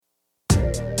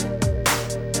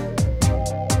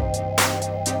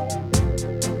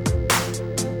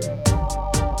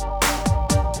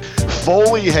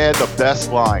Foley had the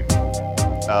best line,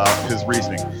 his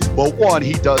reasoning. Well, one,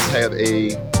 he does have a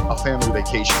family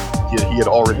vacation he had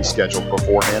already scheduled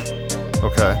beforehand.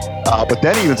 Okay. But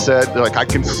then he even said, like, I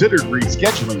considered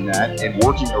rescheduling that and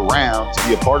working around to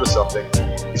be a part of something.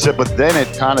 He said, but then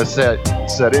it kind of set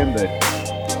in that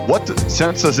what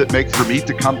sense does it make for me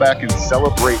to come back and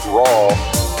celebrate Raw,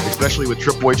 especially with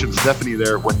Triple H and Stephanie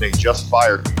there when they just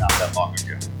fired me not that long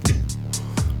ago?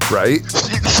 Right?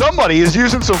 Somebody is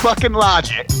using some fucking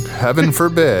logic. Heaven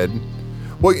forbid.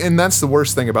 Well, and that's the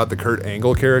worst thing about the Kurt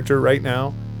Angle character right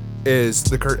now, is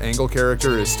the Kurt Angle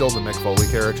character is still the Mick Foley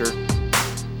character.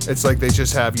 It's like they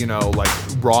just have, like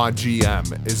Raw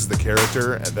GM is the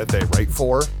character that they write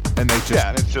for, and they just,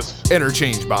 and it's just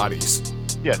interchange bodies.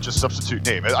 Yeah, just substitute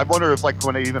name. I wonder if, like,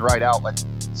 when they even write out, like,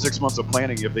 6 months of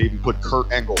planning, if they even put Kurt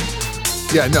Angle.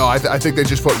 Yeah, no, I think they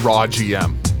just put Raw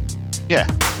GM. Yeah.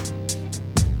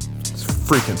 It's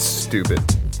freaking stupid.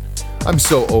 I'm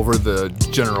so over the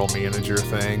general manager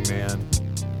thing, man.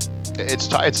 It's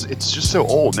just so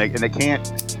old, and they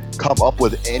can't come up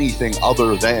with anything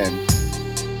other than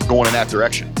going in that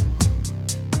direction.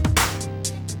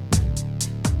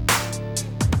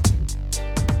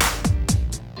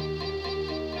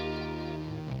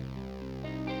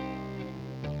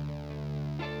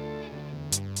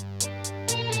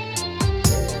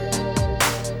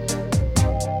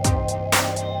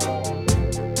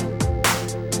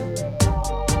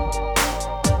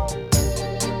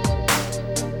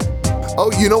 Oh,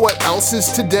 you know what else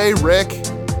is today, Rick?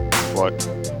 What?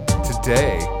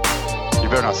 Today. You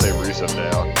better not say Rusev Day.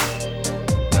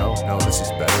 No, this is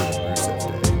better than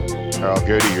Rusev Day. Or I'll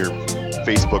go to your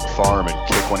Facebook farm and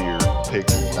kick one of your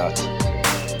pigs in the nuts.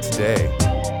 Today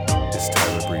is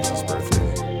Tyler Breeze's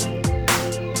birthday.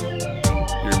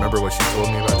 You remember what she told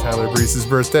me about Tyler Breeze's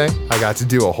birthday? I got to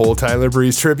do a whole Tyler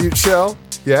Breeze tribute show.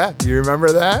 Yeah, you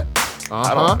remember that?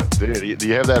 I don't, dude, do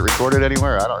you have that recorded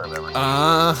anywhere? I don't remember.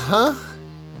 Uh-huh.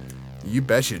 You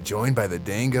betcha, joined by the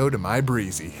Dango to my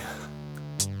Breezy.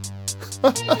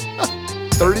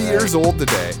 30 years old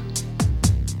today.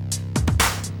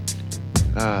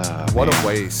 What a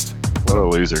waste. What a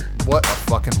loser. What a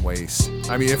fucking waste.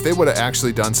 I mean, if they would have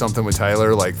actually done something with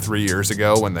Tyler like 3 years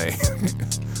ago when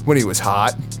when he was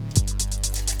hot.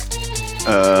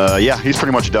 Yeah, he's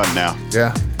pretty much done now.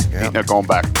 Yeah. Ain't no going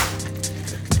back.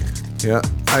 Yeah.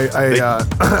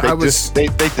 They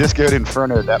discoed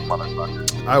Inferno that motherfucker.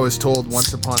 I was told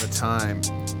once upon a time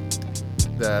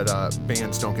that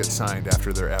bands don't get signed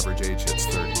after their average age hits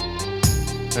 30.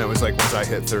 And it was like once I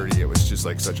hit 30, it was just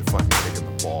like such a fucking kick in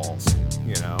the balls,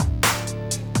 It's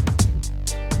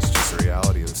just the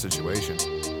reality of the situation.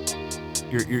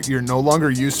 You're no longer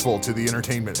useful to the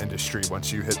entertainment industry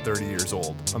once you hit 30 years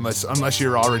old, unless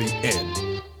you're already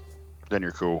in. Then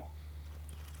you're cool.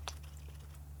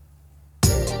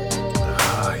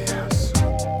 Yes.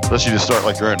 Unless you just start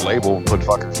like your own label and put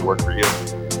fuckers to work for you.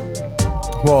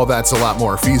 Well, that's a lot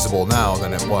more feasible now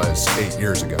than it was 8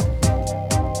 years ago.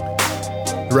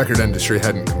 The record industry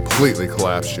hadn't completely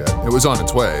collapsed yet. It was on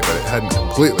its way, but it hadn't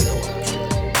completely collapsed yet.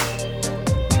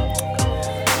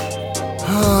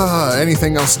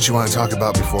 Anything else that you want to talk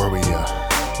about before we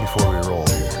roll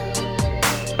here?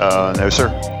 No, sir.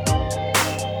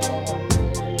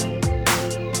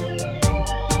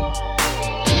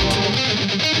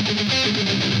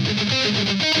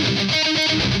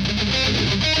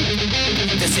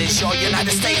 This is your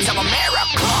United States of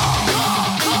America.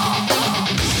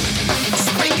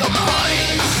 Speak your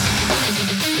mind.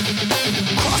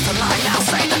 Cross the line now,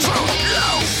 say the truth.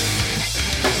 No.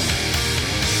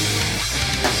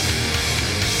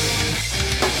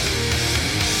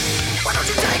 Why don't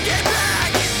you take it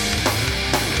back?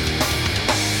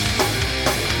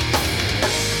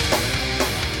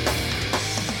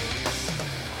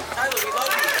 Tyler, we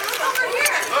love you. Over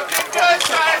here. Looking good,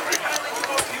 Tyler.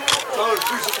 Tyler,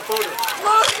 please take a photo.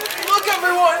 Look,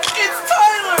 everyone, it's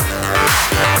Tyler.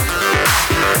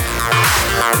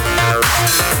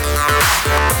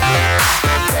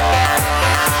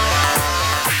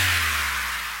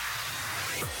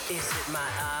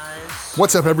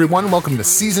 What's up, everyone? Welcome to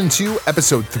Season 2,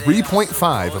 Episode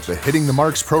 3.5 of the Hitting the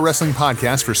Marks Pro Wrestling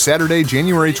Podcast for Saturday,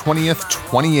 January 20th,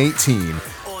 2018.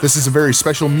 This is a very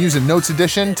special Muse and Notes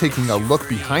edition, taking a look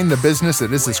behind the business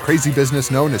that is this crazy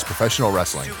business known as professional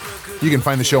wrestling. You can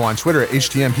find the show on Twitter at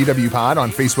HTMPWPod,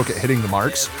 on Facebook at Hitting the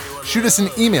Marks. Shoot us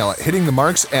an email at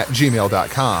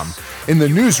hittingthemarks@gmail.com. In the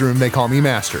newsroom, they call me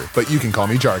Master, but you can call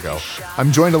me Jargo.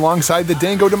 I'm joined alongside the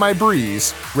Dango to my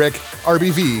Breeze, Rick,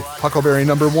 RBV, Huckleberry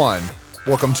number 1.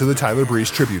 Welcome to the Tyler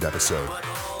Breeze tribute episode.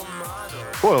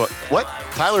 Whoa, what?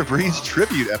 Tyler Breeze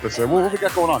tribute episode? What we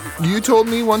got going on? You told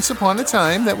me once upon a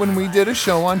time that when we did a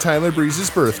show on Tyler Breeze's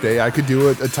birthday, I could do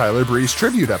a Tyler Breeze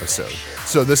tribute episode.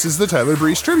 So this is the Tyler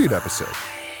Breeze tribute episode.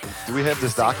 Do we have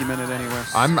this documented anywhere?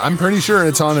 I'm pretty sure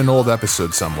it's on an old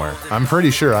episode somewhere. I'm pretty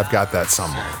sure I've got that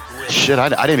somewhere. Shit, I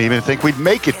didn't even think we'd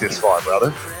make it this far,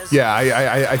 brother. Yeah,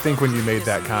 I think when you made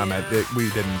that comment, that we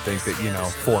didn't think that,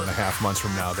 4.5 months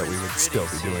from now that we would still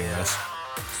be doing this.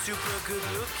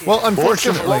 Well,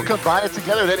 unfortunately, we'll combine it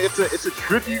together. Then it's a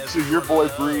tribute to your boy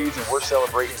Breeze, and we're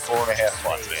celebrating 4.5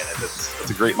 months, man. It's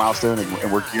a great milestone,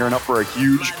 and we're gearing up for a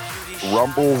huge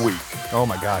Rumble week. Oh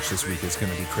my gosh, this week is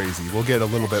going to be crazy. We'll get a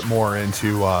little bit more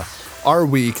into our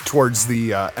week towards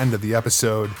the end of the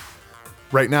episode.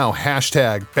 Right now,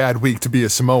 hashtag bad week to be a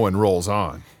Samoan rolls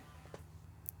on.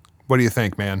 What do you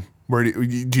think, man? Where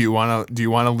do you want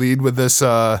to lead with this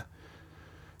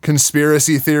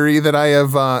conspiracy theory that I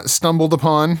have stumbled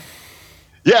upon?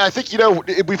 Yeah, I think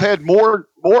we've had more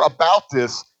about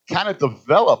this kind of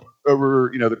develop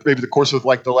over maybe the course of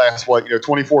like the last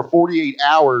 24, 48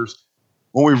 hours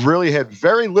when we really had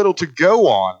very little to go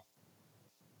on.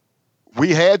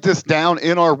 We had this down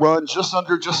in our run just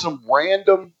under just some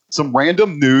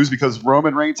random news because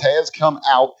Roman Reigns has come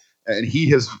out and he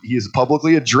has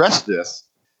publicly addressed this.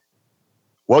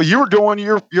 While you were doing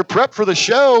your prep for the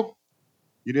show,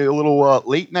 you did a little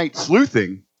late night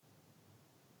sleuthing,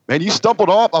 man. You stumbled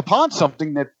upon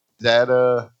something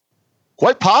that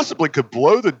quite possibly could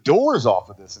blow the doors off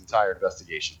of this entire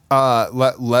investigation.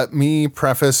 Let me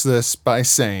preface this by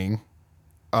saying,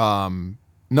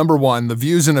 number one, the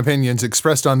views and opinions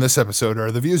expressed on this episode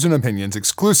are the views and opinions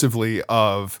exclusively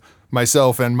of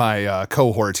myself and my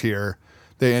cohort here.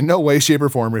 They in no way, shape, or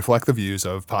form reflect the views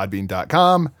of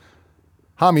Podbean.com,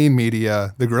 Hameen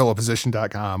Media,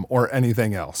 thegorillaposition.com, or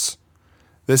anything else.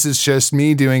 This is just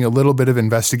me doing a little bit of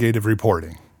investigative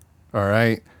reporting. All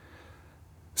right?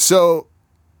 So,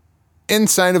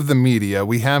 inside of the media,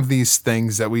 we have these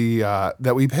things that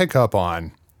we pick up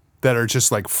on that are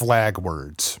just like flag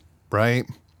words, right?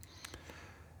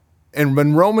 And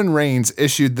when Roman Reigns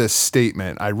issued this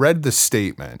statement, I read the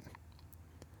statement,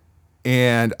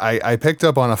 and I picked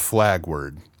up on a flag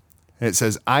word. And it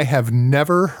says, I have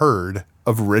never heard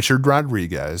of Richard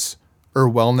Rodriguez or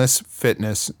wellness,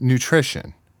 fitness,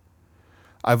 nutrition.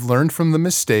 I've learned from the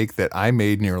mistake that I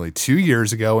made nearly 2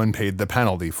 years ago and paid the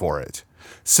penalty for it.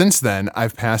 Since then,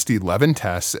 I've passed 11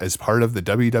 tests as part of the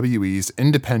WWE's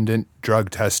independent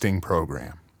drug testing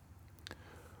program.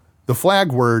 The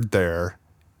flag word there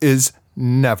is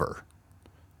never,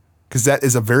 because that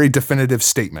is a very definitive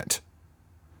statement.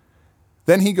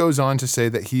 Then he goes on to say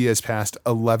that he has passed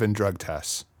 11 drug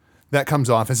tests. That comes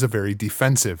off as a very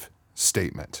defensive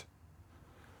statement.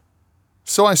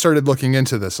 So I started looking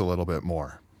into this a little bit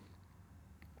more.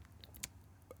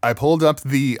 I pulled up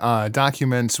the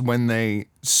documents when they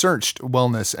searched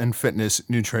wellness and fitness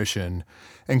nutrition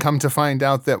and come to find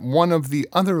out that one of the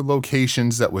other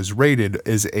locations that was rated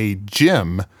is a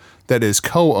gym that is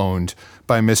co-owned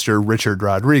by Mr. Richard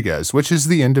Rodriguez, which is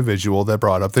the individual that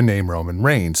brought up the name Roman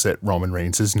Reigns that Roman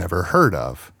Reigns has never heard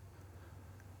of.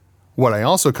 What I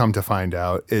also come to find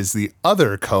out is the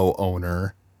other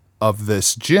co-owner of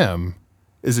this gym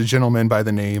is a gentleman by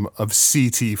the name of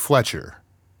C.T. Fletcher.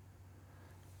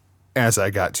 As I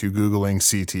got to Googling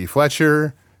C.T.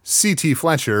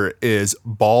 Fletcher is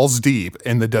balls deep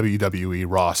in the WWE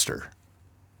roster.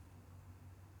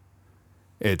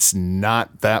 It's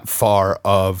not that far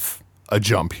of a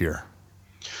jump here.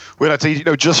 Well, I tell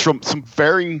you, just from some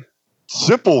very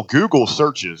simple Google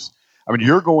searches, I mean,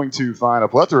 you're going to find a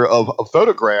plethora of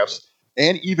photographs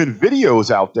and even videos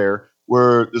out there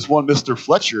where this one Mr.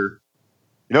 Fletcher,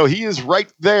 he is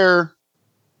right there,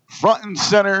 front and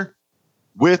center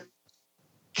with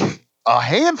a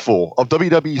handful of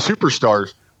WWE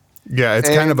superstars. Yeah, it's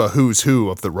kind of a who's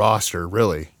who of the roster,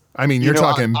 really. I mean, you're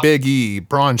talking Big E,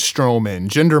 Braun Strowman,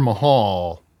 Jinder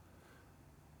Mahal,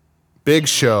 Big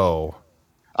Show.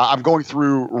 I'm going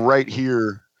through right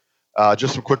here,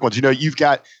 just some quick ones. You've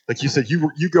got, like you said,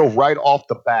 you go right off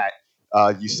the bat.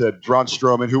 You said Braun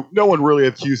Strowman, who no one really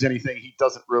accused anything. He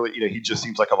doesn't really, he just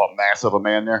seems like a mass of a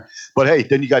man there. But hey,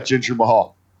 then you got Jinder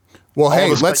Mahal. Well, all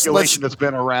hey, the let's speculation that's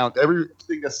been around,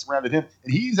 everything that's surrounded him,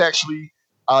 and he's actually,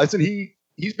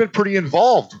 he's been pretty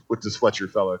involved with this Fletcher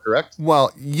fellow, correct?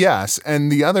 Well, yes, and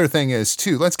the other thing is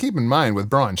too. Let's keep in mind with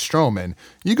Braun Strowman,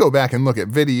 you go back and look at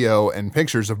video and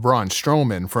pictures of Braun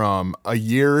Strowman from a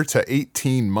year to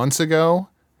 18 months ago,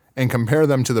 and compare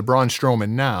them to the Braun Strowman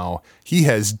now. He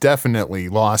has definitely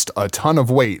lost a ton of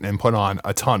weight and put on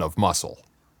a ton of muscle.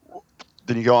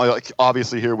 Then you go, like,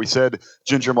 obviously here we said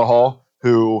Jinder Mahal,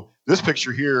 who this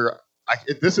picture here,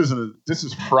 this is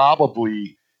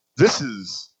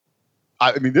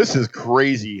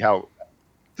crazy how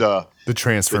the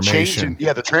transformation.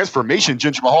 The transformation.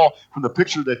 Jinder Mahal from the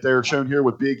picture that they're shown here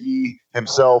with Big E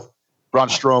himself, Braun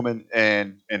Strowman,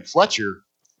 and Fletcher,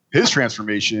 his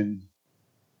transformation.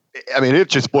 I mean, it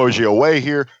just blows you away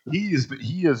here. He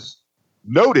is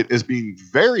noted as being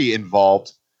very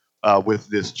involved with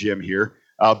this gym here.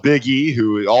 Big E,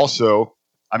 who also,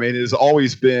 I mean, has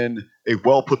always been a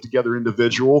well put together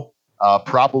individual,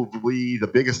 probably the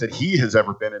biggest that he has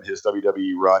ever been in his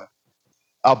WWE run.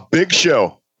 A Big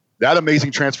Show, that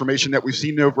amazing transformation that we've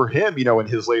seen over him, in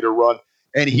his later run.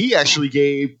 And he actually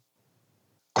gave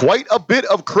quite a bit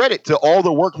of credit to all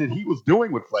the work that he was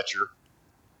doing with Fletcher.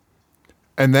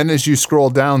 And then as you scroll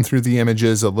down through the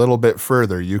images a little bit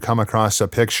further, you come across a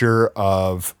picture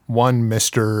of one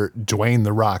Mr. Dwayne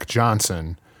The Rock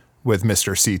Johnson with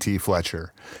Mr. C.T.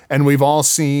 Fletcher. And we've all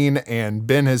seen, and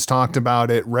Ben has talked about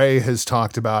it, Ray has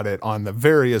talked about it on the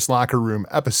various Locker Room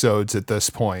episodes at this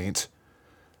point.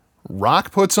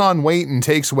 Rock puts on weight and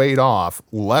takes weight off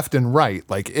left and right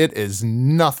like it is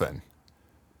nothing.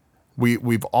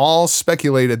 We've all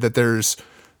speculated that there's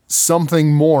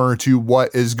something more to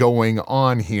what is going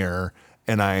on here,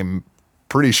 and I'm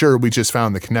pretty sure we just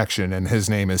found the connection, and his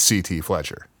name is C.T.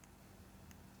 Fletcher.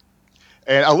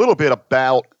 And a little bit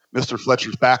about Mr.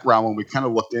 Fletcher's background when we kind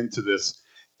of looked into this,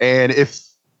 and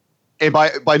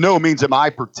by no means am I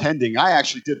pretending. I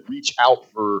actually did reach out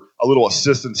for a little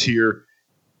assistance here.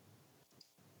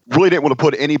 Really didn't want to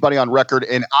put anybody on record,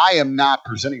 and I am not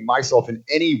presenting myself in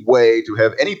any way to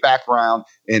have any background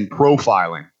in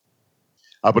profiling.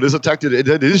 But as a detective,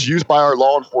 it is used by our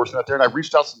law enforcement out there, and I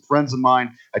reached out to some friends of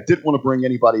mine. I didn't want to bring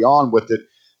anybody on with it.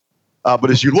 But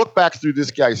as you look back through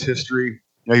this guy's history,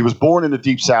 he was born in the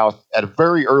Deep South at a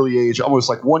very early age, almost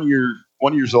like 1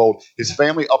 years old. His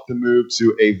family upped and moved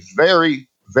to a very,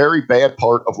 very bad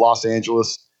part of Los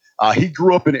Angeles. He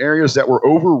grew up in areas that were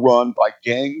overrun by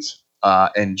gangs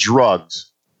and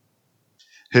drugs.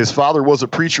 His father was a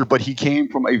preacher, but he came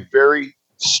from a very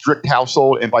strict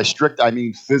household, and by strict I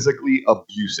mean physically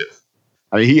abusive.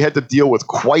 I mean, he had to deal with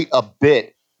quite a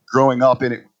bit growing up,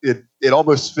 and it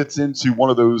almost fits into one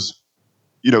of those,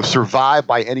 survive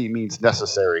by any means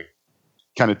necessary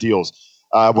kind of deals.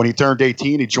 When he turned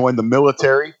 18, he joined the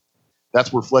military.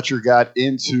 That's where Fletcher got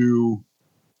into,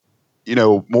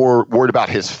 more worried about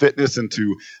his fitness,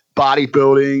 into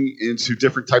bodybuilding, into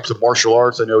different types of martial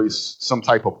arts. I know he's some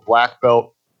type of black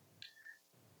belt.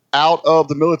 Out of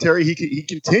the military, he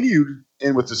continued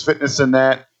in with his fitness and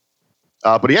that,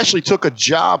 but he actually took a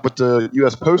job with the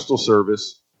U.S. Postal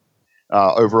Service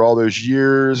over all those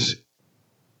years.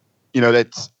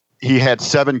 That he had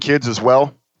 7 kids as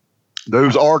well.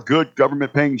 Those are good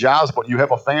government-paying jobs, but you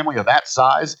have a family of that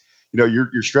size,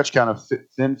 you're stretched kind of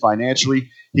thin financially.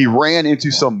 He ran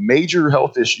into some major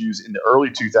health issues in the early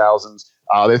 2000s.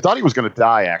 They thought he was going to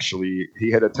die. Actually, he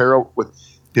had a terrible with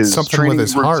his something training with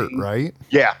his routine. heart, right?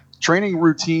 Yeah, training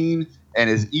routine and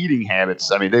his eating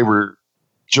habits. I mean, they were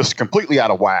just completely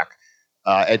out of whack.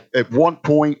 At one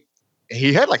point,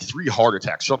 he had like 3 heart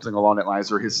attacks, something along that lines,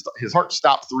 where his heart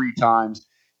stopped 3 times.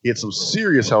 He had some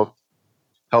serious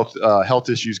health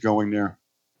issues going there.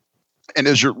 And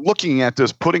as you're looking at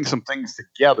this, putting some things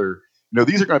together,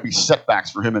 these are going to be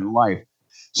setbacks for him in life.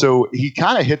 So he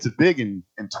kind of hits it big in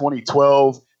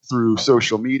 2012. Through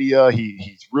social media,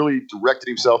 he's really directed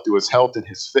himself to his health and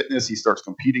his fitness. He starts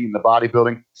competing in the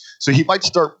bodybuilding. So he might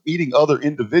start meeting other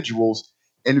individuals.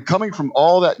 And coming from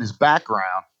all that in his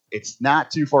background, it's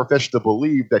not too far-fetched to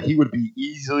believe that he would be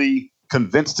easily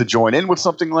convinced to join in with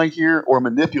something like here, or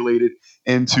manipulated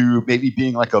into maybe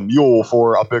being like a mule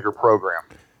for a bigger program.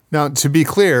 Now, to be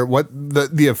clear, what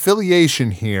the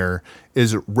affiliation here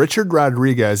is, Richard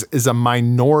Rodriguez is a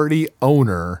minority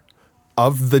owner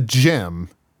of the gym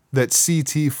that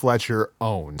C.T. Fletcher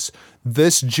owns.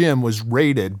 This gym was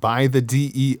raided by the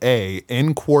DEA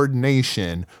in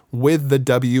coordination with the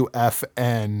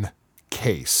WFN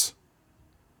case.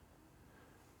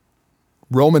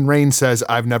 Roman Reigns says,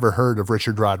 I've never heard of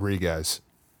Richard Rodriguez.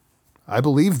 I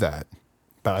believe that,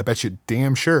 but I bet you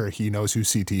damn sure he knows who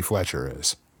C.T. Fletcher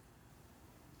is.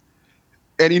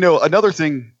 And, another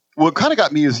thing, what kind of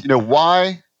got me is,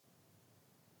 why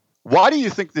do you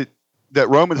think that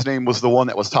Roman's name was the one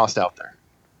that was tossed out there?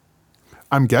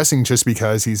 I'm guessing just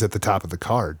because he's at the top of the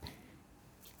card.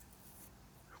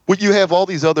 Well, you have all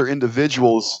these other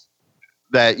individuals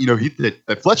that,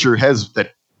 that Fletcher has,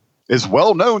 that is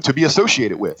well known to be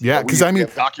associated with. Yeah, because I mean,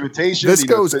 documentation. This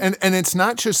goes, and it's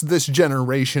not just this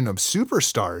generation of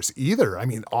superstars either. I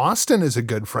mean, Austin is a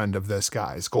good friend of this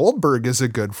guy's. Goldberg is a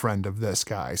good friend of this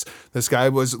guy's. This guy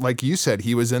was, like you said,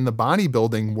 he was in the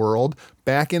bodybuilding world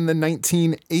back in the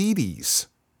 1980s.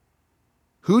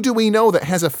 Who do we know that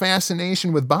has a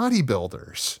fascination with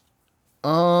bodybuilders?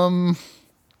 But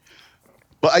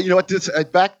you know what?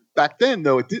 Back then,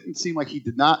 though, it didn't seem like he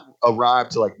did not arrive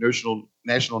to like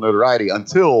national notoriety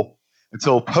until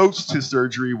post his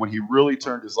surgery, when he really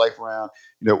turned his life around.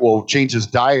 Changed his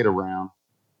diet around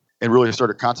and really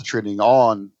started concentrating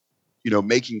on,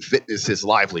 making fitness his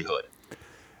livelihood.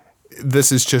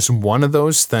 This is just one of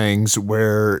those things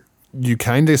where you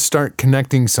kind of start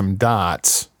connecting some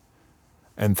dots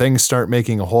and things start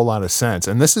making a whole lot of sense.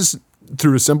 And this is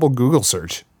through a simple Google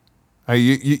search.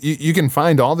 You can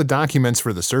find all the documents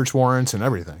for the search warrants and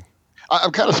everything.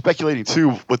 I'm kind of speculating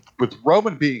too, with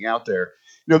Roman being out there.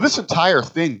 This entire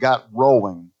thing got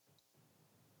rolling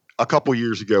a couple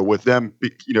years ago with them,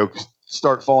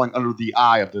 start falling under the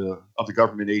eye of the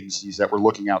government agencies that were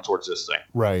looking out towards this thing.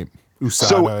 Right.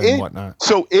 USADA and whatnot.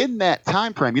 So in that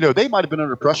time frame, they might have been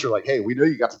under pressure, like, hey, we know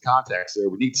you got some contacts there.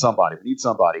 We need somebody.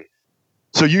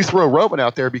 So you throw Roman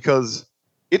out there because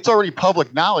it's already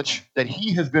public knowledge that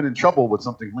he has been in trouble with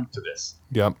something linked to this.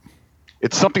 Yep.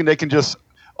 It's something they can just,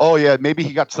 oh yeah, maybe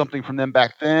he got something from them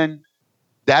back then.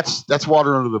 That's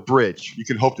water under the bridge. You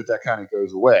can hope that kind of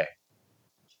goes away.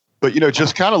 But,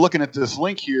 just kind of looking at this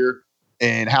link here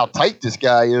and how tight this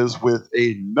guy is with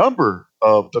a number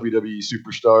of WWE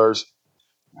superstars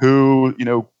who,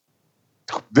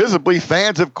 visibly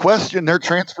fans have questioned their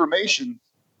transformation.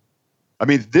 I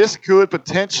mean, this could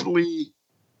potentially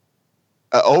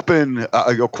open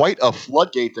quite a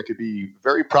floodgate that could be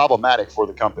very problematic for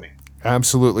the company.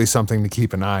 Absolutely something to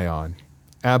keep an eye on.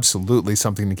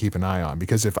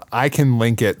 Because if I can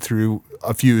link it through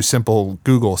a few simple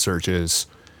Google searches,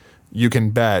 you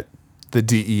can bet the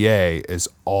DEA is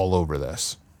all over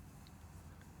this.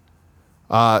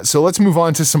 So let's move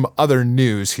on to some other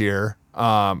news here.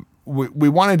 We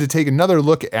wanted to take another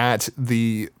look at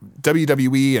the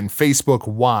WWE and Facebook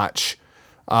Watch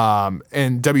and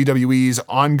WWE's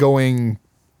ongoing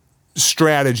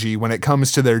strategy when it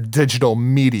comes to their digital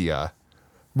media.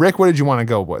 Rick, what did you want to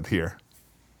go with here?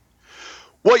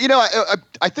 Well,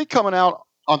 I think coming out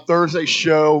on Thursday's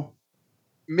show,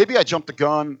 maybe I jumped the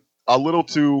gun a little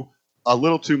too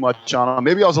much on them.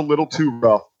 Maybe I was a little too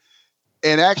rough.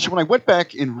 And actually, when I went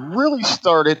back and really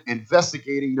started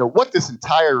investigating, what this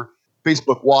entire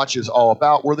Facebook Watch is all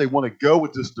about, where they want to go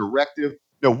with this directive,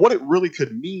 what it really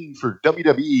could mean for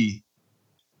WWE.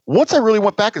 Once I really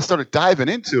went back and started diving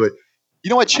into it,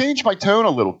 I changed my tone a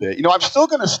little bit. I'm still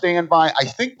going to stand by, I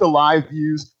think the live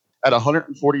views at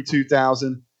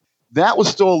 142,000, that was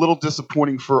still a little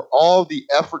disappointing for all the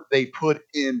effort they put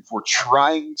in for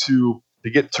trying to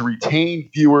retain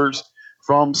viewers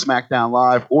from SmackDown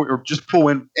Live or just pull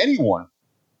in anyone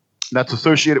that's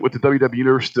associated with the WWE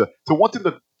Universe to want them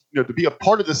to be a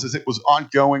part of this as it was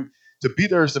ongoing, to be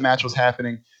there as the match was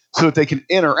happening, so that they can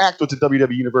interact with the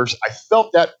WWE Universe. I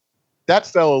felt that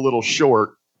fell a little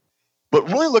short. But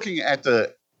really looking at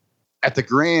the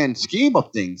grand scheme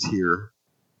of things here,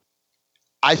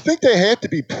 I think they have to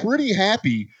be pretty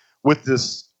happy with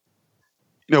this,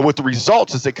 with the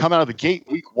results as they come out of the gate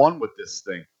week one with this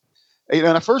thing. And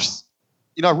at first,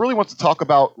 I really want to talk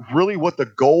about really what the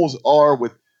goals are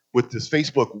with this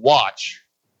Facebook Watch.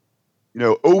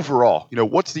 Overall,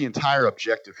 what's the entire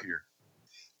objective here?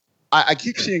 I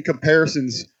keep seeing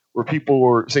comparisons where people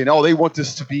are saying, oh, they want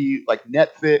this to be like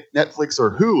Netflix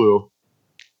or Hulu.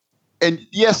 And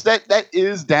yes, that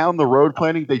is down the road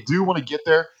planning. They do want to get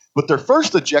there, but their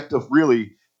first objective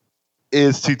really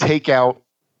is to take out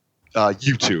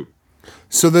YouTube.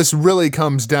 So this really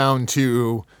comes down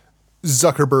to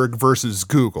Zuckerberg versus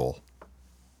Google.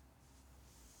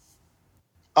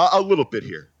 A little bit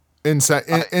here.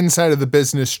 Inside of the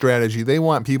business strategy, they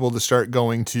want people to start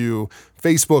going to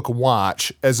Facebook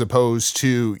Watch as opposed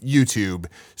to YouTube,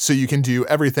 so you can do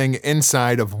everything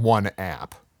inside of one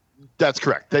app. That's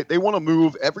correct. They want to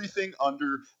move everything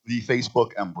under the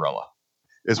Facebook umbrella,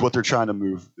 is what they're trying to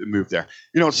move there.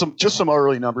 Some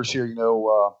early numbers here.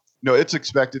 It's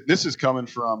expected. This is coming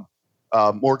from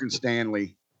Morgan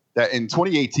Stanley, that in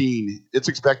 2018, it's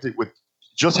expected, with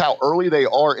just how early they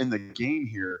are in the game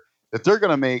here, that they're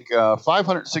going to make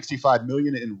 $565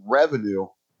 million in revenue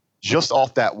just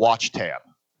off that watch tab.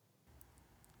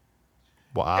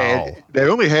 Wow! And they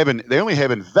only have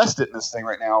invested in this thing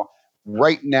right now.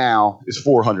 Right now is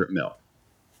 $400 million.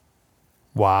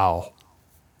 Wow!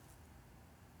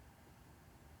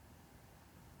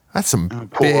 That's some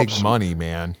big money,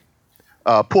 man.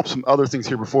 Pull up some other things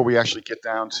here before we actually get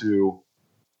down to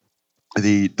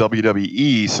the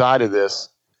WWE side of this.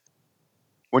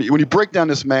 When you break down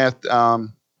this math,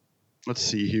 let's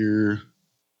see here.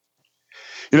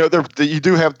 You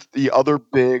do have the other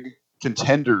big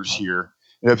contenders here.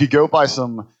 If you go by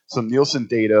some Nielsen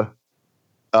data,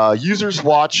 users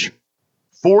watch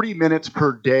 40 minutes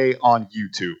per day on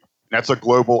YouTube. That's a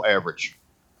global average.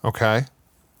 Okay.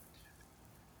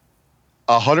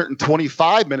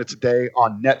 125 minutes a day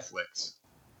on Netflix.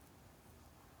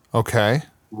 Okay.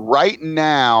 Right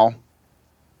now,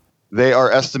 they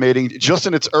are estimating, just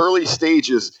in its early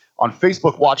stages, on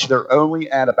Facebook Watch, they're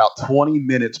only at about 20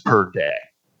 minutes per day.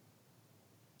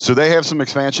 So they have some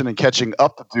expansion and catching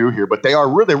up to do here, but they're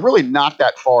really not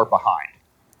that far behind.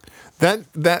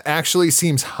 That actually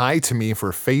seems high to me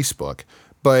for Facebook,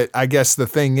 but I guess the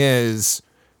thing is,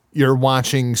 you're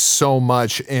watching so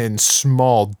much in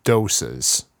small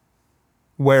doses.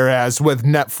 Whereas with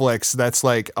Netflix, that's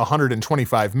like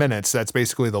 125 minutes. That's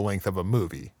basically the length of a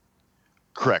movie.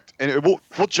 Correct. And we'll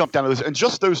jump down to this. And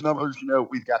just those numbers,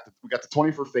 we've got the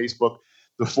 20 for Facebook,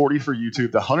 the 40 for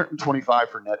YouTube, the 125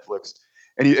 for Netflix.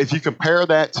 And if you compare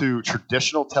that to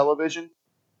traditional television,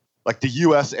 like the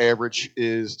U.S. average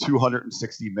is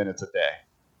 260 minutes a day.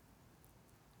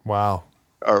 Wow.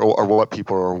 Or what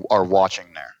people are watching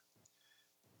there.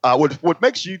 What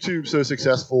makes YouTube so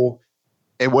successful,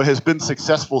 and what has been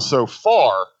successful so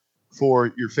far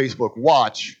for your Facebook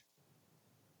Watch,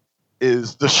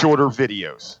 is the shorter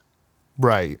videos.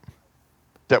 Right.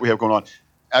 That we have going on.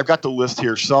 I've got the list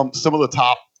here. Some of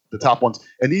the top ones,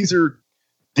 and these are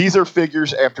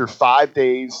figures after 5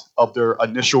 days of their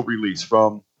initial release.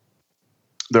 From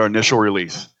their initial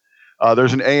release,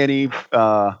 there's an A&E.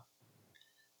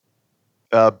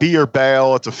 Be or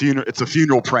Bail. It's a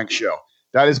funeral prank show.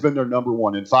 That has been their number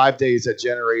one. In 5 days, that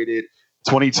generated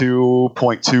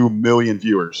 22.2 million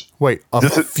viewers. Wait,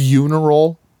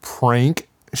 funeral prank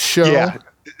show? Yeah.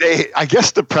 I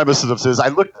guess the premise of this is I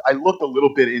looked a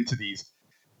little bit into these.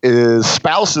 Is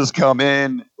spouses come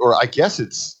in, or I guess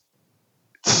it's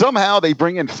somehow they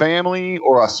bring in family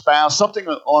or a spouse, something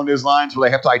along those lines, where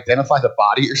they have to identify the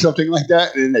body or something like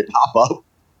that, and then they pop up.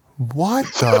 What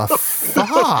the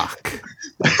fuck?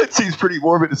 That seems pretty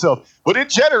morbid itself. But it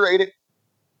generated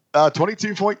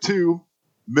 22.2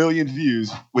 million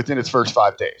views within its first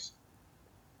 5 days.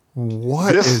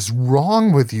 What is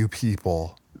wrong with you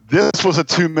people? This was a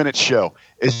 2-minute show.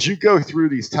 As you go through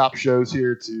these top shows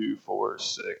here, 2, 4,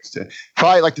 6, 10,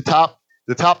 probably like the top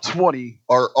 20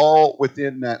 are all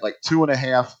within that like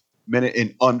 2.5 minute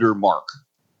and under mark.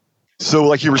 So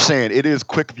like you were saying, it is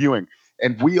quick viewing.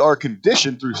 And we are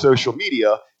conditioned through social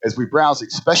media as we browse,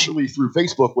 especially through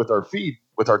Facebook with our feed,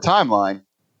 with our timeline.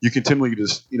 You continually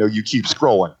just, you keep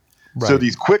scrolling. Right. So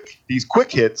these quick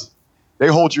hits, they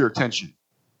hold your attention.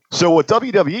 So what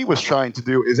WWE was trying to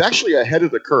do is actually ahead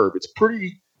of the curve. It's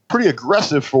pretty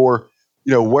aggressive for,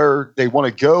 where they want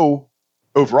to go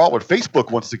overall, what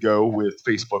Facebook wants to go with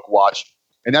Facebook Watch.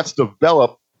 And that's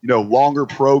develop, longer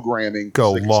programming.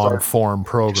 Go long form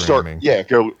programming.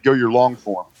 Go your long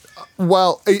form.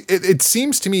 Well, it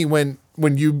seems to me when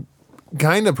you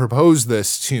kind of propose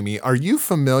this to me, are you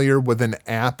familiar with an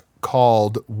app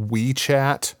called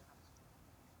WeChat?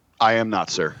 I am not,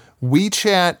 sir.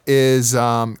 WeChat is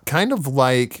kind of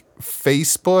like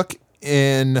Facebook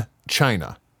in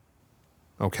China.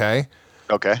 Okay?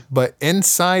 Okay. But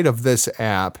inside of this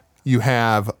app, you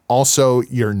have also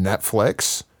your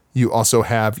Netflix. You also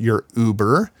have your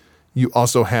Uber. You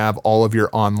also have all of your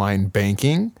online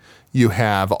banking. You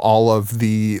have all of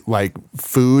the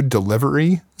food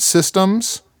delivery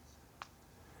systems.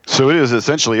 So it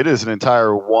is an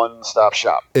entire one-stop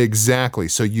shop. Exactly.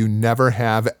 So you never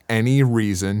have any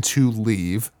reason to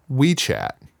leave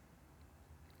WeChat.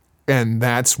 And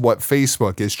that's what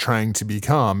Facebook is trying to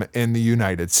become in the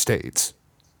United States.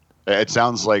 It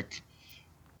almost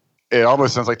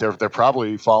sounds like they're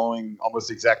probably following almost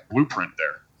the exact blueprint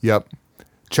there. Yep.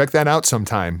 Check that out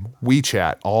sometime.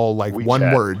 WeChat, all WeChat.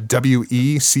 One word,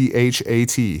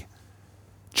 WeChat.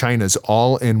 China's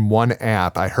all in one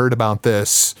app. I heard about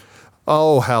this,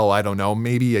 I don't know,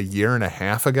 maybe a year and a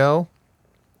half ago.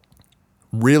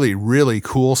 Really, really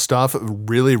cool stuff.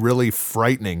 Really, really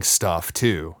frightening stuff,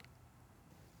 too.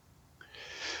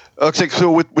 Okay,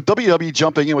 so with WWE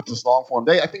jumping in with this long form,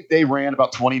 I think they ran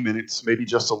about 20 minutes, maybe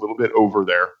just a little bit over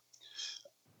there.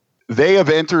 They have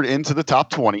entered into the top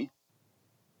 20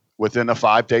 within a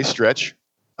 5-day stretch,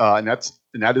 and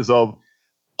that is of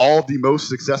all the most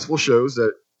successful shows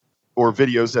or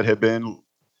videos that have been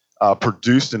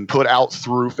produced and put out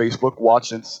through Facebook Watch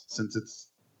since its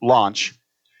launch.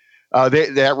 They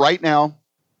right now,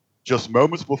 just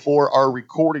moments before our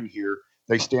recording here,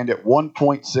 they stand at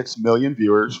 1.6 million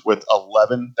viewers with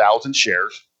 11,000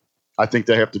 shares. I think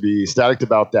they have to be ecstatic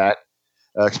about that,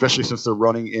 especially since they're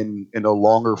running in a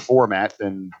longer format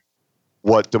than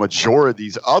what the majority of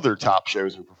these other top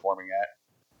shows are performing at.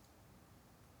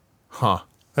 Huh.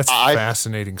 That's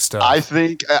fascinating stuff. I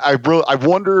think I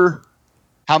wonder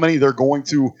how many they're going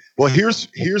to. Well, here's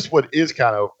what is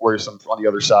kind of worrisome on the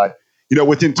other side.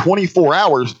 Within 24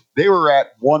 hours, they were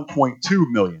at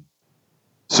 1.2 million.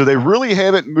 So they really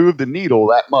haven't moved the needle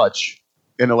that much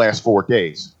in the last 4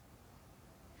 days.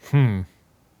 Of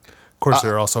course,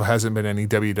 there also hasn't been any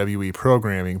WWE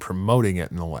programming promoting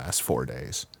it in the last 4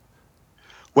 days.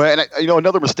 Well, and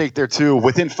another mistake there too.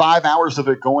 Within 5 hours of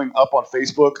it going up on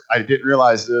Facebook, I didn't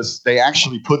realize this. They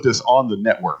actually put this on the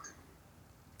network.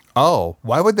 Oh,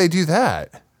 why would they do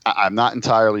that? I'm not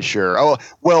entirely sure. Oh,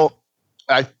 well,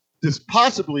 it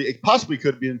possibly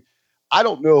could have been. I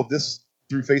don't know if this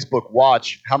through Facebook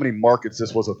Watch how many markets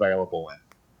this was available in.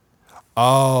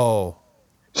 Oh,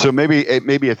 so maybe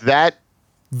it's that.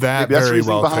 That very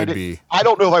well could be. I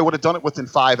don't know if I would have done it within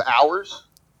 5 hours.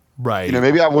 Right.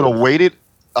 Maybe I would have waited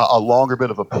a longer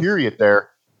bit of a period there.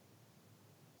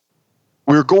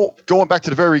 We were going back to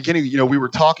the very beginning. We were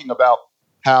talking about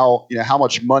how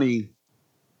much money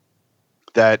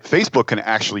that Facebook can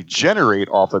actually generate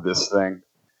off of this thing,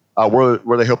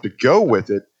 where they hope to go with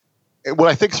it. And what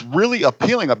I think is really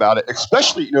appealing about it,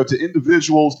 especially to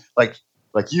individuals like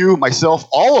you, myself,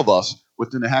 all of us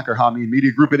within the Hacker Hameen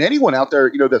Media Group, and anyone out there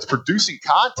that's producing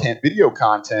content, video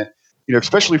content,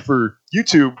 especially for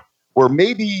YouTube, where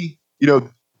maybe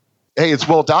hey, it's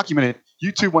well documented.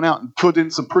 YouTube went out and put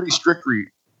in some pretty strict,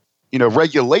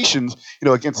 regulations,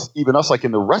 against even us, like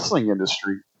in the wrestling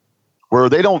industry, where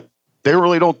they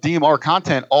really don't deem our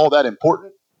content all that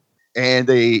important, and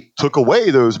they took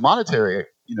away those monetary,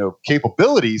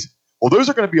 capabilities. Well, those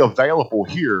are going to be available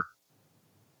here,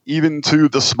 even to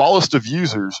the smallest of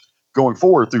users going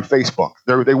forward through Facebook.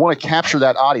 They want to capture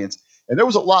that audience, and there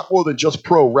was a lot more than just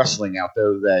pro wrestling out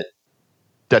there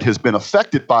that has been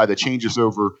affected by the changes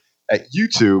over at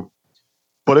YouTube.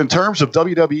 But in terms of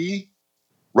WWE,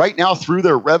 right now through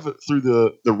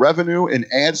the revenue and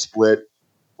ad split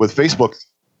with Facebook,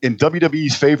 in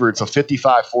WWE's favor, it's a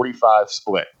 55-45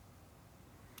 split.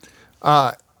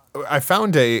 I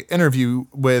found a interview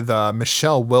with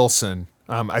Michelle Wilson.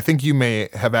 I think you may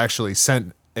have actually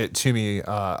sent it to me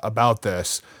about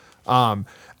this.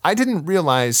 I didn't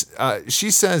realize,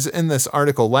 she says in this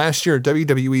article, last year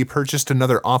WWE purchased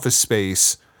another office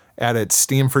space at its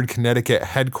Stamford, Connecticut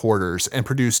headquarters and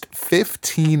produced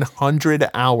 1,500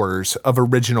 hours of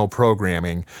original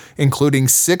programming, including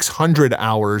 600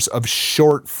 hours of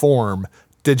short-form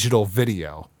digital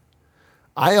video.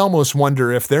 I almost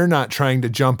wonder if they're not trying to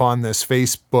jump on this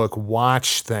Facebook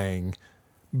Watch thing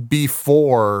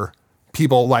before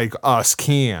people like us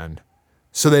can,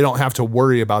 so they don't have to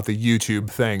worry about the YouTube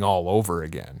thing all over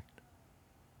again.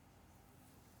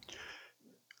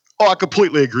 Oh, I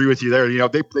completely agree with you there.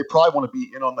 They probably want to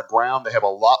be in on the ground. They have a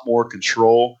lot more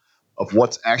control of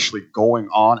what's actually going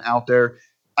on out there.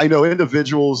 I know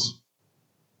individuals,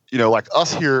 like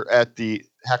us here at the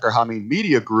Hacker Hameen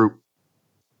Media Group,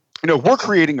 we're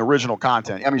creating original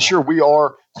content. I mean, sure, we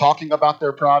are talking about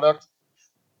their product,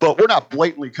 but we're not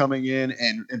blatantly coming in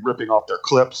and ripping off their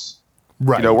clips.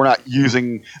 Right. We're not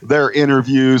using their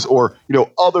interviews or,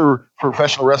 other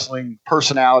professional wrestling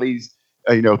personalities,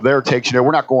 their takes.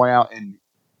 We're not going out and,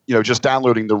 just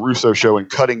downloading the Russo show and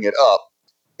cutting it up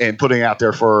and putting it out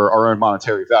there for our own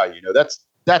monetary value.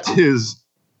 That's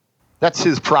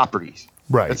his properties.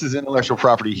 Right. That's his intellectual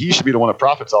property. He should be the one that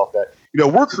profits off that.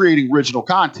 We're creating original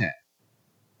content.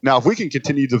 Now, if we can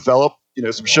continue to develop,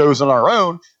 some shows on our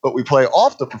own, but we play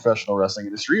off the professional wrestling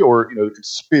industry or, the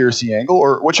conspiracy angle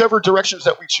or whichever directions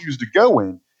that we choose to go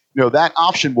in, that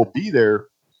option will be there,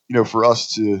 for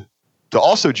us to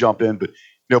also jump in. But,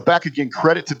 back again,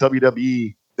 credit to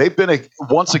WWE. They've been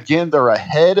once again, they're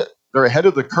ahead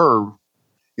of the curve.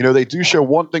 They do show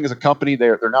one thing as a company.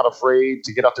 They're not afraid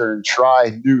to get out there and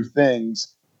try new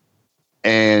things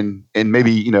and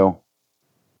maybe,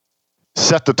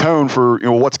 set the tone for,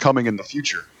 what's coming in the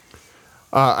future.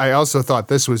 I also thought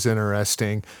this was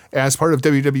interesting. As part of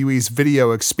WWE's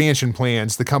video expansion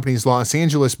plans, the company's Los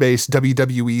Angeles-based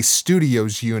WWE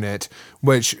Studios unit,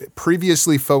 which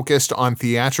previously focused on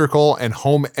theatrical and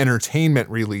home entertainment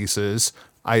releases,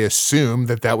 I assume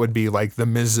that would be like the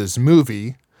Miz's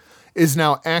movie, is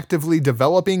now actively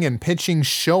developing and pitching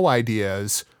show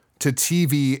ideas to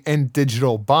TV and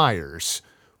digital buyers,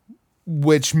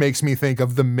 which makes me think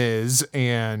of the Miz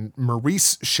and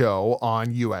Maurice show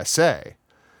on USA.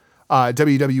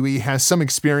 WWE has some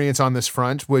experience on this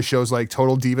front with shows like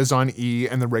Total Divas on E!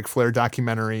 And the Ric Flair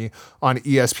documentary on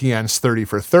ESPN's 30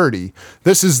 for 30.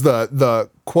 This is the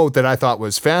quote that I thought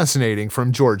was fascinating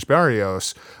from George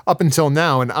Barrios. Up until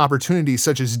now, an opportunity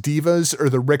such as Divas or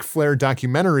the Ric Flair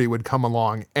documentary would come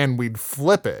along and we'd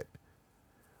flip it.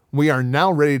 We are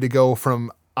now ready to go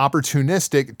from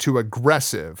opportunistic to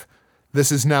aggressive. This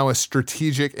is now a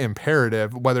strategic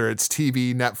imperative, whether it's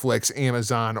TV, Netflix,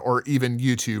 Amazon, or even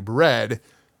YouTube Red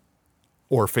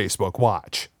or Facebook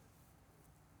Watch.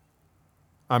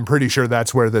 I'm pretty sure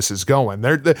that's where this is going.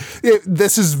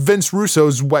 This is Vince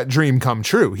Russo's wet dream come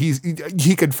true.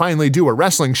 He could finally do a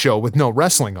wrestling show with no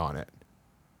wrestling on it.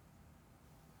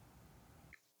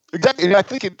 Exactly, and I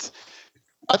think it's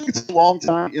a long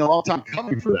time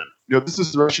coming for them. This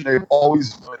is the direction they've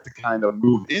always wanted to kind of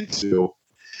move into.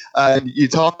 And you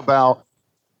talk about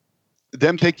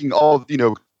them taking all,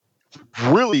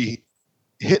 really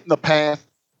hitting the path,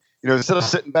 instead of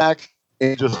sitting back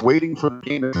and just waiting for the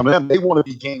game to come in, they want to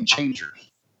be game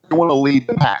changers. They want to lead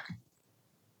the pack.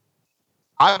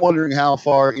 I'm wondering how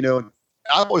far, I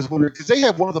always wonder, because they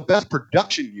have one of the best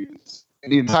production units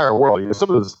in the entire world. Some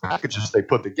of those packages they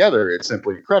put together, it's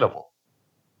simply incredible.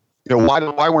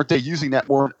 Why weren't they using that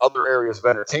more in other areas of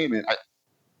entertainment?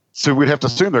 So we'd have to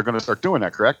assume they're going to start doing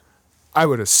that, correct? I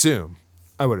would assume.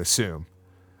 Let's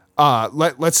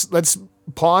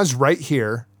pause right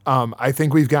here. I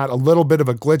think we've got a little bit of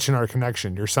a glitch in our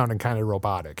connection. You're sounding kind of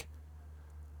robotic.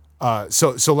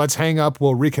 So let's hang up.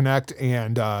 We'll reconnect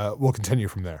and we'll continue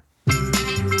from there.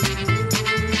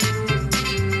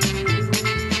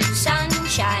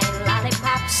 Sunshine,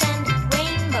 lollipops, and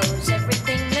rainbows.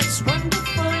 Everything that's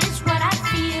wonderful is what I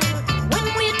feel when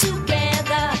we're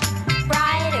together.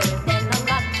 Brighter than a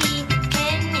lucky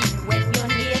penny. When you're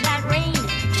near, that rain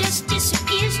just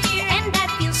disappears, dear, and that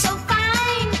feels so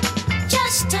fine.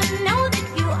 Just to know that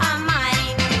you are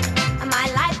mine. My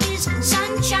life is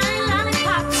sunshine,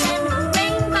 lollipops, and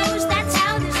rainbows. That's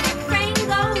how this refrain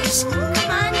goes.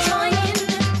 Come on, join in,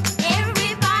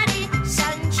 everybody.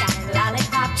 Sunshine,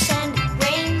 lollipops, and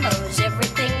rainbows.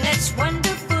 Everything that's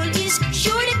wonderful is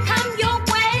sure to come your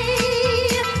way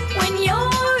when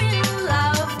you're in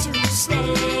love to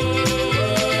stay.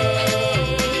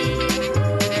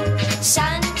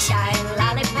 Sunshine,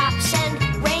 lollipops,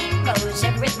 and rainbows.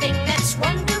 Everything that's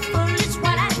wonderful is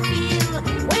what I feel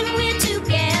when we're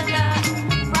together.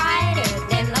 Brighter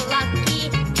than a lucky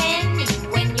penny.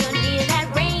 When you're near, that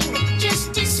rain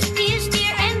just disappears,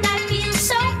 dear, and I feel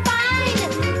so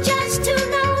fine. Just to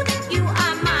know that you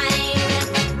are mine.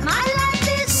 My life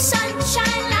is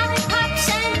sunshine, lollipops,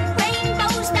 and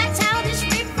rainbows. That's how this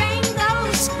refrain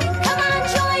goes. Come on,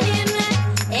 join in,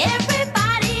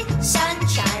 everybody.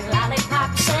 Sunshine,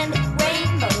 lollipops, and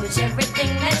rainbows.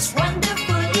 Everything that's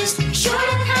wonderful is sure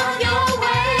to come your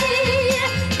way.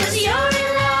 'Cause you're in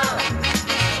love,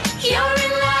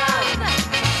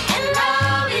 and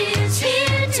love is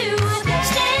here to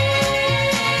stay.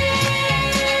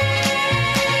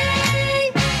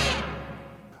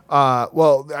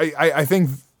 Well, I think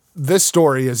this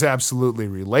story is absolutely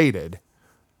related.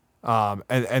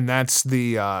 And that's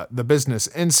the Business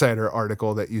Insider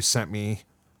article that you sent me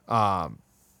from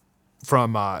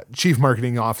Chief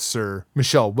Marketing Officer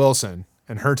Michelle Wilson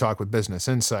and her talk with Business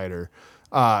Insider,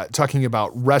 talking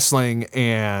about wrestling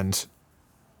and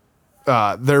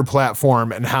their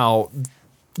platform and how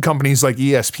companies like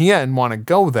ESPN want to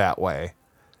go that way.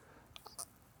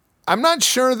 I'm not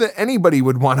sure that anybody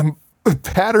would want to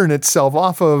pattern itself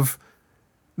off of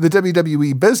the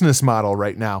WWE business model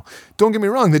right now. Don't get me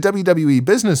wrong, the WWE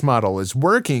business model is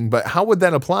working, but how would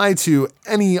that apply to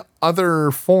any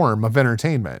other form of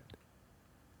entertainment?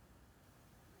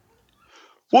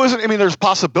 Well, there's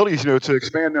possibilities, to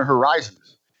expand their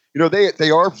horizons.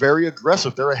 They are very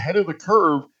aggressive. They're ahead of the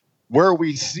curve where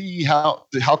we see how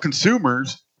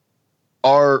consumers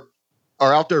are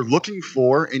out there looking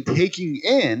for and taking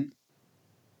in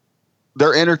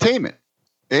their entertainment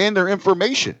and their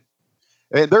information.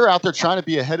 And they're out there trying to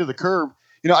be ahead of the curve.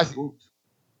 I think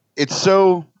it's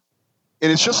so, and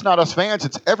it's just not us fans,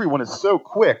 it's everyone is so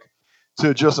quick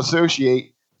to just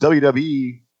associate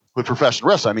WWE with professional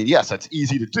wrestling. Yes, that's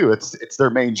easy to do. It's their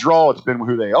main draw. It's been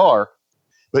who they are.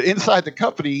 But inside the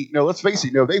company, let's face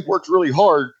it, they've worked really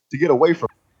hard to get away from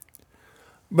it.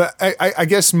 But I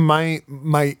guess my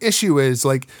issue is,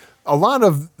 like, a lot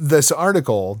of this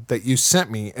article that you sent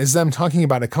me is them talking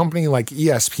about a company like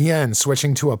ESPN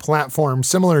switching to a platform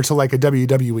similar to like a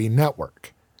WWE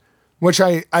network, which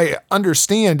I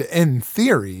understand in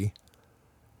theory,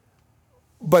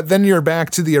 but then you're back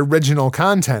to the original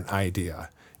content idea.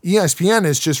 ESPN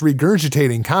is just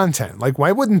regurgitating content. Like,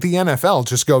 why wouldn't the NFL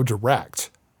just go direct?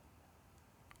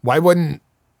 Why wouldn't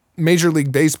Major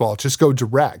League Baseball just go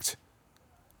direct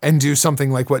and do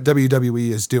something like what WWE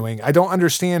is doing? I don't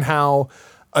understand how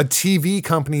a TV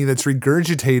company that's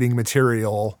regurgitating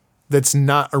material that's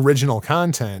not original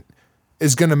content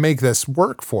is going to make this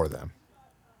work for them.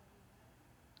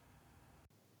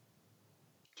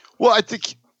 Well, I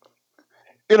think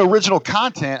in original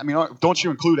content, I mean, don't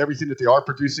you include everything that they are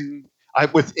producing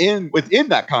within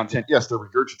that content? Yes, they're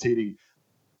regurgitating,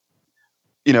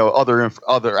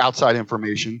 other outside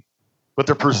information, but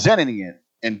they're presenting it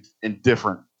in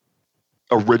different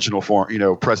original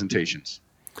form, presentations.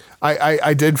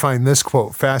 I did find this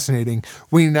quote fascinating.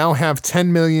 We now have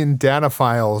 10 million data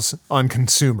files on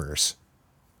consumers.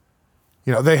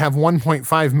 They have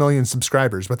 1.5 million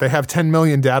subscribers, but they have 10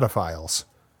 million data files.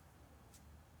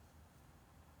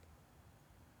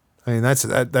 I mean,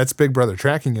 that's Big Brother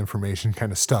tracking information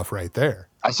kind of stuff right there.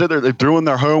 I said they're doing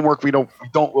their homework. We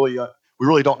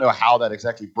really don't know how that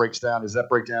exactly breaks down. Does that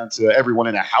break down to everyone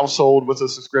in a household with a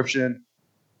subscription?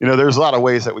 There's a lot of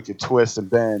ways that we could twist and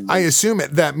bend. I assume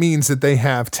that means that they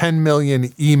have 10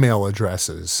 million email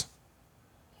addresses.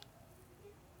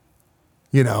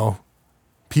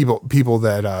 People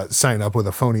that sign up with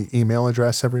a phony email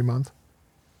address every month.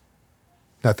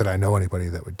 Not that I know anybody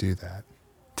that would do that,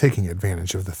 taking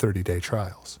advantage of the 30-day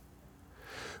trials.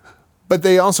 But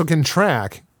they also can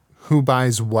track who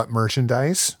buys what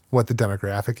merchandise, what the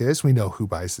demographic is. We know who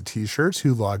buys the t-shirts,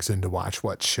 who logs in to watch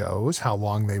what shows, how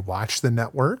long they watch the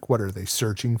network, what are they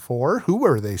searching for, who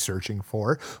are they searching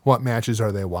for, what matches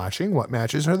are they watching, what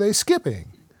matches are they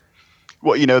skipping.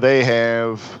 Well, they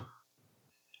have...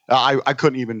 I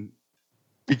couldn't even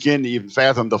begin to even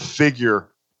fathom the figure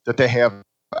that they have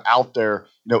out there,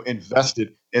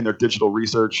 invested in their digital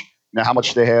research. How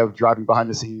much they have driving behind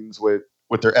the scenes with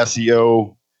their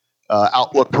SEO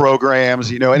Outlook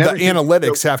programs, and the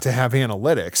analytics have to have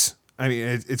analytics. I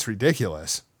mean, it's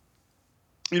ridiculous.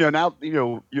 Now,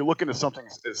 you're looking at something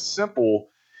as simple,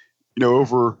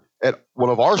 over at one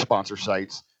of our sponsor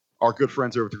sites, our good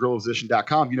friends over at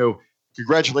thegorillazedition.com,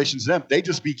 congratulations to them. They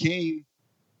just became,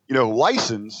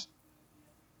 licensed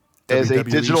as a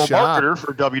digital marketer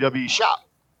for WWE Shop.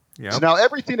 Yep. So now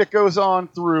everything that goes on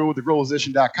through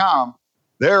thegorillazedition.com,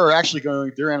 their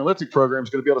analytic program is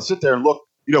going to be able to sit there and look,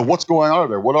 what's going on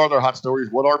there? What are their hot stories?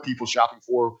 What are people shopping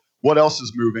for? What else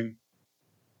is moving?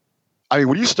 I mean,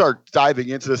 when you start diving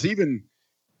into this, even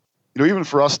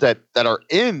for us that are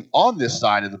on this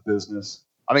side of the business,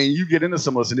 I mean, you get into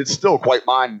some of this and it's still quite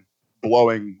mind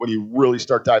blowing when you really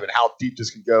start diving how deep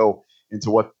this can go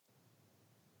into what,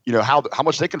 how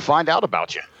much they can find out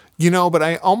about you. But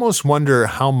I almost wonder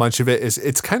how much of it is,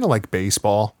 it's kind of like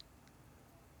baseball.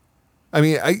 I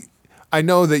mean, I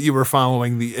know that you were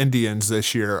following the Indians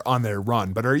this year on their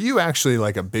run, but are you actually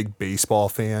like a big baseball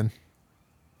fan?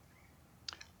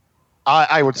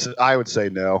 I would say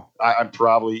no. I'm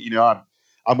probably,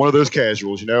 I'm one of those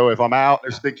casuals, if I'm out,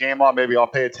 there's a big game on, maybe I'll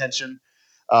pay attention.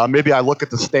 Maybe I look at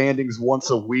the standings once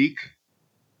a week,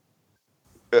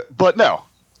 but no.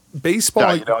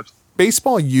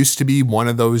 Baseball used to be one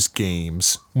of those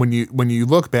games when you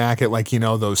look back at those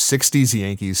 60s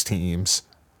Yankees teams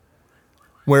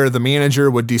where the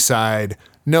manager would decide,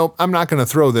 nope, I'm not going to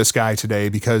throw this guy today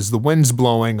because the wind's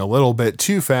blowing a little bit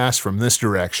too fast from this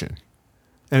direction.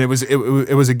 And it was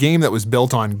a game that was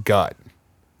built on gut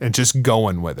and just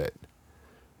going with it.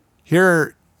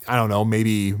 Here, I don't know,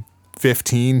 maybe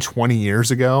 15, 20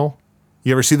 years ago,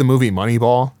 you ever see the movie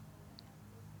Moneyball?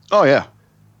 Oh, yeah.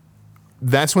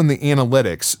 That's when the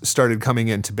analytics started coming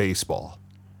into baseball.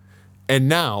 And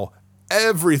now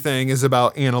everything is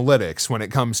about analytics when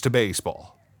it comes to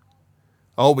baseball.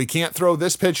 Oh, we can't throw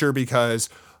this pitcher because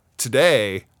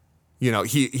today,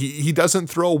 he doesn't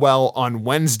throw well on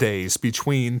Wednesdays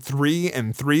between 3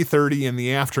 and 3:30 in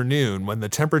the afternoon when the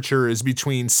temperature is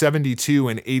between 72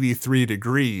 and 83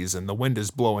 degrees and the wind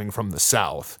is blowing from the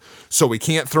south. So we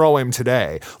can't throw him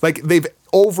today. They've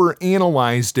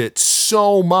overanalyzed it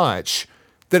so much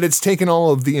that it's taken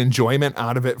all of the enjoyment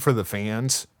out of it for the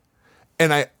fans.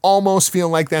 And I almost feel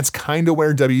like that's kind of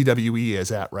where WWE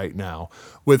is at right now,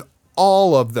 with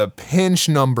all of the pinch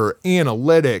number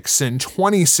analytics and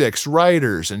 26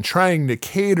 writers and trying to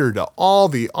cater to all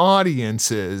the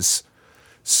audiences,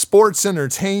 sports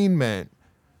entertainment.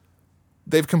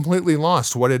 They've completely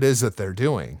lost what it is that they're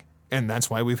doing. And that's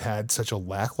why we've had such a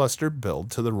lackluster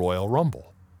build to the Royal Rumble.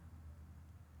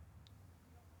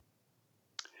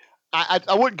 I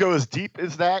wouldn't go as deep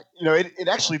as that. It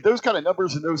actually, those kind of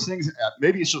numbers and those things,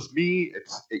 maybe it's just me.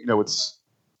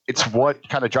 It's what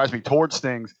kind of drives me towards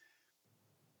things.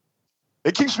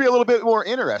 it keeps me a little bit more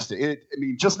interested. I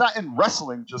mean, just not in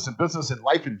wrestling, just in business and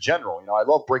life in general. I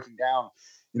love breaking down,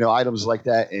 items like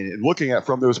that and looking at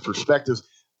from those perspectives.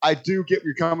 I do get where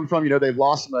you're coming from. They've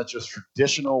lost some of that just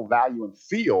traditional value and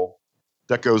feel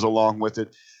that goes along with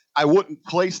it. I wouldn't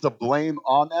place the blame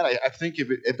on that. I think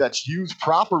if that's used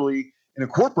properly and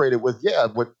incorporated with,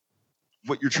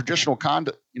 what your traditional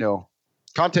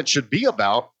content should be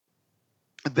about,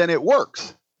 then it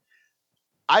works.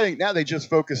 I think now they just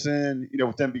focus in,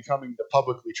 with them becoming the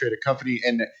publicly traded company,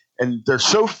 and they're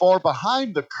so far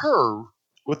behind the curve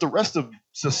with the rest of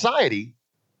society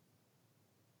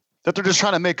that they're just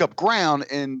trying to make up ground,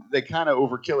 and they kind of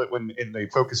overkill it when they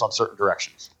focus on certain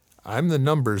directions. I'm the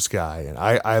numbers guy, and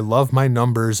I love my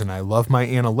numbers and I love my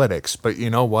analytics, but you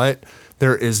know what?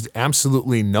 There is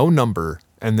absolutely no number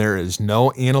and there is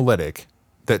no analytic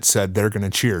that said they're going to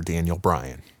cheer Daniel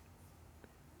Bryan.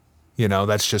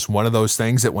 That's just one of those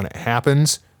things that when it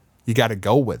happens, you got to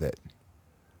go with it.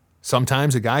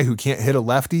 Sometimes a guy who can't hit a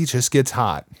lefty just gets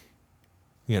hot.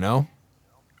 You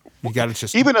got to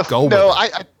just go with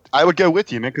it. I would go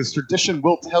with you, man, because tradition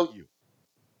will tell you.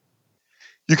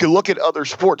 You can look at other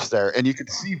sports there, and you can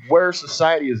see where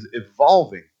society is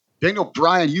evolving. Daniel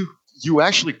Bryan, you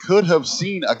actually could have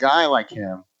seen a guy like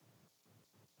him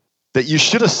that you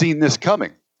should have seen this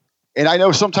coming. And I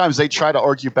know sometimes they try to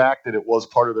argue back that it was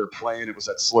part of their plan. It was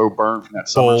that slow burn from that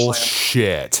SummerSlam.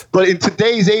 Bullshit. But in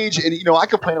today's age, and I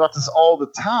complain about this all the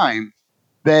time,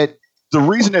 that the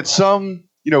reason that some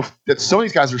of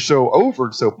these guys are so over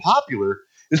and so popular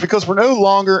is because we're no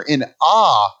longer in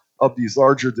awe of these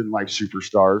larger than life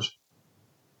superstars.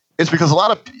 It's because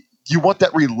you want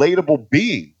that relatable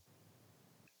being.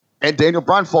 And Daniel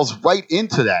Bryan falls right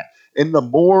into that. And the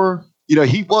more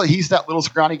he's that little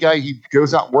scrawny guy. He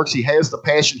goes out and works. He has the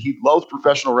passion. He loves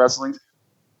professional wrestling.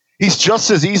 He's just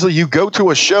as easily you go to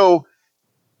a show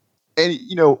and,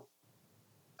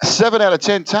 7 out of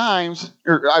 10 times,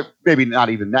 or maybe not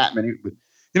even that many, but,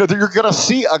 you're going to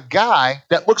see a guy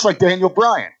that looks like Daniel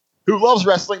Bryan who loves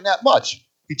wrestling that much.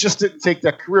 He just didn't take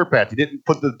that career path. He didn't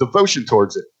put the devotion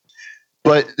towards it.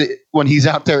 But when he's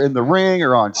out there in the ring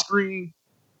or on screen,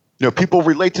 people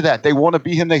relate to that. They want to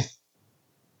be him. They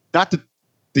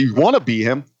want to be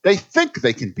him. They think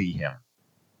they can be him.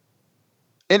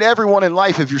 And everyone in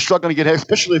life, if you're struggling to get ahead,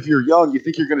 especially if you're young, you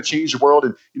think you're going to change the world,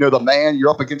 and you're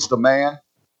up against the man.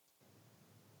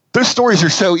 Those stories are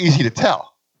so easy to tell.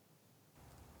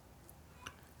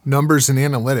 Numbers and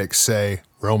analytics say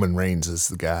Roman Reigns is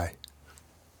the guy.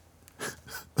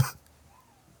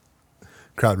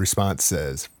 Crowd response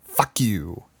says, "Fuck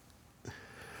you."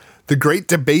 The great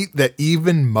debate that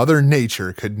even Mother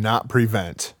Nature could not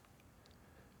prevent.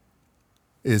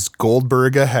 Is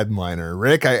Goldberg a headliner?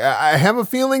 Rick, I have a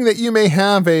feeling that you may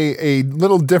have a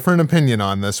little different opinion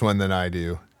on this one than I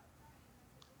do.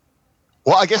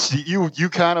 Well, I guess you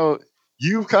kind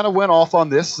of went off on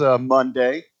this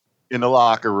Monday in the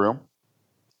locker room.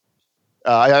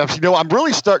 I'm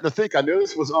really starting to think. I know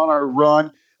this was on our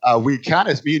run. Me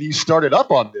and you started up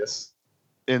on this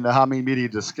in the Hameen Media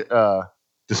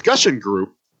discussion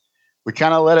group. We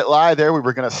kind of let it lie there. We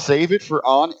were going to save it for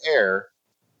on air.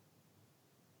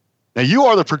 Now, you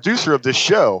are the producer of this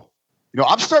show.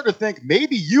 I'm starting to think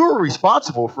maybe you are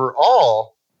responsible for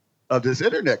all of this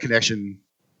internet connection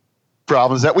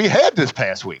problems that we had this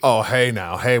past week. Oh, hey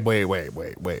now. Hey,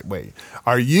 wait.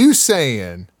 Are you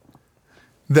saying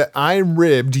that I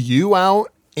ribbed you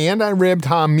out and I ribbed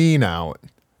Hameen out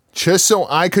just so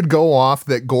I could go off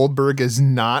that Goldberg is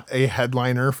not a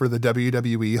headliner for the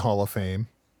WWE Hall of Fame?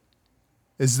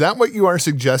 Is that what you are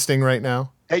suggesting right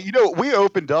now? Hey, we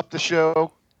opened up the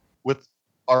show with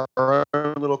our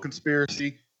own little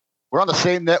conspiracy. We're on the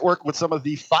same network with some of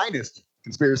the finest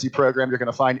conspiracy programs you're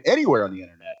going to find anywhere on the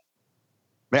internet.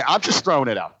 Man, I'm just throwing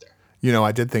it out there.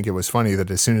 I did think it was funny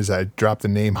that as soon as I dropped the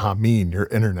name Hameen, your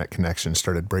internet connection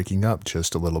started breaking up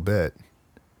just a little bit.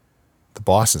 The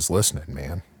boss is listening,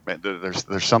 man. Man,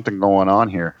 there's something going on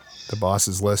here. The boss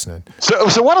is listening.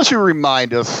 So why don't you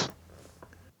remind us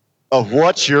of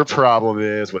what your problem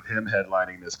is with him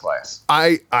headlining this class?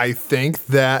 I think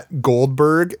that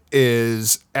Goldberg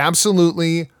is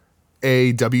absolutely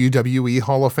a WWE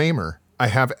Hall of Famer. I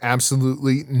have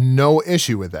absolutely no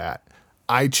issue with that.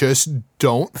 I just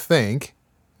don't think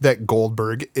that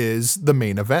Goldberg is the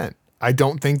main event. I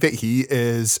don't think that he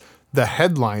is the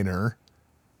headliner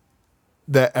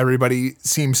that everybody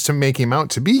seems to make him out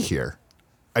to be here.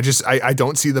 I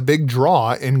don't see the big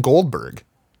draw in Goldberg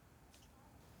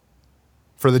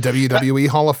for the WWE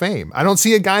Hall of Fame. I don't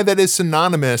see a guy that is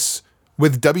synonymous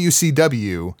with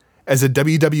WCW as a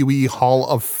WWE Hall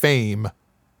of Fame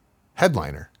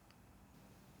headliner.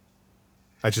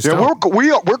 I just don't.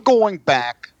 We're going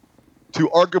back to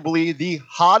arguably the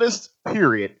hottest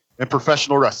period in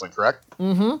professional wrestling, correct?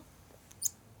 Mm-hmm.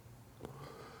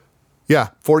 Yeah,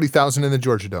 40,000 in the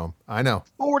Georgia Dome. I know.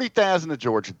 40,000 in the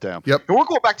Georgia Dome. Yep. And we're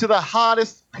going back to the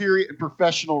hottest period in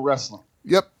professional wrestling.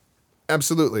 Yep,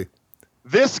 absolutely.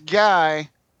 This guy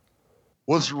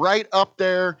was right up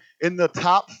there in the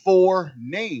top 4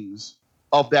 names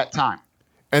of that time.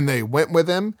 And they went with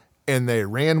him, and they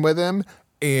ran with him,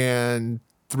 and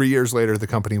 3 years later, the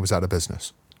company was out of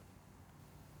business.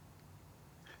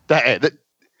 No.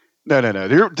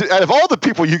 Out of all the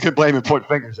people you can blame and point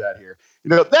fingers at here,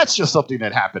 that's just something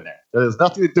that happened there. That has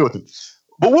nothing to do with it.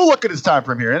 But we'll look at his time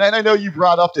from here. And I know you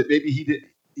brought up that maybe he did,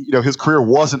 his career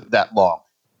wasn't that long.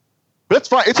 But it's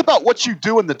fine. It's about what you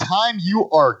do and the time you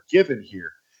are given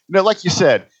here. Like you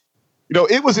said,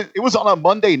 it was on a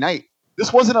Monday night.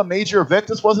 This wasn't a major event.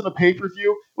 This wasn't a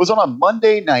pay-per-view. It was on a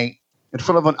Monday night in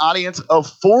front of an audience of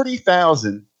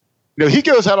 40,000. He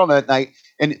goes out on that night,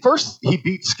 and first he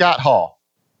beats Scott Hall.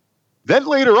 Then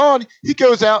later on, he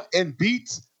goes out and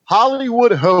beats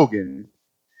Hollywood Hogan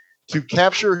to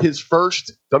capture his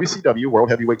first WCW World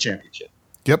Heavyweight Championship.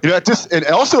 Yep. And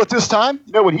also at this time,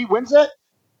 when he wins that,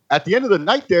 at the end of the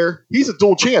night there, he's a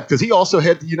dual champ because he also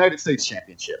had the United States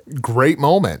Championship. Great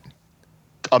moment.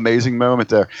 Amazing moment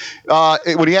there.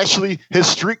 When his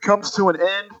streak comes to an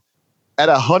end at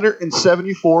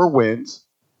 174 wins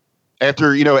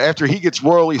after he gets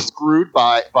royally screwed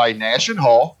by Nash and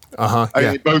Hall. Yeah.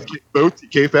 I mean, both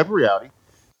kayfabe reality.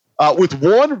 With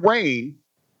one reign,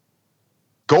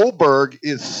 Goldberg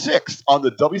is 6th on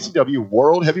the WCW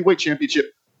World Heavyweight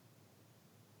Championship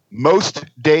most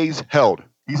days held.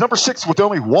 He's number 6 with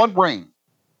only one reign.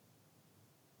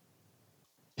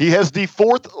 He has the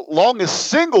 4th longest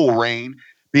single reign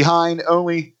behind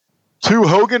only 2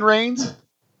 Hogan reigns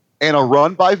and a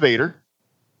run by Vader.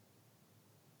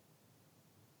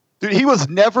 Dude, he was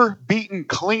never beaten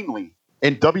cleanly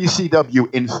in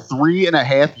WCW in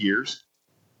 3.5 years.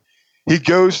 He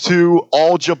goes to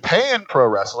All Japan Pro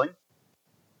Wrestling.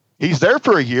 He's there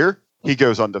for a year. He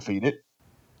goes undefeated.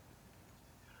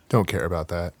 Don't care about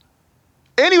that.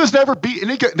 And he was never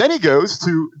beaten. Then he goes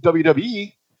to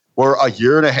WWE for a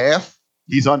year and a half.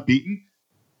 He's unbeaten.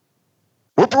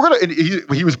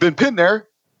 He was been pinned there.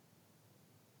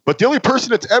 But the only person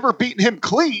that's ever beaten him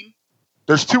clean,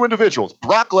 there's 2 individuals,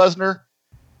 Brock Lesnar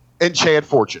and Chad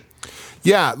Fortune.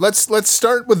 Yeah, let's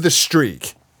start with the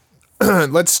streak.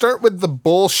 Let's start with the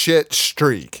bullshit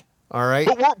streak. All right.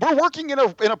 But we're working in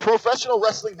a professional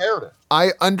wrestling narrative.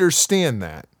 I understand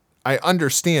that.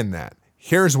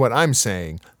 Here's what I'm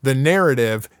saying. The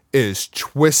narrative is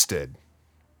twisted.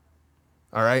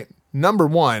 All right. Number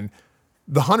one,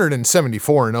 the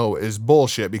 174-0 is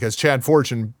bullshit because Chad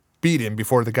Fortune beat him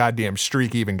before the goddamn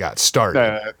streak even got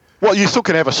started. Well, you still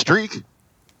can have a streak.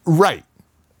 Right.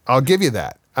 I'll give you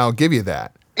that.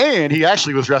 And he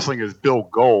actually was wrestling as Bill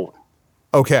Gold.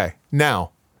 Okay. Now,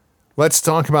 let's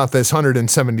talk about this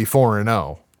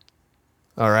 174-0.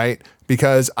 All right?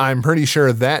 Because I'm pretty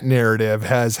sure that narrative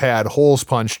has had holes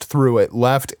punched through it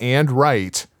left and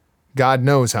right, God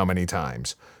knows how many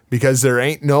times. Because there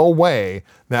ain't no way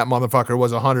that motherfucker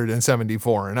was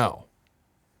 174-0.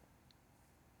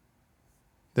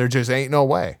 There just ain't no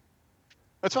way.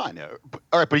 That's fine.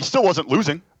 All right, but he still wasn't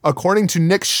losing. According to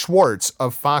Nick Schwartz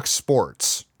of Fox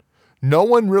Sports, no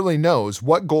one really knows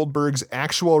what Goldberg's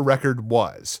actual record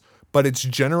was, but it's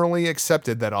generally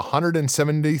accepted that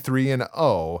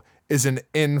 173-0 is an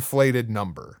inflated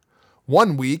number.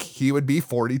 1 week, he would be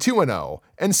 42-0,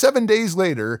 and 7 days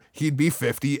later, he'd be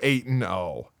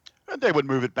 58-0. And they would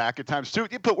move it back at times too,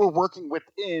 but we're working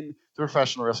within the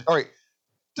professional wrestling. All right,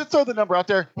 just throw the number out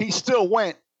there. He still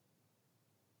went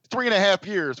 3.5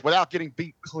 years without getting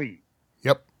beat clean.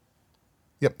 Yep.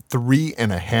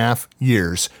 3.5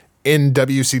 years in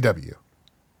WCW.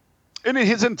 And in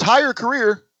his entire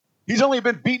career, he's only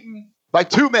been beaten by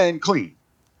 2 men clean.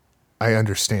 I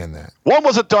understand that. One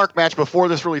was a dark match before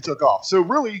this really took off. So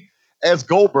really, as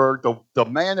Goldberg, the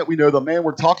man that we know, the man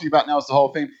we're talking about now is the Hall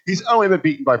of Fame, he's only been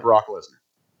beaten by Brock Lesnar.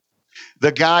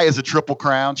 The guy is a Triple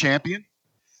Crown champion.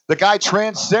 The guy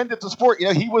transcended the sport.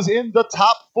 He was in the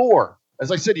top 4.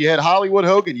 As I said, you had Hollywood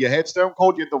Hogan, you had Stone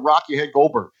Cold, you had The Rock, you had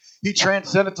Goldberg. He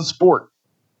transcended the sport.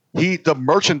 The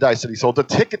merchandise that he sold, the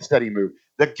tickets that he moved.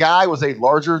 The guy was a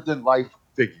larger-than-life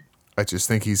figure. I just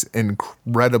think he's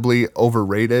incredibly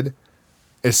overrated,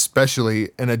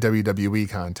 especially in a WWE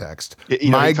context.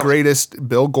 My greatest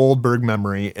Bill Goldberg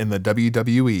memory in the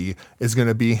WWE is going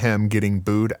to be him getting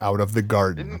booed out of the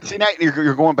Garden. See, now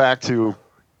you're going back to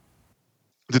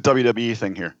the WWE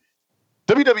thing here.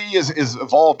 WWE is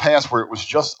evolved past where it was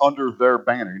just under their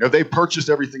banner. You know, they purchased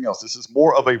everything else. This is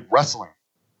more of a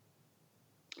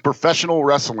professional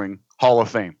wrestling Hall of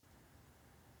Fame.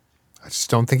 I just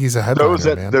don't think he's a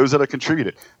headliner, Those that have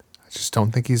contributed. I just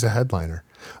don't think he's a headliner.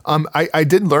 I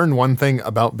did learn one thing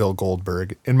about Bill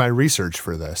Goldberg in my research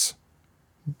for this.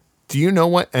 Do you know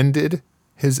what ended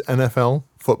his NFL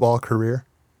football career?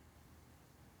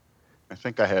 I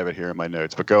think I have it here in my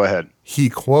notes, but go ahead. He,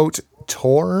 quote,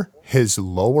 tore his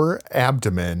lower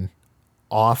abdomen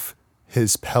off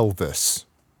his pelvis.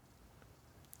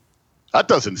 That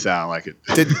doesn't sound like it.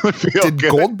 Did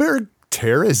Goldberg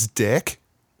tear his dick?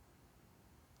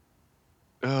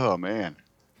 Oh, man.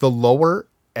 The lower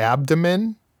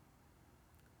abdomen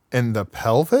and the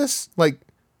pelvis? Like,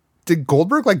 did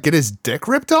Goldberg, like, get his dick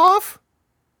ripped off?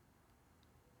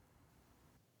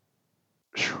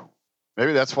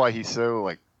 Maybe that's why he's so,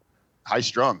 like,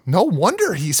 high-strung. No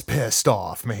wonder he's pissed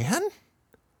off, man.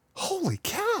 Holy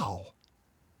cow.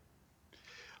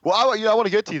 Well, I want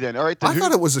to get to you then. All right. I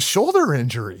thought it was a shoulder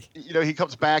injury. You know, he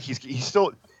comes back. He's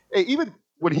still, hey, even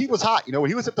when he was hot, you know,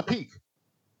 when he was at the peak,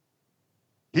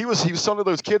 he was some of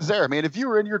those kids there, man. If you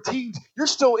were in your teens, you're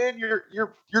still in your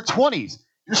 20s.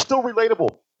 You're still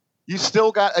relatable. You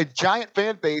still got a giant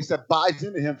fan base that buys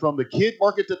into him, from the kid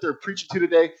market that they're preaching to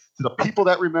today to the people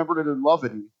that remembered it and loved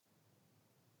it.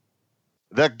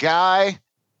 The guy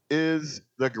is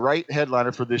the great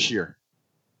headliner for this year.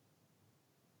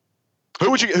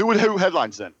 Who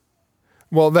headlines then?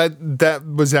 Well, that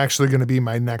was actually going to be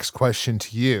my next question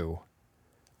to you.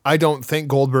 I don't think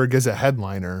Goldberg is a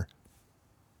headliner,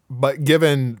 but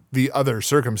given the other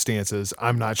circumstances,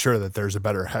 I'm not sure that there's a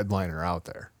better headliner out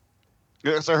there.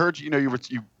 Yes, I heard you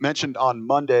mentioned on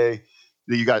Monday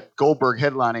that you got Goldberg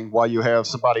headlining while you have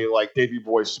somebody like Davey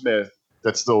Boy Smith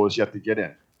that still is yet to get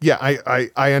in. Yeah,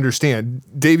 I understand.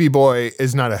 Davey Boy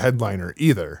is not a headliner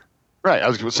either. Right. I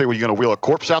was going to say, were you going to wheel a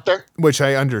corpse out there? Which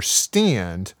I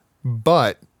understand,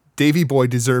 but Davey Boy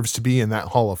deserves to be in that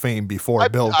Hall of Fame before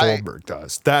Bill Goldberg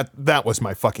does. That was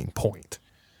my fucking point.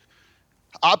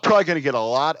 I'm probably going to get a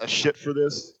lot of shit for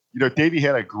this. You know, Davey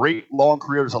had a great long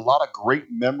career. There's a lot of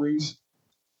great memories.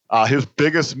 His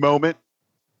biggest moment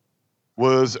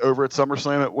was over at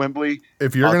SummerSlam at Wembley.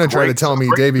 If you're going to try to tell me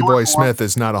Davey Boy Smith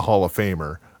is not a Hall of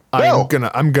Famer, no,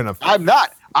 I'm gonna. I'm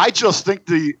not. I just think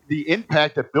the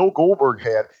impact that Bill Goldberg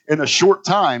had in a short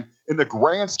time, in the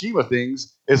grand scheme of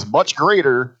things, is much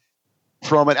greater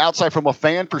from a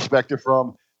fan perspective,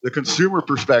 from the consumer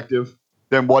perspective,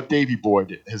 than what Davey Boy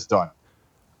has done.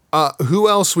 Who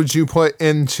else would you put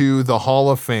into the Hall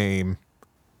of Fame,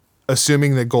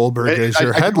 assuming that Goldberg is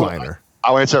your headliner?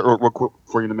 I'll answer that real quick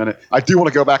for you in a minute. I do want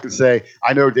to go back and say,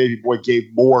 I know Davey Boy gave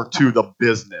more to the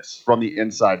business from the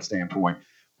inside standpoint.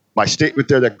 My statement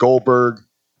there that Goldberg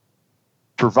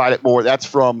provided more, that's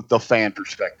from the fan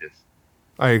perspective.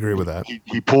 I agree with that.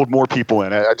 He pulled more people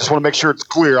in. I just want to make sure it's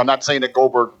clear. I'm not saying that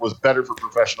Goldberg was better for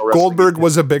professional wrestling. Goldberg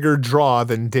was a bigger draw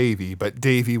than Davey, but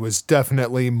Davey was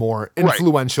definitely more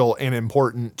influential and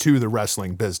important to the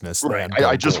wrestling business. Right.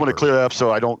 I just want to clear that up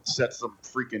so I don't set some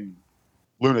freaking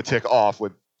lunatic off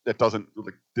that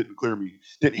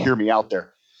didn't hear me out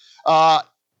there.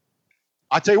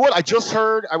 I tell you what,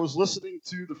 I was listening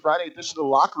to the Friday edition of the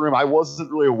Locker Room. I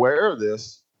wasn't really aware of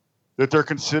this, that they're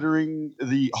considering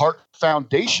the Hart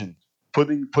Foundation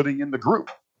putting in the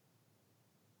group.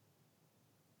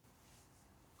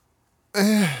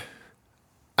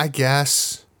 I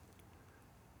guess.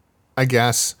 You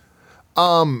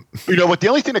know what? The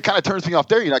only thing that kind of turns me off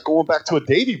there, you're not going back to a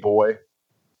Davey Boy.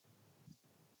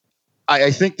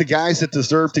 I think the guys that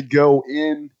deserve to go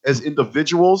in as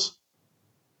individuals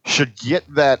should get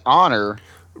that honor,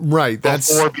 right?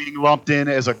 Before being lumped in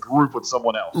as a group with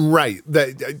someone else, right?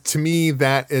 That to me,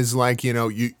 that is like, you know,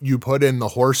 you put in the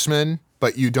Horsemen,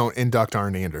 but you don't induct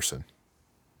Arn Anderson,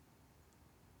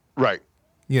 right?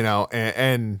 You know,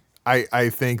 and I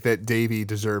think that Davey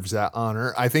deserves that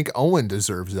honor. I think Owen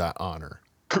deserves that honor.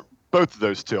 Both of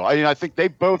those two. I think they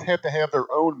both have to have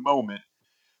their own moment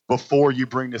before you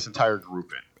bring this entire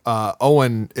group in.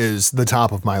 Owen is the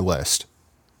top of my list.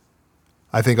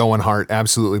 I think Owen Hart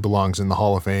absolutely belongs in the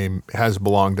Hall of Fame, has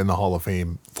belonged in the Hall of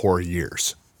Fame for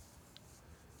years.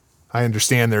 I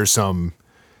understand there's some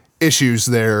issues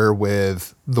there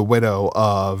with the widow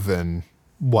of and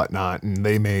whatnot, and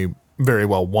they may very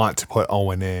well want to put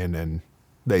Owen in, and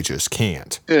they just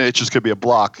can't. It just could be a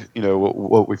block, you know,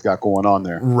 what we've got going on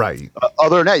there. Right.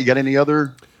 Other than that, you got any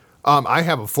other? I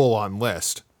have a full-on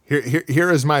list. Here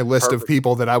is my list of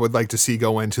people that I would like to see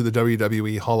go into the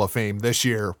WWE Hall of Fame this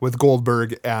year with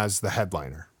Goldberg as the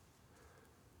headliner.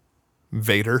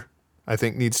 Vader, I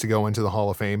think, needs to go into the Hall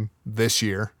of Fame this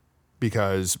year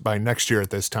because by next year at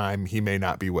this time, he may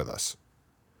not be with us.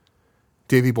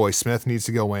 Davey Boy Smith needs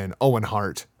to go in. Owen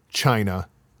Hart, Chyna,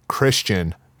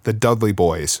 Christian, the Dudley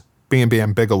Boys, Bam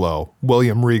Bam Bigelow,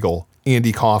 William Regal,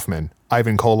 Andy Kaufman,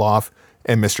 Ivan Koloff,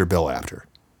 and Mr. Bill Apter.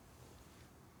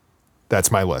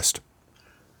 That's my list.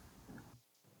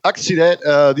 I can see that.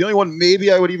 The only one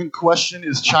maybe I would even question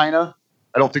is Chyna.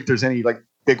 I don't think there's any like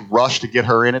big rush to get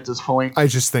her in at this point. I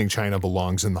just think Chyna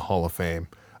belongs in the Hall of Fame.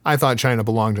 I thought Chyna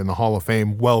belonged in the Hall of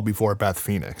Fame well before Beth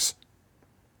Phoenix.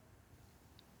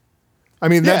 I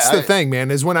mean, that's the thing,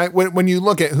 man, is when you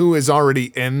look at who is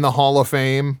already in the Hall of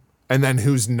Fame and then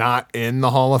who's not in the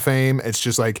Hall of Fame, it's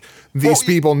just like these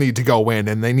people need to go in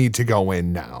and they need to go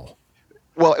in now.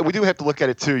 Well, we do have to look at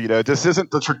it too. You know, this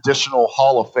isn't the traditional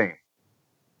Hall of Fame.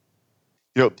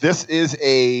 You know, this is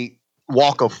a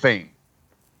Walk of Fame.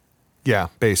 Yeah,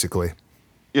 basically.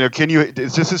 You know,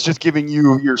 this is just giving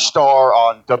you your star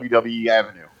on WWE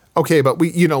Avenue. Okay, but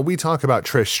we talk about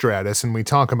Trish Stratus and we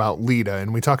talk about Lita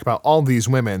and we talk about all these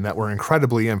women that were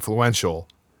incredibly influential.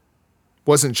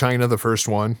 Wasn't Chyna the first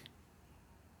one?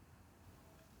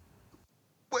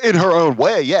 In her own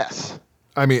way, yes.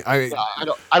 I mean, I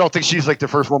don't think she's like the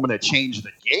first woman that changed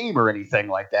the game or anything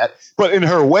like that. But in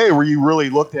her way, where you really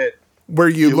looked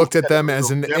at them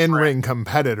as an in-ring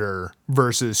competitor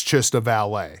versus just a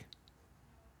valet.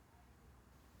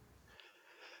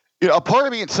 You know, a part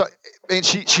of me, and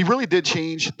she really did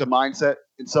change the mindset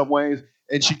in some ways,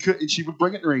 and she would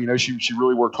bring it in the ring. You know, she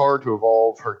really worked hard to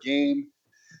evolve her game.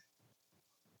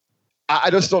 I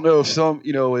just don't know if some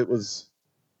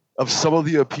of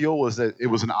the appeal was that it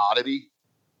was an oddity.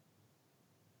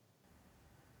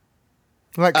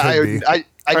 That could be.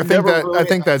 I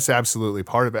think that's absolutely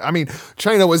part of it. I mean,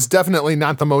 Chyna was definitely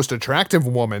not the most attractive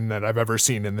woman that I've ever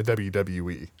seen in the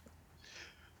WWE.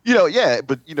 You know, yeah,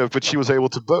 but she was able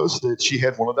to boast that she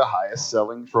had one of the highest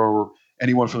selling for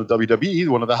anyone from the WWE,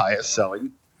 one of the highest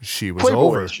selling. She was Playboy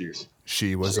over. issues.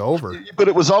 She was over. But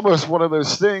it was almost one of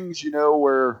those things,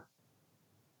 where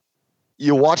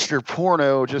you watched her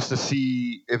porno just to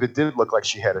see if it did look like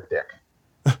she had a dick.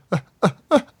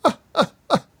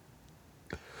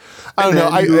 I don't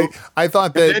know. I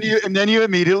thought that, and then you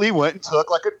immediately went and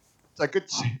took like a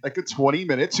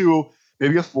 20-minute to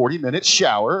maybe a 40-minute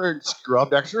shower and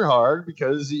scrubbed extra hard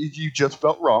because you just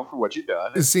felt wrong for what you'd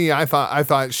done. See, I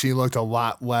thought she looked a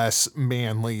lot less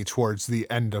manly towards the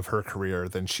end of her career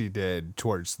than she did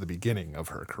towards the beginning of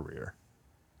her career.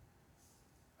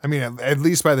 I mean, at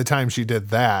least by the time she did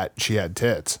that, she had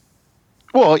tits.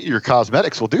 Well, your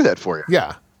cosmetics will do that for you.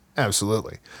 Yeah,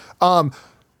 absolutely.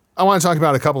 I want to talk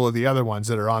about a couple of the other ones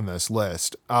that are on this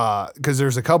list because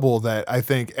there's a couple that I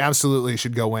think absolutely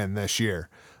should go in this year.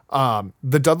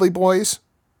 The Dudley Boys,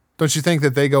 don't you think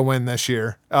that they go in this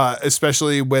year,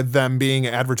 especially with them being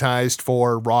advertised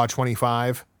for Raw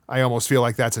 25? I almost feel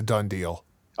like that's a done deal.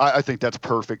 I think that's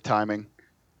perfect timing.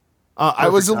 I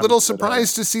was a little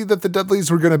surprised to see that the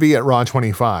Dudleys were going to be at Raw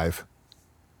 25.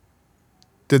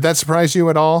 Did that surprise you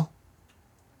at all?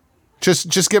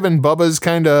 Just given Bubba's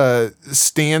kind of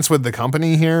stance with the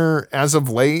company here as of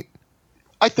late?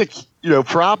 I think,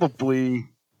 probably,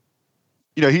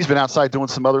 he's been outside doing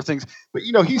some other things, but,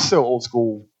 he's so old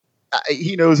school.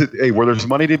 He knows that, hey, where there's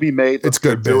money to be made, it's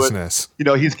good business.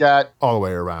 He's got all the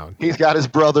way around. He's got his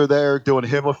brother there doing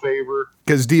him a favor.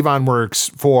 Because Devon works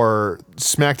for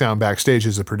SmackDown backstage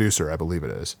as a producer, I believe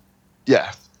it is.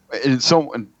 Yeah. And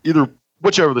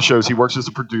whichever the shows he works as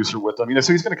a producer with them,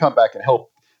 so he's going to come back and help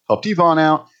Devon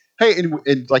out. Hey,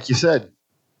 and like you said,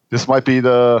 this might be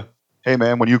hey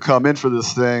man, when you come in for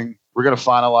this thing, we're going to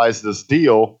finalize this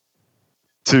deal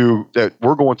that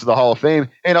we're going to the Hall of Fame.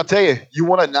 And I'll tell you, you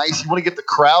want to get the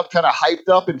crowd kind of hyped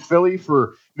up in Philly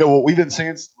for, what we've been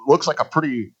saying looks like a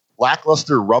pretty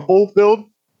lackluster Rumble build.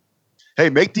 Hey,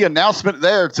 make the announcement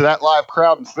there to that live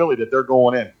crowd in Philly that they're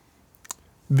going in.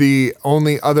 The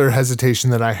only other hesitation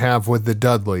that I have with the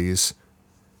Dudleys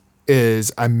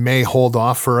is I may hold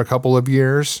off for a couple of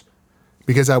years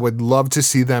because I would love to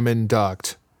see them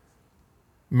induct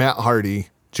Matt Hardy,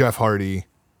 Jeff Hardy,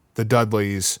 the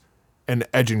Dudleys, and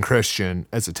Edge and Christian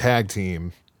as a tag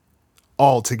team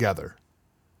all together,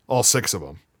 all six of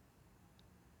them,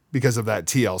 because of that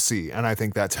TLC. And I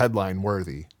think that's headline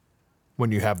worthy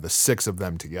when you have the six of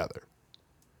them together,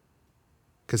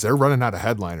 because they're running out of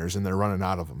headliners and they're running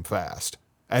out of them fast.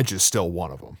 Edge is still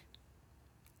one of them.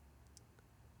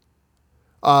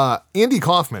 Andy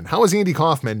Kaufman. How is Andy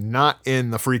Kaufman not in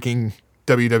the freaking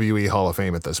WWE Hall of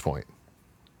Fame at this point?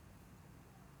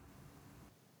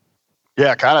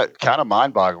 Yeah, kind of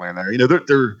mind-boggling there.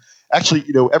 They're actually,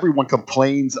 everyone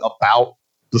complains about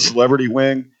the celebrity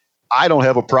wing. I don't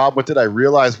have a problem with it. I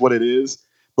realize what it is,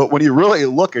 But when you really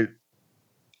look at,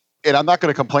 and I'm not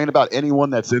going to complain about anyone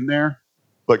that's in there,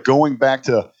 but going back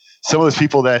to some of those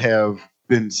people that have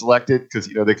been selected because,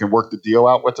 you know, they can work the deal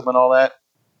out with them and all that,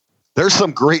 there's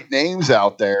some great names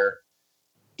out there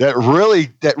that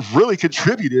really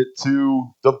contributed to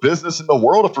the business and the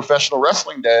world of professional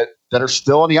wrestling that are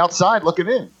still on the outside looking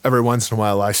in. Every once in a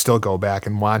while, I still go back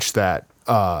and watch that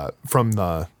from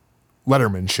the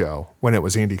Letterman show when it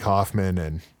was Andy Kaufman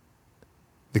and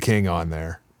the King on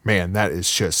there. Man, that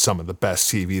is just some of the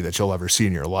best TV that you'll ever see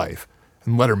in your life.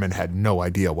 And Letterman had no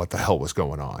idea what the hell was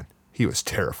going on. He was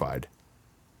terrified.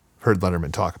 Heard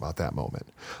Letterman talk about that moment.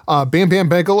 Bam Bam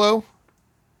Bigelow.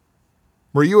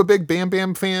 Were you a big Bam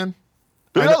Bam fan?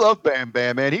 Dude, I love Bam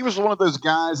Bam, man. He was one of those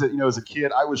guys that, you know, as a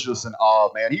kid, I was just in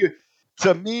awe, man. He,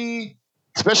 to me,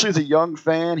 especially as a young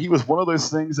fan, he was one of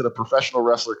those things that a professional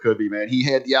wrestler could be, man. He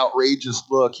had the outrageous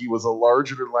look. He was a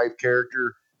larger-than-life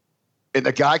character. And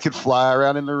the guy could fly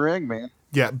around in the ring, man.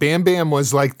 Yeah, Bam Bam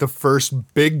was like the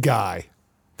first big guy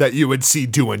that you would see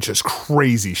doing just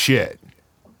crazy shit.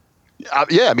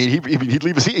 Yeah, I mean, he'd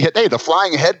leave his the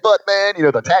flying headbutt, man, you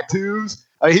know, the tattoos.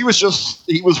 I mean, he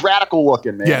was radical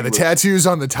looking, man. Yeah, the tattoos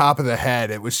on the top of the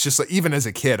head. It was just like, even as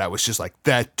a kid, I was just like,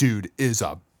 that dude is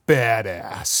a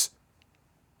badass.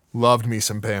 Loved me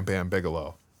some Bam Bam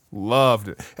Bigelow. Loved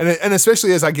it. And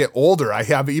especially as I get older, I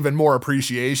have even more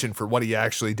appreciation for what he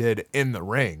actually did in the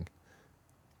ring.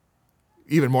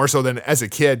 Even more so than as a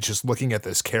kid, just looking at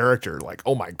this character, like,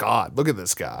 oh my God, look at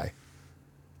this guy.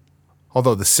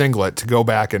 Although the singlet, to go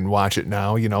back and watch it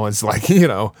now, you know, it's like, you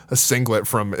know, a singlet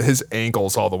from his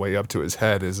ankles all the way up to his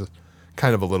head is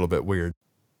kind of a little bit weird.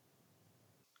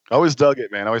 I always dug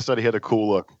it, man. I always thought he had a cool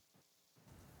look.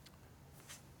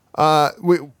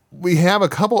 We have a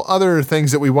couple other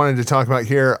things that we wanted to talk about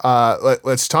here.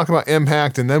 Let's talk about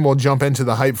Impact, and then we'll jump into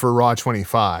the hype for Raw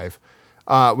 25.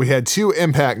 We had 2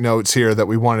 Impact notes here that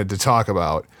we wanted to talk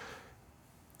about.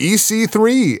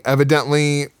 EC3,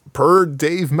 evidently, per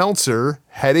Dave Meltzer,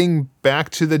 heading back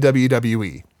to the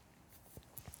WWE.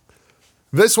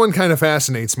 This one kind of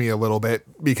fascinates me a little bit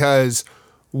because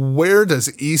where does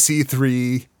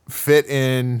EC3 fit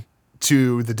in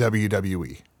to the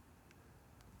WWE?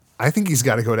 I think he's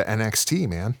got to go to NXT,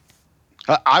 man.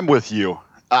 I'm with you.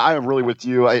 I am really with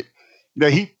you.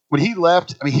 When he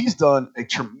left, I mean, he's done a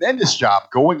tremendous job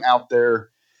going out there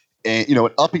and, you know,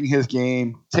 upping his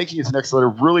game, taking it to the next level,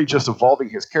 really just evolving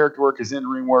his character work, his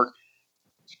in-ring work,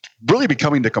 really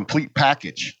becoming the complete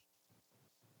package.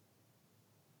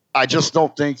 I just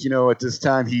don't think, you know, at this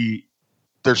time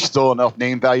there's still enough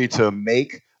name value to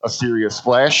make a serious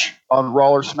splash on Raw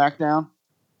or SmackDown.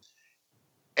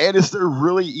 And is there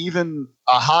really even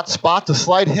a hot spot to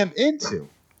slide him into?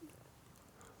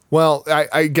 Well,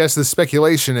 I guess the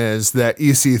speculation is that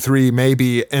EC3 may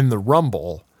be in the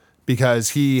Rumble because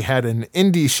he had an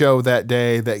indie show that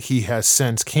day that he has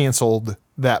since canceled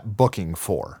that booking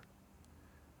for.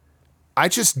 I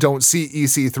just don't see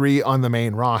EC3 on the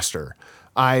main roster.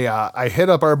 I hit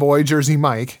up our boy Jersey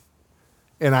Mike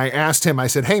and I asked him, I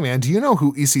said, hey man, do you know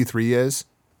who EC3 is?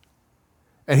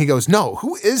 And he goes, no,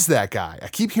 who is that guy? I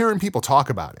keep hearing people talk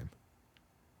about him.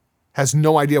 Has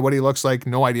no idea what he looks like,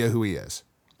 no idea who he is.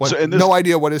 No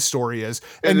idea what his story is.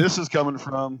 And this is coming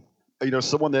from, you know,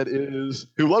 someone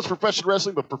who loves professional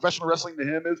wrestling, but professional wrestling to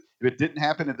him is, if it didn't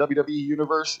happen in WWE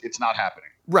universe, it's not happening.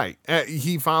 Right.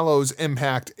 He follows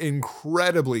Impact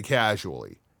incredibly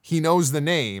casually. He knows the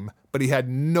name, but he had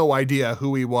no idea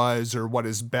who he was or what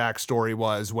his backstory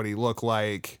was, what he looked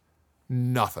like,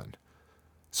 nothing.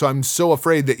 So I'm so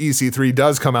afraid that EC3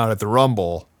 does come out at the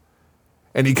Rumble,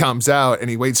 and he comes out and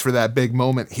he waits for that big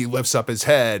moment. He lifts up his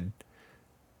head,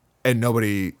 and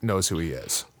nobody knows who he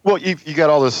is. Well, you got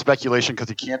all this speculation because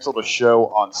he canceled a show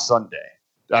on Sunday.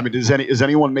 I mean, has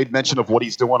anyone made mention of what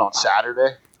he's doing on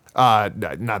Saturday?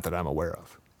 Not that I'm aware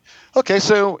of. Okay,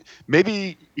 so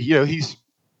maybe, you know, he's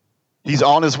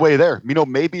on his way there. You know,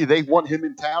 maybe they want him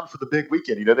in town for the big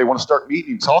weekend. You know, they want to start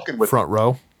meeting, talking with front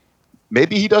row.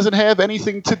 Maybe he doesn't have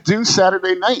anything to do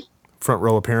Saturday night. Front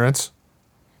row appearance.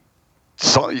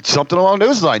 Something along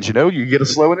those lines. You know, you get a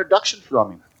slow introduction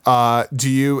from him. Do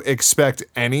you expect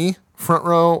any front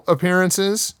row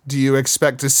appearances? Do you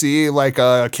expect to see like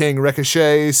a King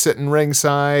Ricochet sitting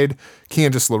ringside,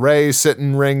 Candice LeRae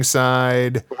sitting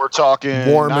ringside? We're talking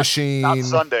War Machine. Not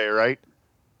Sunday, right?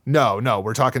 No,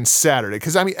 we're talking Saturday.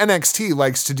 Because, I mean, NXT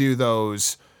likes to do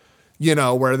those, you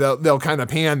know, where they'll kind of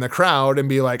pan the crowd and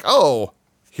be like, oh,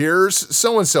 here's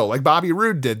so-and-so. Like Bobby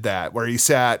Roode did that, where he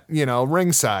sat, you know,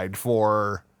 ringside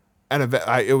for an event.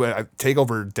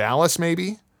 TakeOver Dallas,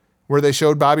 maybe, where they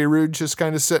showed Bobby Roode just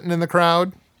kind of sitting in the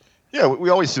crowd. Yeah, we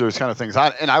always do those kind of things.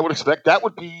 And I would expect that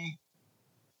would be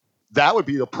that would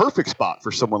be the perfect spot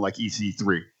for someone like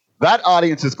EC3. That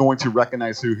audience is going to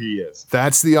recognize who he is.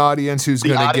 That's the audience who's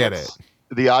going to get it.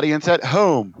 The audience at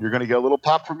home, you're going to get a little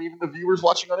pop from even the viewers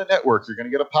watching on the network. You're going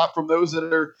to get a pop from those that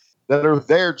are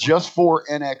there just for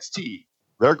NXT.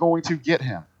 They're going to get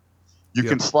him. You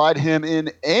can slide him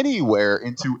in anywhere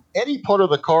into any part of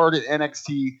the card at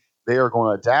NXT. They are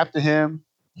going to adapt to him.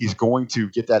 He's going to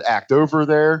get that act over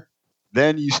there.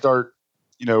 Then you start,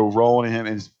 rolling him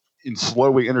and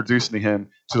slowly introducing him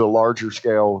to the larger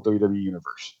scale WWE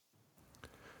universe.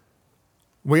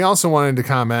 We also wanted to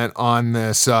comment on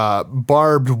this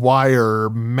Barbed Wire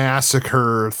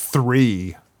Massacre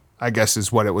 3, I guess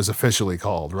is what it was officially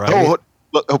called, right?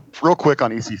 Real quick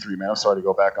on EC3, man. I'm sorry to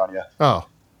go back on you. Oh.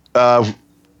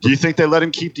 Do you think they let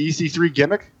him keep the EC3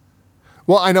 gimmick?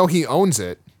 Well, I know he owns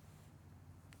it.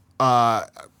 I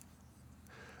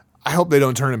hope they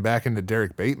don't turn him back into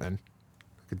Derek Bateman.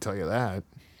 I can tell you that.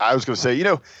 I was going to say,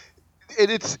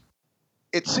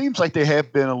 it seems like they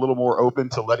have been a little more open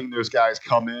to letting those guys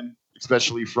come in,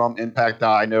 especially from Impact.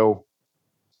 I know,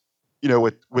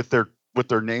 with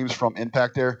their names from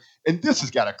Impact there, and this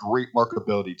has got a great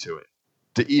marketability to it.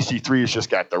 The EC3 has just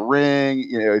got the ring,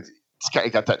 it's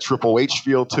got that Triple H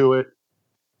feel to it.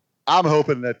 I'm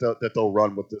hoping that they'll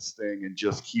run with this thing and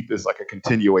just keep this like a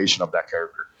continuation of that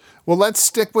character. Well, let's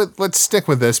stick with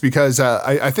this because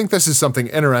I think this is something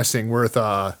interesting worth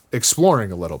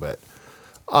exploring a little bit.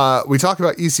 We talk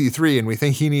about EC3 and we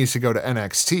think he needs to go to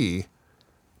NXT,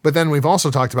 but then we've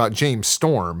also talked about James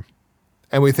Storm,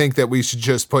 and we think that we should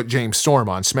just put James Storm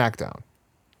on SmackDown.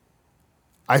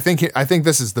 I think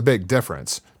this is the big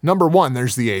difference. Number one,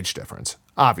 there's the age difference,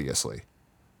 obviously.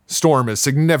 Storm is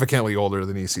significantly older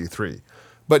than EC3.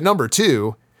 But number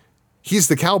two, he's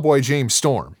the Cowboy James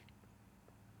Storm.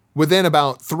 Within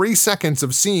about 3 seconds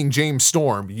of seeing James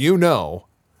Storm,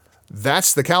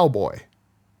 that's the Cowboy.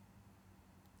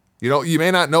 You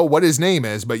may not know what his name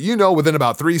is, but within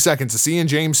about 3 seconds of seeing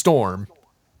James Storm,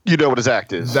 you know what his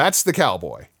act is. That's the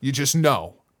Cowboy. You just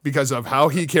know because of how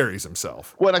he carries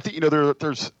himself. Well, and I think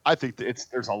there's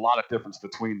a lot of difference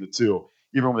between the two,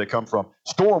 even where they come from.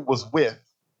 Storm was with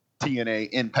TNA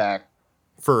Impact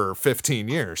for 15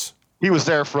 years. He was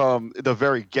there from the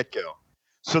very get-go.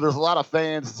 So there's a lot of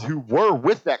fans who were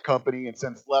with that company and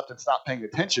since left and stopped paying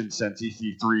attention since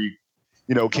EC3,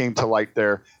 came to light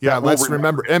there. Yeah, let's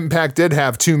remember Impact did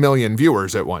have 2 million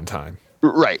viewers at one time.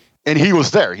 Right. And he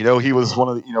was there. He was one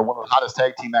of the hottest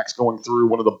tag team acts going through,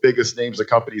 one of the biggest names the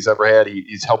company's ever had.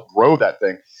 He's helped grow that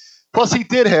thing. Plus, he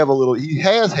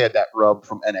has had that rub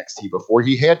from NXT before.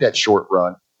 He had that short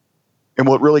run. And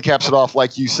what really caps it off,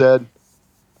 like you said,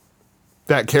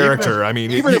 that character.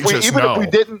 Even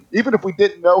if we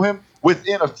didn't know him,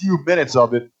 within a few minutes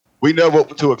of it, we know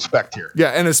what to expect here.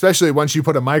 Yeah, and especially once you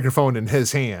put a microphone in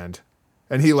his hand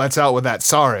and he lets out with that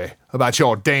sorry about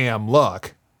your damn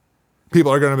luck,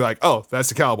 people are going to be like, oh, that's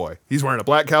the Cowboy. He's wearing a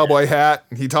black cowboy hat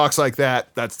and he talks like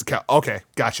that. That's the okay,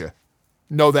 gotcha.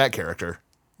 Know that character.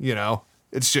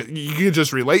 It's just, you can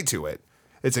just relate to it.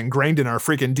 It's ingrained in our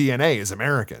freaking DNA as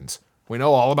Americans. We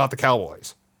know all about the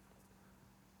Cowboys.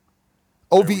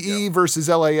 OVE versus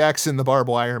LAX in the barbed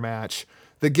wire match.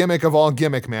 The gimmick of all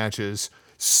gimmick matches.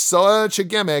 Such a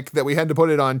gimmick that we had to put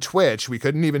it on Twitch. We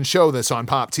couldn't even show this on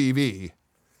Pop TV.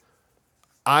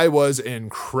 I was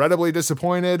incredibly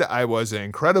disappointed. I was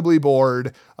incredibly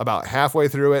bored. About halfway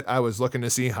through it, I was looking to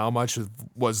see how much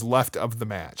was left of the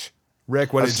match.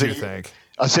 Rick, what did you think?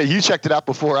 I said, you checked it out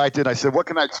before I did. I said, what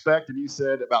can I expect? And you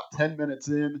said about 10 minutes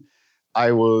in,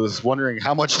 I was wondering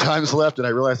how much time's left, and I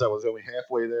realized I was only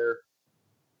halfway there.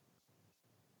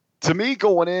 To me,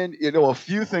 going in, a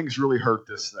few things really hurt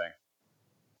this thing.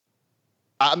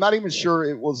 I'm not even sure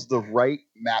it was the right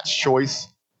match choice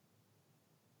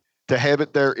to have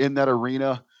it there in that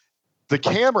arena. The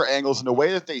camera angles and the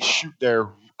way that they shoot there,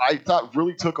 I thought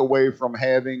really took away from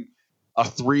having a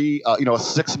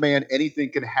 6-man,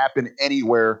 anything can happen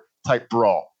anywhere type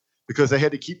brawl, because they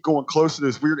had to keep going close to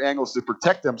those weird angles to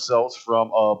protect themselves from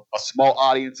a small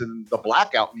audience and the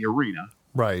blackout in the arena.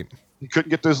 Right. You couldn't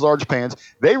get those large pans.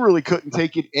 They really couldn't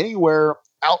take it anywhere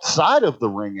outside of the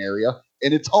ring area,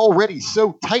 and it's already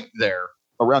so tight there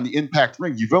around the Impact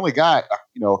ring. You've only got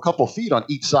a couple feet on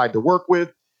each side to work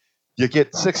with. You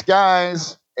get 6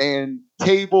 guys and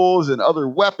tables and other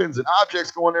weapons and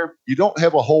objects going there. You don't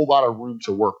have a whole lot of room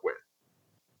to work with.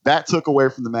 That took away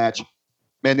from the match.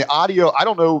 Man, the audio, I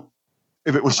don't know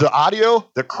if it was the audio,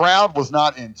 the crowd was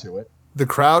not into it. The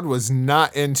crowd was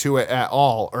not into it at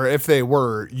all, or if they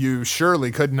were, you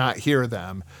surely could not hear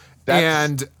them.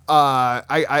 And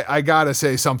I gotta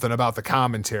say something about the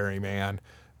commentary, man,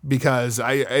 because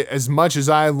I as much as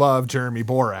I love Jeremy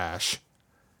Borash,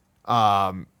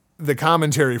 The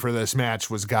commentary for this match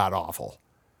was god awful.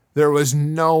 There was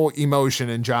no emotion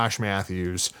in Josh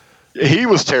Matthews. He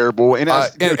was terrible. And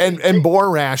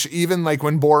Borash, even like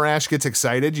when Borash gets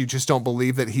excited, you just don't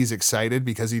believe that he's excited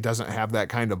because he doesn't have that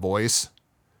kind of voice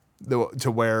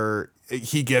to where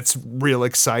he gets real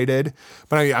excited.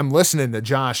 But I'm listening to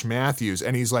Josh Matthews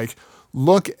and he's like,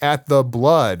 look at the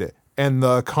blood and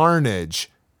the carnage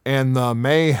and the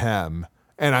mayhem.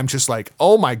 And I'm just like,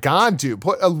 oh my God, dude,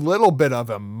 put a little bit of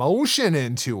emotion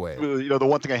into it. You know, the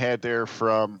one thing I had there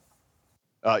from,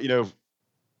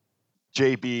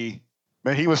 JB,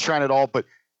 man, he was trying it all, but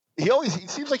he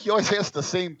seems like he always has the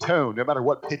same tone, no matter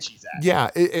what pitch he's at. Yeah.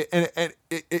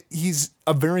 He's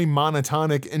a very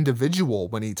monotonic individual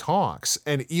when he talks.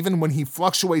 And even when he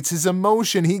fluctuates his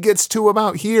emotion, he gets to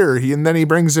about here. And then he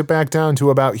brings it back down to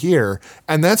about here.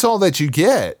 And that's all that you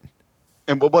get.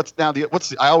 And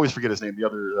I always forget his name. The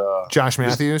other Josh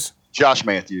Matthews. Josh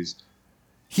Matthews.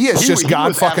 He is just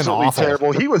god fucking awful.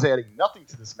 Terrible. He was adding nothing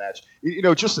to this match. You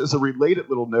know, just as a related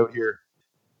little note here,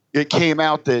 it came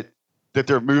out that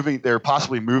they're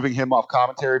possibly moving him off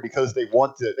commentary because they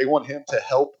want him to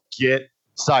help get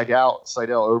Seidel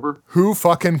over. Who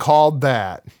fucking called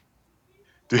that?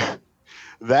 Dude,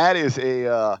 that is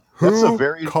that's a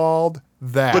very called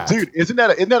that. But dude, isn't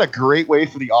that a great way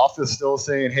for the office still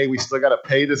saying, hey, we still got to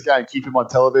pay this guy and keep him on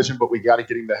television, but we got to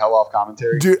get him the hell off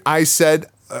commentary? Dude, I said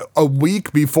a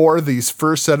week before these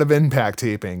first set of Impact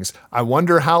tapings, I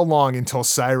wonder how long until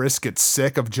Cyrus gets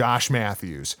sick of Josh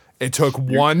Matthews. It took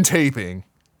one taping.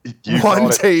 One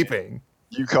taping.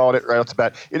 You called it right off the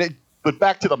bat. But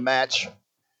back to the match.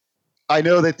 I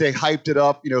know that they hyped it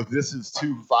up. You know, this is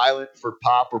too violent for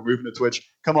Pop or moving to Twitch.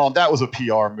 Come on, that was a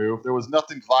PR move. There was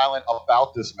nothing violent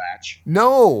about this match.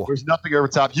 No. There's nothing over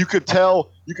top. You could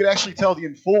actually tell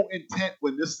the full intent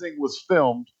when this thing was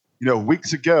filmed,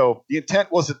 weeks ago. The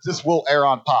intent was that this will air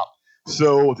on Pop.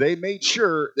 So they made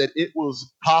sure that it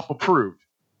was Pop approved.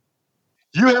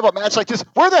 You have a match like this.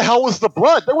 Where the hell was the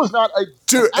blood? There was not a...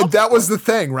 Dude, that was the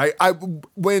thing, right?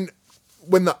 When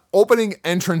the opening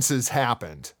entrances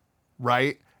happened,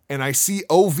 right? And I see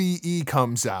OVE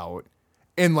comes out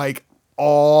in like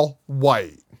all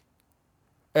white.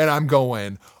 And I'm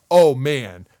going, oh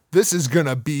man, this is going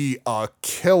to be a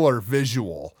killer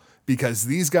visual because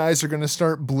these guys are going to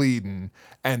start bleeding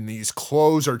and these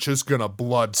clothes are just going to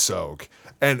blood soak.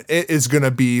 And it is going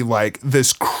to be like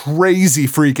this crazy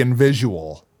freaking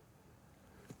visual.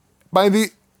 By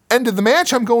the end of the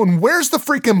match, I'm going, where's the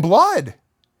freaking blood?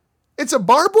 It's a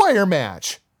barbed wire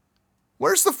match.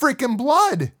 Where's the freaking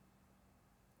blood?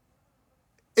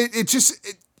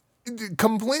 It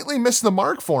completely missed the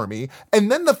mark for me.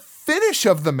 And then the finish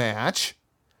of the match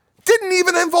didn't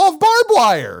even involve barbed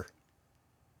wire.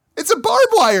 It's a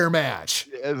barbed wire match.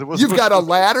 Yeah, you've got a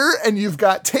ladder and you've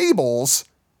got tables.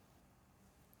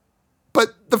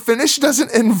 But the finish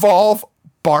doesn't involve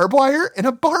barbed wire in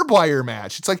a barbed wire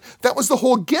match. It's like, that was the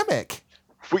whole gimmick.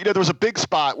 Well, there was a big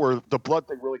spot where the blood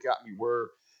thing really got me, where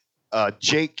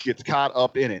Jake gets caught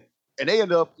up in it. And they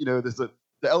end up, the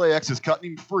LAX is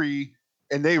cutting him free,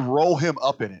 and they roll him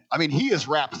up in it. I mean, he is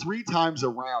wrapped 3 times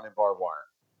around in barbed wire.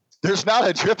 There's not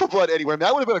a drip of blood anywhere.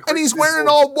 That would have been a great And he's wearing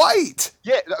all white.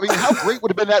 Yeah, I mean, how great would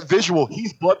have been that visual?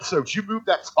 He's blood-soaked. You move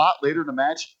that spot later in the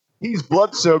match, he's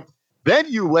blood-soaked. Then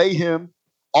you lay him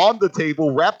on the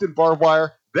table, wrapped in barbed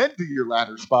wire, then do your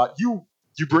ladder spot. You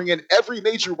bring in every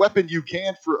major weapon you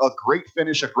can for a great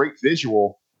finish, a great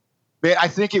visual. Man, I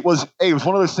think it was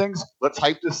one of those things, let's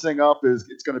hype this thing up.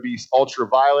 It's going to be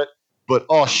ultraviolet, but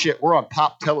oh shit, we're on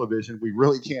Pop television. We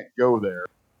really can't go there.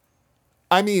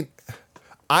 I mean,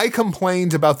 I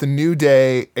complained about the New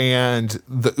Day and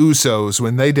the Usos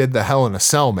when they did the Hell in a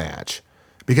Cell match.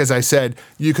 Because I said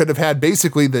you could have had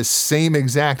basically the same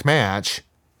exact match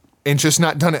and just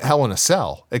not done it Hell in a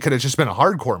Cell. It could have just been a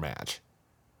hardcore match.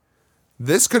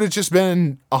 This could have just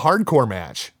been a hardcore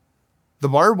match. The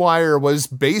barbed wire was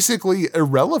basically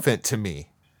irrelevant to me.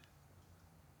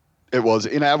 It was,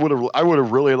 and I would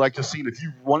have really liked to see it if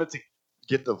you wanted to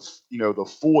get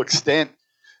the full extent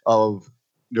of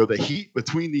the heat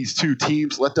between these two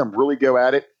teams. Let them really go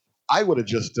at it. I would have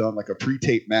just done like a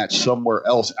pre-tape match somewhere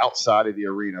else outside of the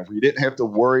arena where you didn't have to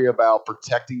worry about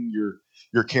protecting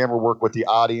your camera work with the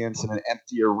audience in an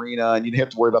empty arena, and you didn't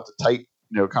have to worry about the tight,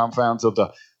 confounds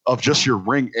of just your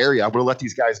ring area. I would have let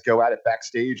these guys go at it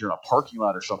backstage or in a parking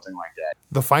lot or something like that.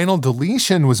 The final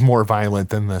deletion was more violent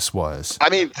than this was. I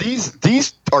mean,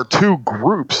 these are two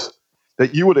groups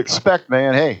that you would expect,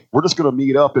 man. Hey, we're just going to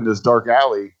meet up in this dark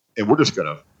alley and we're just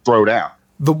going to throw down.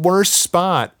 The worst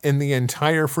spot in the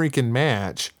entire freaking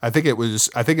match, I think it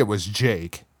was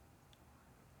Jake.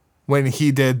 when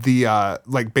he did the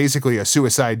like basically a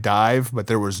suicide dive, but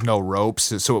there was no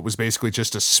ropes, so it was basically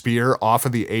just a spear off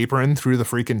of the apron through the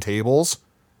freaking tables.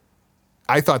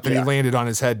 I thought that he landed on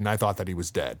his head, and I thought that he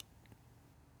was dead.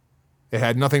 It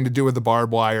had nothing to do with the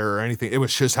barbed wire or anything. It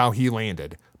was just how he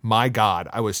landed. My God,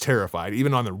 I was terrified.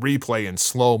 Even on the replay in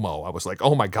slow-mo, I was like,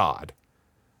 oh my God.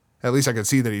 At least I could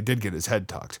see that he did get his head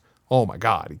tucked. Oh my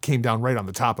God, he came down right on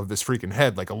the top of his freaking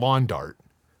head like a lawn dart.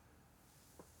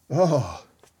 Oh.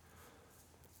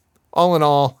 All in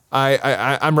all,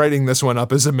 I'm writing this one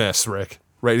up as a miss, Rick.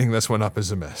 Writing this one up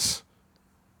as a miss.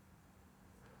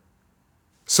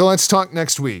 So let's talk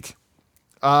next week.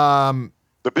 The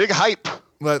big hype.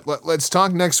 Let's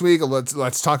talk next week.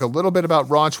 Let's talk a little bit about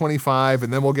Raw 25,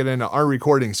 and then we'll get into our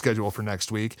recording schedule for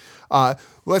next week.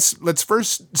 Let's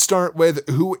first start with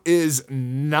who is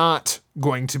not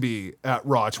going to be at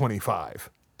Raw 25.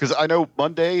 Because I know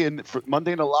Monday in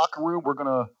the locker room, we're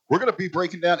gonna be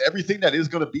breaking down everything that is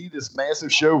going to be this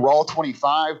massive show, Raw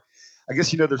 25. I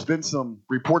guess there's been some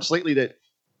reports lately that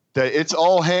it's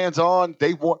all hands on.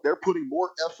 They're putting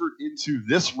more effort into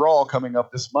this Raw coming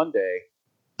up this Monday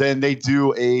than they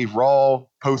do a Raw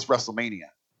post WrestleMania.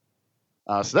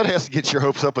 So that has to get your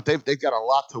hopes up, but they've got a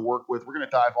lot to work with. We're going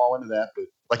to dive all into that. But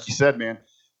like you said, man,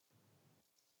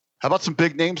 how about some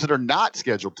big names that are not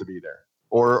scheduled to be there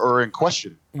or in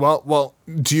question? Well,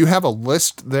 do you have a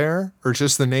list there or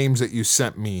just the names that you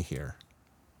sent me here?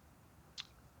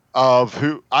 Of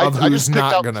who? Who's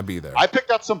not going to be there. I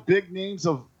picked out some big names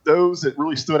of those that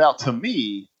really stood out to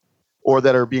me or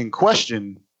that are being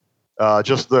questioned.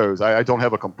 Just those. I don't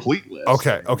have a complete list.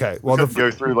 Okay. Well, go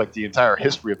through like the entire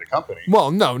history of the company. Well,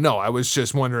 no. I was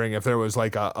just wondering if there was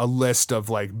like a list of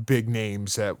like big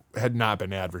names that had not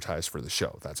been advertised for the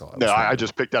show. That's all. I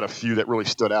just picked out a few that really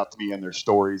stood out to me in their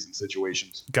stories and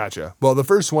situations. Gotcha. Well, the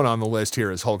first one on the list here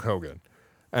is Hulk Hogan,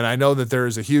 and I know that there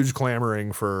is a huge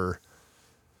clamoring for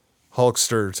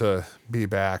Hulkster to be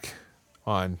back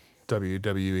on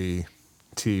WWE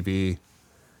TV.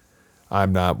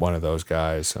 I'm not one of those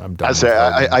guys. I'm done.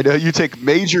 I know you take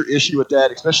major issue with that,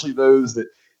 especially those that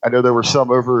I know there were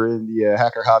some over in the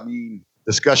Hacker Hameen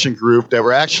discussion group that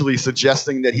were actually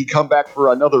suggesting that he come back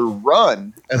for another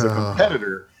run as a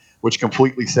competitor, which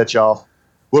completely set you off.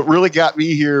 What really got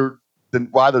me here,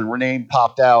 why the name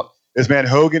popped out, is man,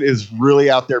 Hogan is really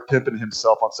out there pimping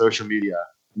himself on social media.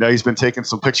 He's been taking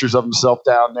some pictures of himself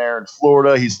down there in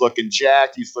Florida. He's looking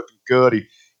jacked. He's looking good.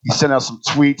 He sent out some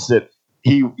tweets that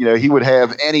he would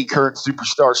have any current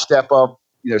superstar step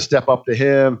up to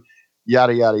him,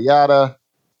 yada, yada, yada.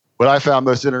 What I found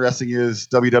most interesting is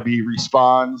WWE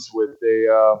responds with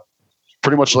a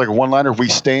pretty much like a one-liner. We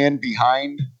stand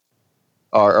behind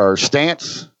our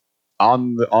stance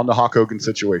on the Hulk Hogan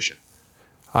situation.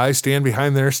 I stand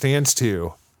behind their stance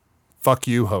too. Fuck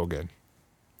you, Hogan.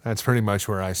 That's pretty much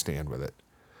where I stand with it.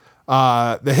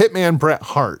 The Hitman Bret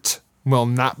Hart will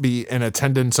not be in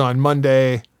attendance on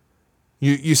Monday.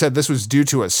 You said this was due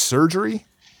to a surgery?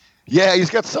 Yeah,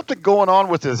 he's got something going on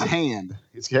with his hand.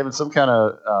 He's having some kind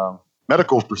of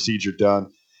medical procedure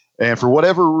done. And for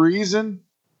whatever reason,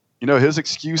 his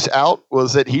excuse out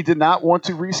was that he did not want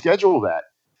to reschedule that.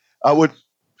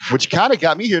 Which kind of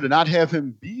got me here to not have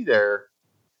him be there.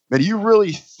 Man, you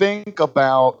really think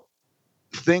about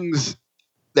things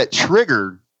that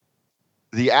triggered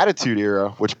the Attitude Era,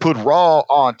 which put Raw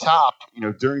on top,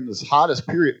 during this hottest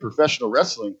period of professional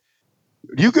wrestling.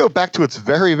 You go back to its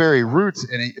very, very roots,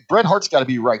 and Bret Hart's got to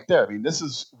be right there. I mean, this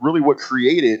is really what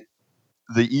created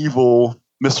the evil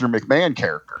Mr. McMahon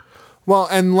character. Well,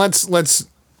 and let's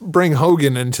bring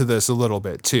Hogan into this a little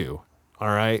bit too. All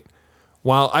right.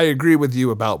 While I agree with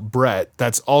you about Bret,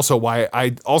 that's also why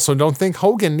I also don't think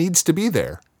Hogan needs to be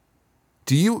there.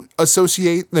 Do you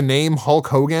associate the name Hulk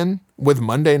Hogan with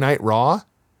Monday Night Raw?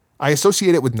 I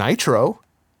associate it with Nitro.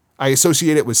 I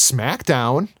associate it with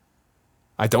SmackDown.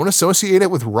 I don't associate it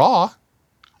with Raw.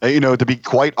 To be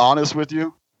quite honest with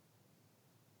you,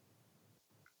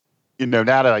 now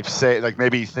that I say, like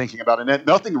maybe thinking about it,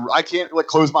 I can't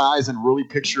close my eyes and really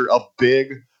picture a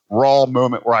big Raw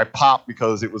moment where I popped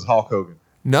because it was Hulk Hogan.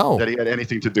 No. That he had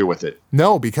anything to do with it.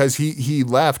 No, because he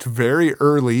left very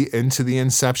early into the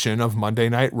inception of Monday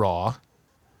Night Raw.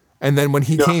 And then when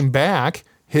he came back,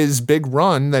 his big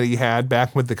run that he had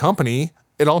back with the company,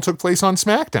 it all took place on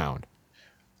SmackDown.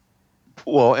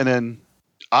 Well, and then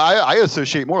I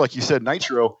associate more, like you said,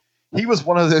 Nitro. He was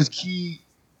one of those key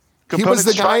components. He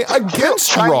was the guy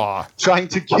against Raw. Trying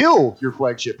to kill your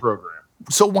flagship program.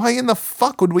 So why in the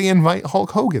fuck would we invite Hulk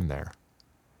Hogan there?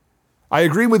 I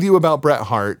agree with you about Bret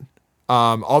Hart,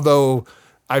 although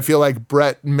I feel like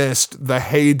Bret missed the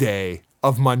heyday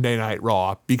of Monday Night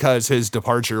Raw because his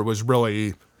departure was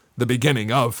really the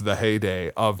beginning of the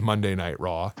heyday of Monday Night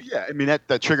Raw. Yeah, I mean,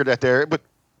 that triggered that there.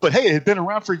 But hey, it had been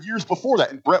around for years before that,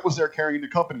 and Brett was there carrying the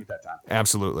company at that time.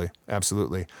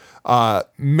 Absolutely.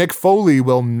 Mick Foley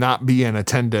will not be in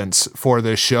attendance for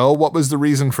this show. What was the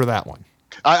reason for that one?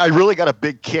 I really got a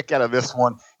big kick out of this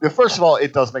one. First of all,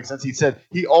 it does make sense. He said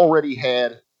he already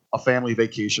had a family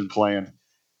vacation planned.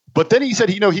 But then he said,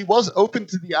 he was open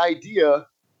to the idea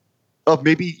of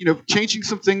maybe, changing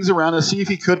some things around and see if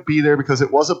he could be there because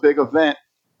it was a big event.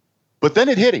 But then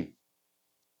it hit him.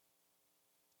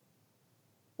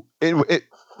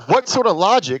 What sort of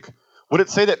logic would it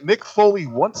say that Mick Foley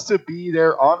wants to be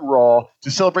there on Raw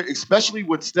to celebrate, especially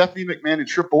with Stephanie McMahon and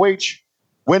Triple H,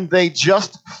 when they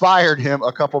just fired him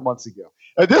a couple months ago?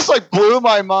 And this blew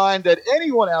my mind that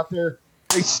anyone out there,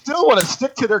 they still want to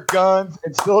stick to their guns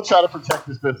and still try to protect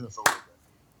this business a little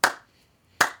bit.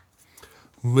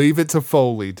 Leave it to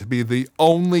Foley to be the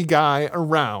only guy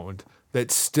around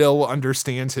that still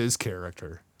understands his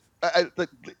character. At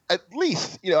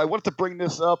least, I wanted to bring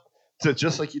this up to,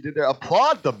 just like you did there,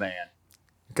 applaud the man.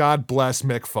 God bless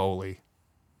Mick Foley.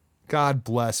 God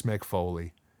bless Mick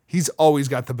Foley. He's always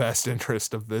got the best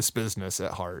interest of this business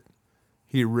at heart.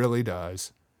 He really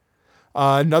does.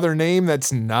 Another name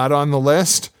that's not on the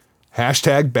list,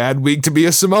 hashtag bad week to be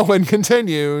a Samoan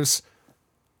continues.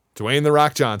 Dwayne "The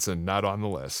Rock" Johnson, not on the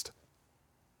list.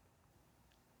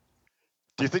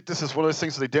 Do you think this is one of those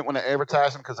things that they didn't want to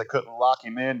advertise him because they couldn't lock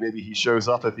him in? Maybe he shows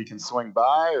up if he can swing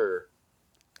by, or...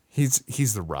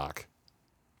 He's The Rock.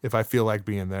 If I feel like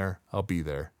being there, I'll be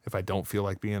there. If I don't feel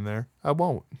like being there, I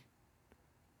won't.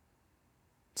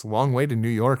 It's a long way to New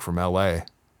York from LA.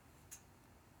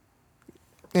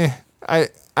 I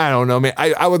don't know, man.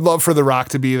 I would love for The Rock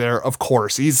to be there. Of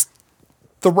course, he's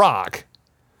The Rock.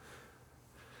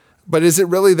 But is it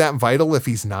really that vital if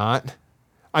he's not?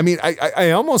 I mean,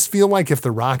 I almost feel like if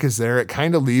The Rock is there, it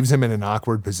kind of leaves him in an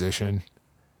awkward position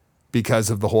because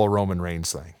of the whole Roman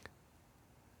Reigns thing.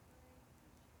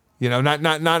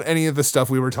 Not any of the stuff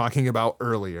we were talking about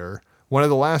earlier. One of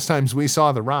the last times we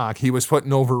saw The Rock, he was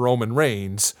putting over Roman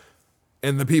Reigns,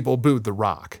 and the people booed The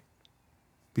Rock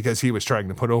because he was trying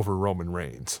to put over Roman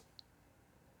Reigns.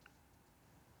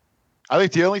 I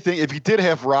think the only thing, if you did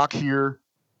have Rock here,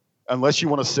 unless you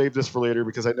want to save this for later,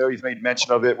 because I know he's made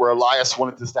mention of it, where Elias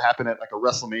wanted this to happen at a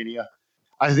WrestleMania,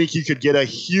 I think you could get a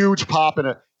huge pop and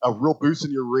a real boost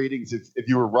in your ratings if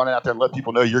you were running out there and let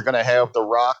people know you're going to have The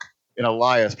Rock and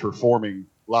Elias performing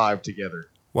live together.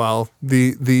 Well,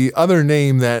 the other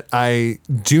name that I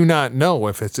do not know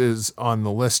if it is on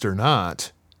the list or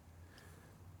not,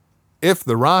 if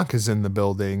The Rock is in the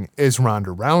building, is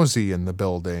Ronda Rousey in the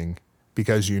building?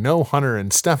 Because Hunter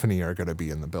and Stephanie are going to be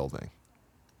in the building.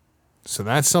 So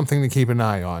that's something to keep an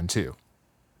eye on, too.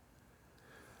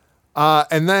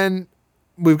 And then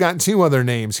we've got two other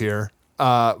names here.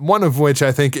 One of which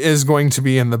I think is going to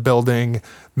be in the building.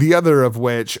 The other of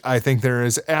which I think there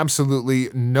is absolutely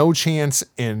no chance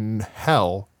in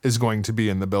hell is going to be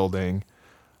in the building.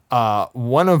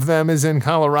 One of them is in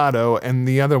Colorado, and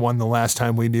the other one, the last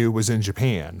time we knew, was in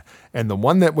Japan. And the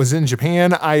one that was in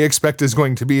Japan, I expect is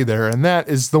going to be there, and that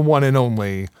is the one and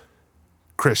only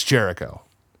Chris Jericho.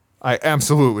 I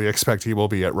absolutely expect he will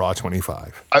be at Raw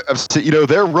 25.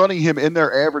 They're running him in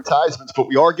their advertisements, but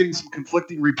we are getting some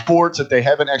conflicting reports that they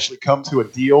haven't actually come to a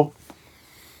deal.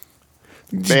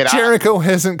 Man, Jericho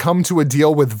hasn't come to a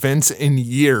deal with Vince in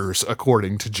years,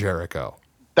 according to Jericho.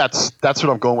 That's what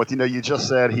I'm going with. You just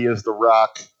said he is The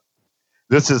Rock.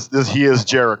 He is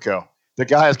Jericho. The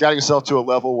guy has got himself to a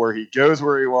level where he goes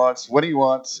where he wants, when he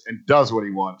wants, and does what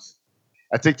he wants.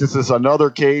 I think this is another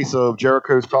case of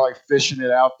Jericho's probably fishing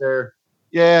it out there.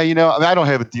 Yeah, I don't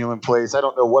have a deal in place. I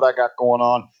don't know what I got going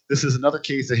on. This is another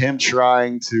case of him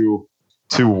trying to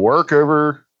work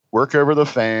over the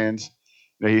fans.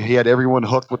 He had everyone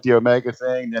hooked with the Omega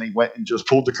thing. Then he went and just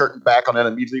pulled the curtain back on that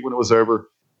immediately when it was over.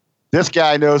 This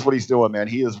guy knows what he's doing, man.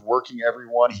 He is working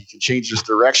everyone. He can change his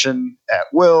direction at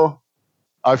will.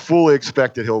 I fully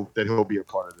expect that he'll be a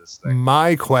part of this thing.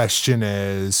 My question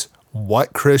is,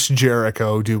 what Chris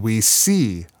Jericho do we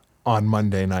see on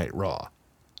Monday Night Raw?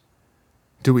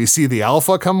 Do we see the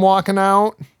Alpha come walking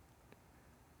out?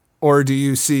 Or do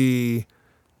you see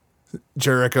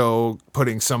Jericho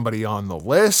putting somebody on the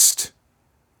list?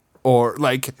 Or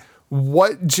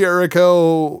what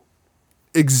Jericho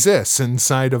exists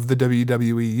inside of the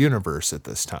WWE universe at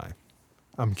this time?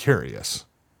 I'm curious.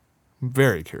 I'm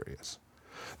very curious.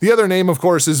 The other name, of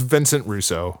course, is Vincent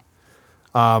Russo.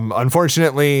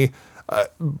 Unfortunately,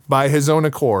 by his own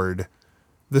accord,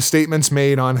 the statements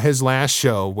made on his last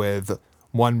show with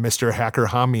one Mr. Hacker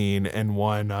Hameen and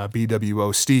one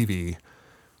BWO Stevie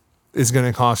is going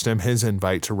to cost him his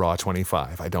invite to Raw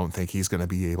 25. I don't think he's going to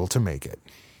be able to make it.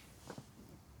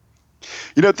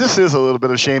 This is a little bit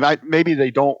of a shame. Maybe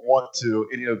they don't want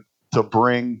to, to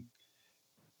bring,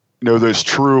 those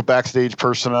true backstage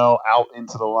personnel out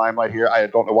into the limelight here. I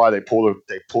don't know why they pull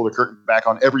the curtain back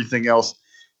on everything else.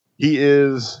 He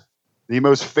is the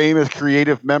most famous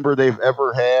creative member they've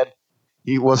ever had.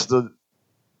 He was the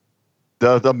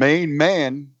main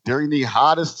man during the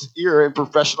hottest era in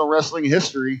professional wrestling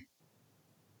history.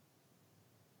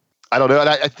 I don't know. And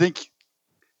I think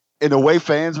in a way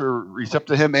fans are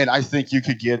receptive to him, and I think you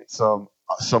could get some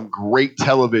great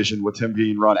television with him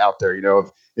being run out there.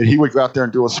 If he would go out there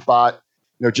and do a spot,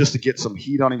 just to get some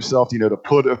heat on himself, to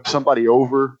put somebody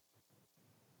over.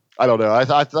 I don't know.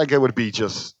 I think it would be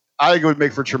I think it would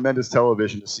make for tremendous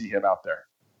television to see him out there.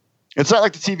 It's not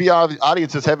like the TV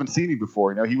audiences haven't seen him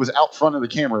before. He was out front of the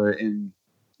camera in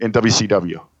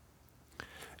WCW.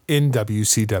 In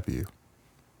WCW.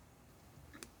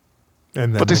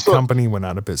 And then the company went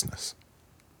out of business.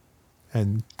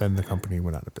 And then the company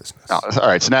went out of business. Oh, all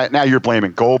right. So now you're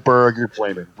blaming Goldberg. You're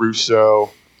blaming Russo.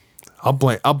 I'll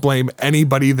blame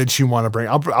anybody that you want to bring.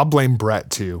 I'll blame Brett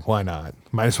too. Why not?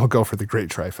 Might as well go for the great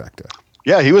trifecta.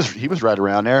 Yeah, he was right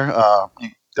around there.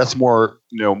 That's more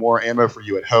ammo for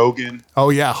you at Hogan. Oh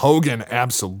yeah, Hogan.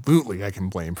 Absolutely, I can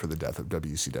blame for the death of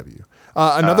WCW.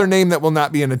 Another name that will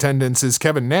not be in attendance is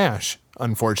Kevin Nash.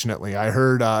 Unfortunately, I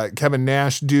heard Kevin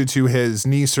Nash, due to his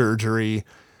knee surgery,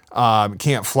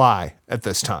 can't fly at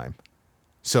this time,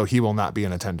 so he will not be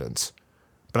in attendance.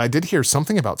 But I did hear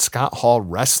something about Scott Hall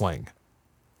wrestling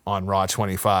on Raw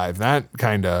 25. That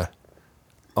kind of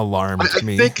alarmed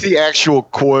me. I think the actual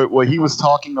quote, what he was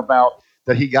talking about,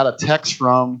 that he got a text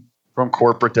from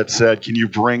corporate that said, "Can you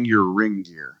bring your ring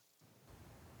gear?"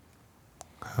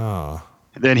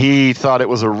 Then he thought it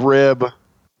was a rib,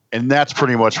 and that's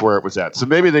pretty much where it was at. So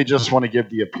maybe they just want to give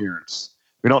the appearance.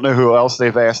 We don't know who else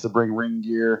they've asked to bring ring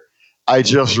gear. I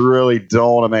just really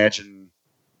don't imagine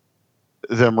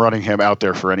them running him out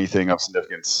there for anything of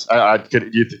significance.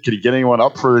 Could he get anyone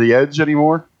up for the Edge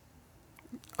anymore?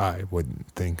 I wouldn't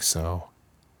think so.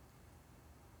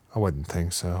 Of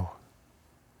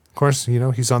course,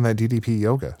 he's on that DDP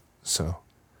yoga, so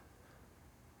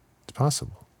it's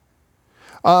possible.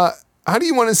 How do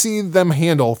you want to see them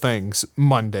handle things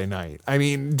Monday night? I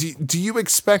mean, do you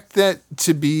expect that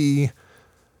to be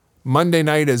Monday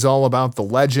night is all about the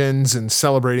legends and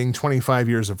celebrating 25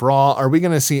 years of Raw? Are we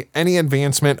going to see any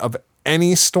advancement of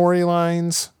any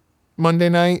storylines Monday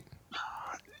night?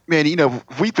 Man,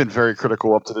 we've been very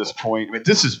critical up to this point. I mean,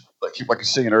 this is, like I was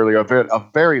saying earlier, a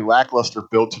very lackluster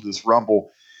build to this Rumble.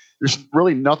 There's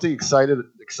really nothing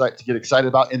to get excited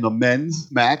about in the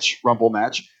men's Rumble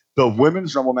match. The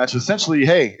women's Rumble match, essentially,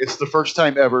 hey, it's the first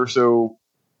time ever, so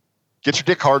get your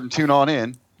dick hard and tune on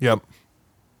in. Yep.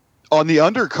 On the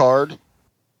undercard,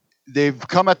 they've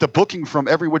come at the booking from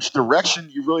every which direction.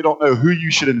 You really don't know who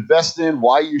you should invest in,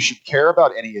 why you should care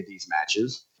about any of these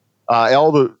matches.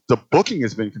 All the booking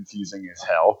has been confusing as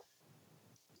hell.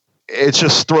 It's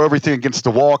just throw everything against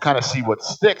the wall, kind of see what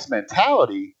sticks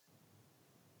mentality.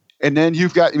 And then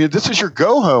you've got, this is your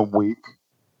go-home week.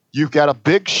 You've got a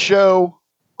big show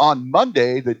on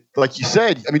Monday that, like you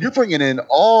said, you're bringing in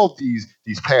all these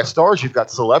past stars. You've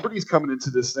got celebrities coming into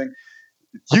this thing.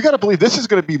 You got to believe this is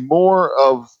going to be more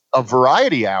of a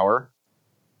variety hour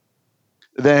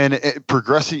than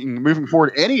moving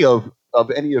forward any of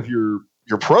your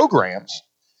programs.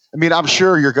 I'm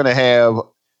sure you're going to have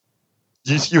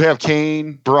you have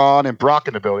Kane, Braun, and Brock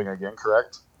in the building again,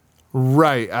 correct?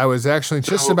 Right. I was actually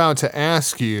just about to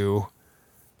ask you,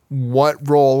 what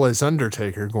role is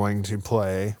Undertaker going to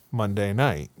play Monday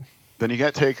night? Then you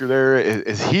got Taker there.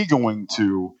 Is he going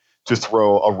to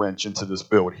throw a wrench into this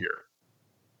build here?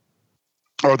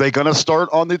 Are they going to start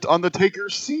on the Taker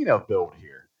Cena build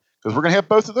here? Because we're going to have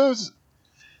both of those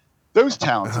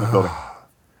talents in the building.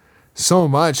 So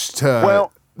much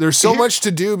there's so much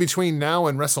to do between now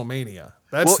and WrestleMania.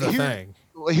 That's the thing.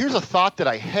 Well, here's a thought that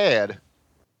I had.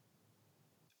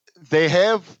 They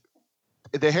have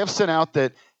sent out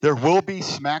that there will be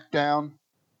SmackDown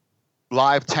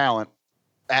live talent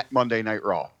at Monday Night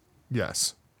Raw.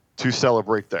 Yes. To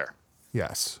celebrate there.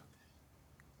 Yes.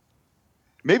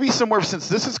 Maybe somewhere, since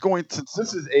this is going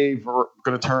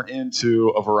to turn into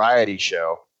a variety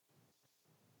show,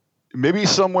 maybe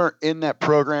somewhere in that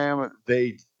program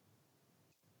they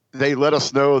let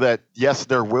us know that, yes,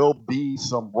 there will be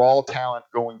some Raw talent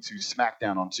going to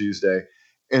SmackDown on Tuesday.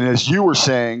 And as you were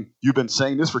saying, you've been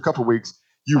saying this for a couple of weeks,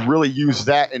 you really use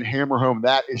that and hammer home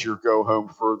that as your go home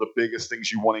for the biggest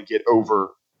things you want to get over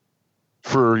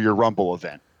for your Rumble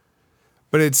event.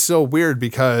 But it's so weird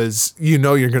because you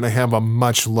know you're going to have a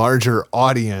much larger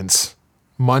audience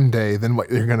Monday than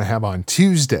what you're going to have on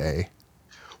Tuesday.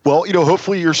 Well,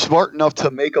 hopefully you're smart enough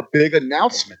to make a big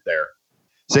announcement there.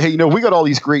 Say, hey, we got all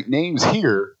these great names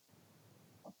here,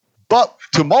 but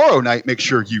tomorrow night, make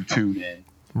sure you tune in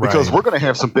because we're going to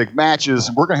have some big matches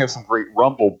and we're going to have some great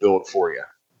Rumble build for you.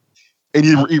 And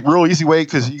a real easy way,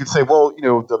 because you can say, well,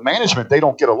 the management, they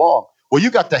don't get along. Well,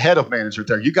 you got the head of management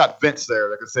there. You got Vince there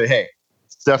that can say, hey,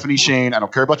 Stephanie, Shane, I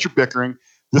don't care about your bickering.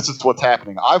 This is what's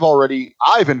happening.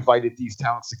 I've invited these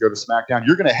talents to go to SmackDown.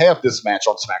 You're going to have this match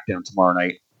on SmackDown tomorrow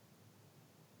night.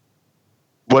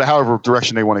 However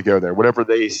direction they want to go there, whatever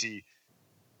they see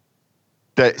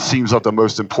that seems of the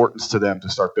most importance to them to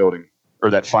start building or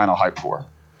that final hype for.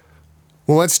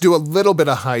 Well, let's do a little bit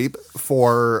of hype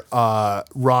for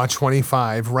Raw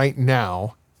 25 right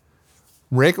now.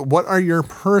 Rick, what are your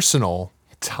personal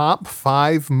top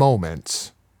 5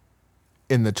 moments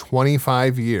in the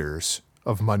 25 years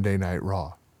of Monday Night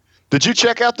Raw? Did you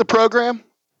check out the program?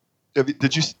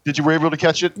 Did you were able to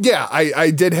catch it? Yeah,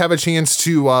 I did have a chance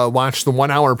to watch the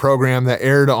 1 hour program that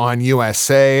aired on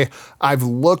USA. I've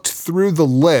looked through the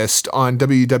list on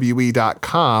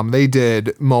WWE.com. They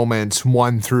did moments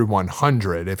 1 through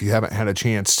 100. If you haven't had a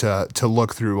chance to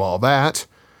look through all that,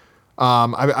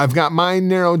 I've got mine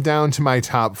narrowed down to my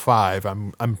top 5.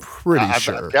 I'm pretty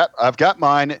sure. I've got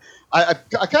mine. I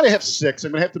kind of have 6.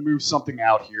 I'm gonna have to move something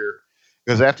out here.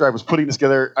 Because after I was putting this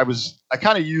together, I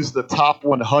kind of used the top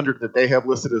 100 that they have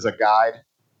listed as a guide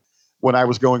when I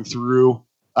was going through.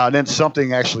 And then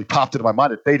something actually popped into my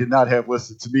mind that they did not have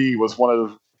listed to me was one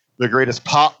of the greatest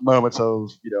pop moments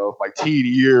of my teen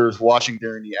years watching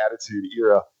during the Attitude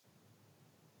Era.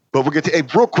 But we'll get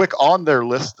to real quick on their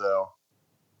list though.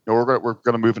 We're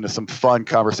gonna move into some fun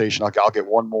conversation. I'll get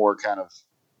one more kind of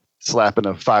slapping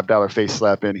a $5 face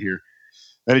slap in here.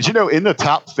 And did you know in the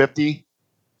top 50?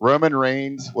 Roman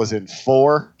Reigns was in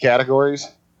 4 categories.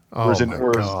 Oh,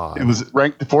 God. It was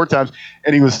ranked 4 times,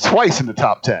 and he was twice in the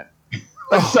top 10.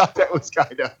 I thought that was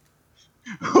kind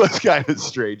of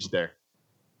strange there.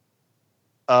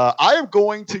 I am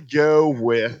going to go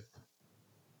with.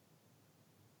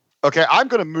 Okay, I'm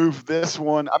going to move this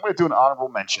one. I'm going to do an honorable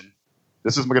mention.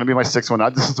 This is going to be my 6th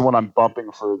one. This is the one I'm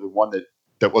bumping for the one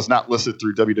that was not listed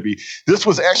through WWE. This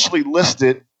was actually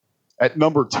listed at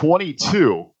number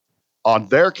 22. On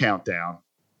their countdown.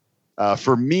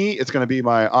 For me, it's going to be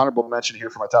my honorable mention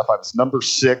here for my top 5. It's number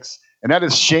 6, and that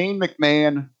is Shane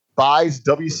McMahon buys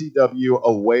WCW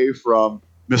away from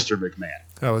Mr. McMahon.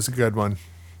 That was a good one.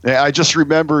 Yeah, I just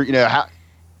remember,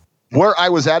 where I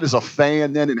was at as a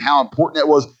fan then and how important that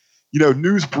was.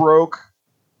 News broke.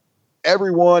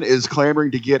 Everyone is clamoring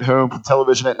to get home from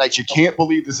television at night. You can't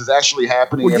believe this is actually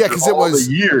happening after all the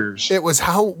years. It was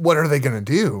what are they going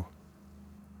to do?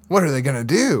 What are they going to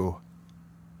do?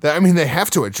 I mean, they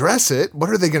have to address it. What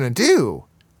are they going to do?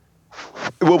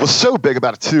 What was so big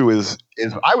about it, too, is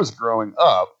I was growing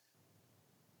up.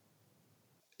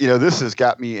 This has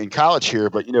got me in college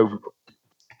here, but,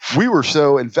 we were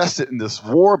so invested in this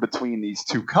war between these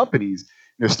two companies,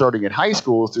 starting in high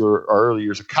school through our early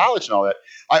years of college and all that.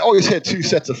 I always had 2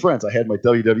 sets of friends. I had my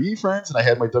WWE friends and I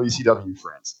had my WCW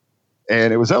friends.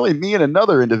 And it was only me and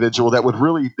another individual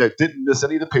that didn't miss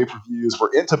any of the pay-per-views, were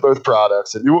into both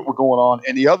products and knew what was going on.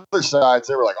 And the other sides,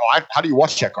 they were like, "Oh, how do you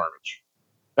watch that garbage?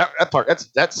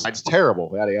 That side's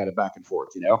terrible." Yada back and forth.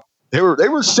 They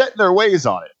were setting their ways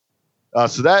on it.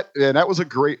 So that was a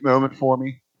great moment for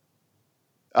me.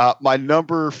 My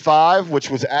number 5, which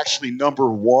was actually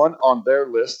number 1 on their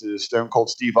list, is Stone Cold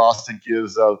Steve Austin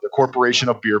gives the corporation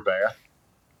a beer bath.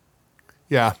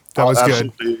 Yeah, that was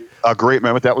good. A great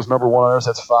moment. That was number 1 on ours.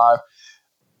 That's 5.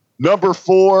 Number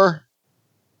 4.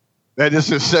 Man,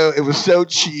 it was so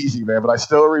cheesy, man, but I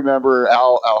still remember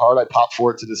how hard I popped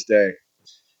for it to this day.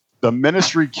 The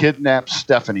Ministry kidnapped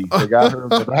Stephanie. They got her in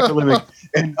the back of the living,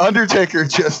 and Undertaker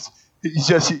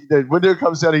the window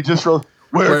comes down. He just rolls.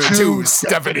 Where to,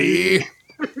 Stephanie?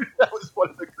 That was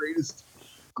one of the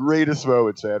greatest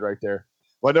moments, man, right there.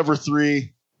 My number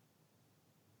 3.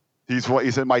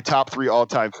 He's in my top 3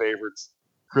 all-time favorites.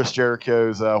 Chris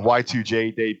Jericho's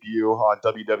Y2J debut on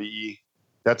WWE.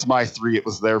 That's my 3. It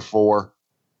was their 4.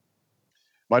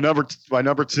 My number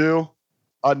 2,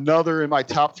 another in my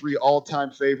top 3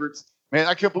 all-time favorites. Man,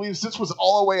 I can't believe this was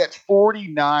all the way at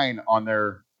 49 on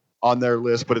their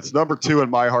list, but it's number 2 in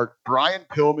my heart. Brian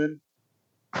Pillman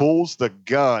pulls the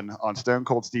gun on Stone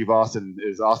Cold Steve Austin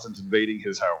as Austin's invading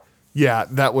his home. Yeah,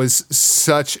 that was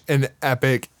such an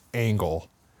epic angle.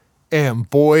 And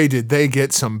boy, did they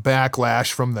get some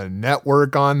backlash from the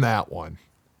network on that one.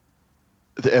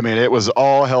 I mean, it was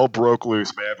all hell broke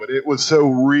loose, man. But it was so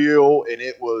real, and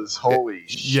it was holy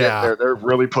shit. yeah. They're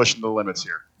really pushing the limits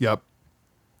here. Yep.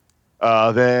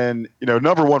 Then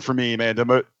number one for me, man.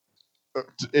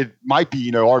 It might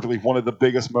be arguably one of the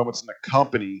biggest moments in the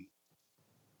company.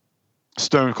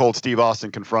 Stone Cold Steve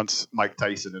Austin confronts Mike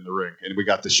Tyson in the ring, and we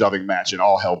got the shoving match, and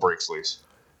all hell breaks loose.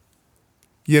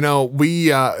 We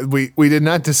did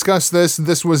not discuss this.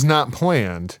 This was not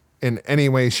planned in any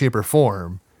way, shape, or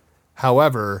form.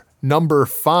 However, number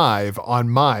 5 on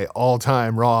my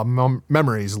all-time Raw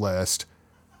memories list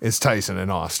is Tyson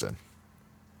and Austin.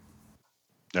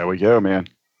 There we go, man.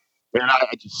 And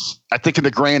I think in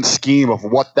the grand scheme of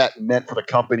what that meant for the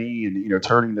company, and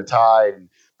turning the tide and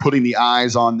putting the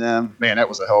eyes on them, man, that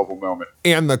was a hell of a moment.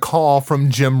 And the call from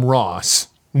Jim Ross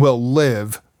will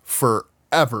live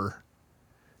forever,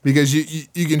 because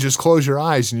you can just close your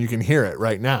eyes and you can hear it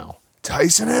right now.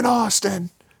 Tyson and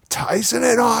Austin. Tyson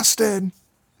and Austin.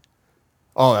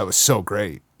 Oh, that was so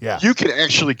great. Yeah. You can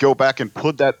actually go back and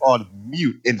put that on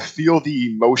mute and feel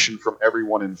the emotion from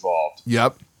everyone involved.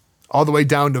 Yep. All the way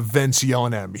down to Vince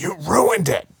yelling at him, "You ruined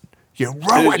it. You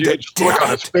ruined it." Look on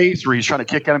his face where he's trying to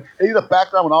kick at him. And the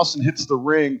background when Austin hits the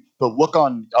ring, the look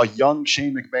on a young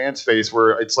Shane McMahon's face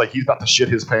where it's like he's about to shit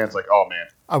his pants. Like, oh man.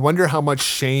 I wonder how much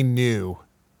Shane knew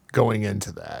going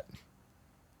into that.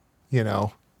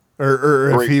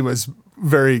 Or if he was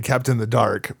very kept in the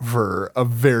dark for a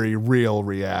very real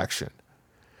reaction.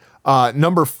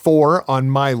 Number 4 on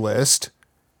my list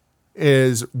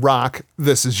is Rock,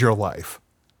 This Is Your Life.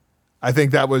 I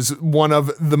think that was one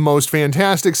of the most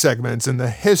fantastic segments in the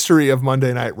history of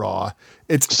Monday Night Raw.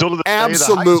 It's still to this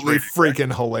absolutely day,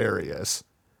 freaking hilarious.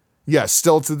 Yes,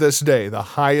 still to this day, the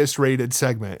highest rated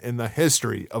segment in the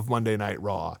history of Monday Night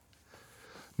Raw.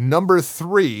 Number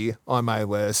 3 on my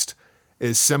list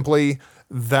is simply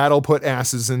That'll Put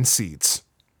Asses in Seats.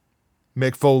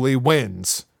 Mick Foley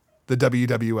wins the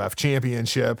WWF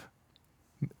Championship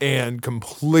and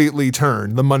completely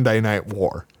turned the Monday Night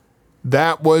War.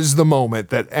 That was the moment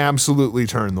that absolutely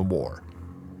turned the war.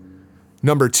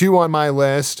 Number 2 on my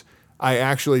list, I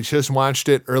actually just watched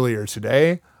it earlier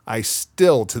today. I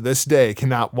still, to this day,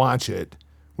 cannot watch it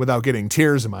without getting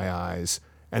tears in my eyes,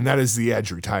 and that is the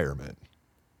Edge retirement.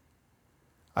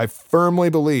 I firmly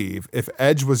believe if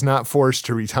Edge was not forced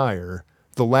to retire,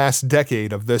 the last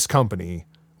decade of this company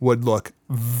would look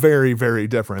very, very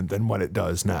different than what it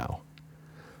does now.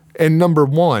 And number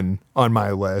 1 on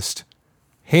my list,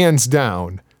 hands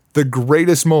down, the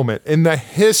greatest moment in the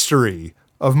history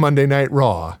of Monday Night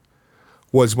Raw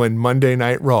was when Monday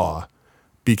Night Raw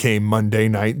became Monday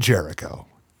Night Jericho.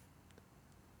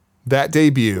 That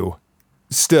debut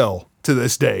still, to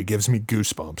this day, gives me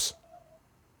goosebumps.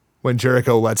 When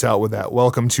Jericho lets out with that,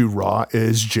 "Welcome to Raw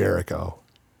is Jericho."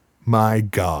 My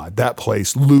God, that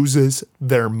place loses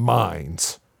their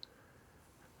minds.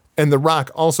 And The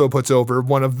Rock also puts over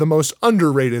one of the most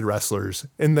underrated wrestlers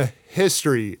in the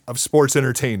history of sports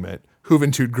entertainment,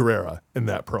 Juventud Guerrera, in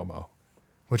that promo,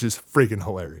 which is freaking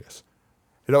hilarious.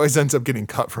 It always ends up getting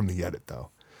cut from the edit,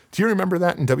 though. Do you remember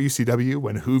that in WCW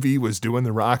when Juvi was doing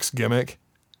The Rock's gimmick?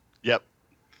 Yep.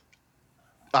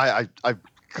 I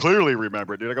clearly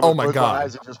remember it, dude. Oh my God.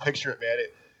 Eyes and just picture it, man.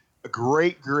 A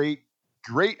great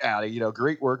alley,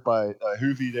 great work by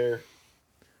Juvi there.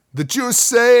 The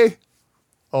Juicy.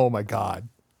 Oh my God.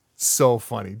 So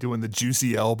funny. Doing the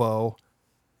juicy elbow,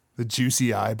 the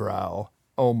juicy eyebrow.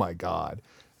 Oh my God.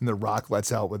 And The Rock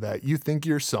lets out with that. "You think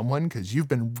you're someone because you've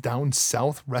been down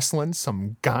south wrestling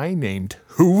some guy named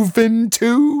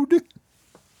Juventud?"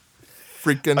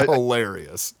 Freaking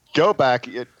hilarious. Go back.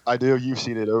 I know you've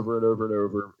seen it over and over and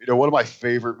over. One of my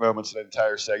favorite moments in the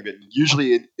entire segment,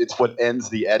 usually it's what ends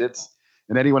the edits.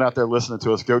 And anyone out there listening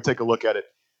to us, go take a look at it.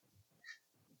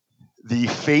 The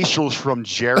facials from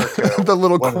Jericho. The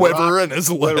little quiver in his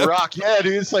lip. The Rock, yeah,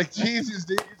 dude. It's like, Jesus,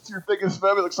 dude, it's your biggest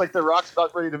moment. It looks like The Rock's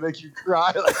about ready to make you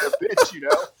cry like a bitch,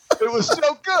 It was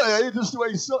so good. Just the way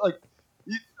you saw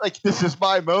like, this is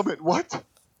my moment. What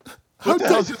the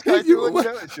hell's this guy doing?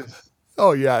 It's just...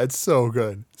 Oh, yeah, it's so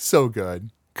good. So good.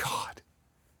 God,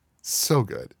 so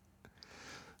good.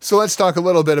 So let's talk a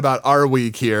little bit about our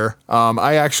week here.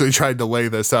 I actually tried to lay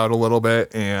this out a little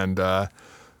bit, and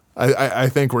I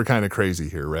think we're kind of crazy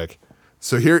here, Rick.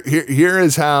 So here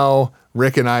is how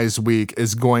Rick and I's week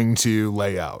is going to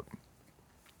lay out.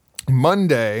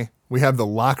 Monday, we have the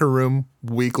Locker Room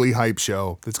Weekly Hype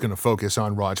Show that's going to focus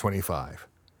on Raw 25.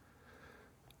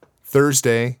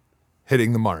 Thursday,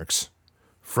 Hitting the Marks.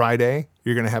 Friday,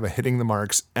 you're going to have a Hitting the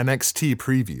Marks NXT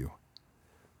preview.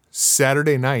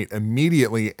 Saturday night,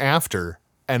 immediately after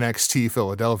NXT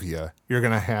Philadelphia, you're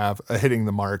going to have a Hitting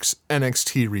the Marks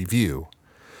NXT review.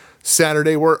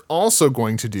 Saturday, we're also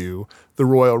going to do the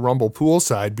Royal Rumble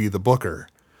poolside Be the Booker.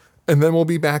 And then we'll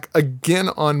be back again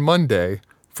on Monday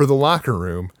for the Locker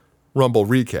Room Rumble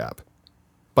recap.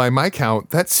 By my count,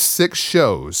 that's 6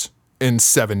 shows in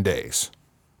 7 days.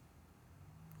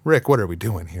 Rick, what are we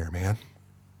doing here, man?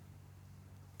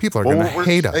 People are going to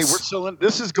hate us. Hey, we're still in.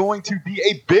 This is going to be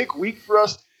a big week for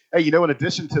us. Hey, in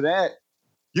addition to that,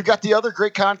 you got the other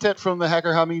great content from the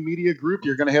Hacker Hameen Media Group.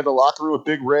 You're going to have the Locker Room with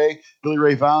Big Ray, Billy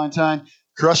Ray Valentine,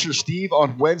 Crusher Steve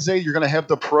on Wednesday. You're going to have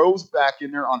the pros back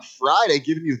in there on Friday,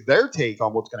 giving you their take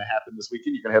on what's going to happen this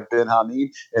weekend. You're going to have Ben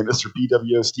Hameen and Mr.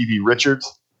 BWO Stevie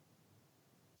Richards.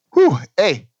 Whew.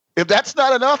 Hey, if that's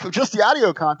not enough, if just the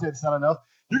audio content's not enough,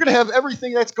 you're going to have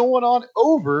everything that's going on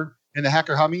over in the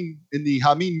Hacker Hameen, in the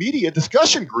Hameen Media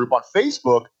discussion group on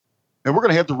Facebook. And we're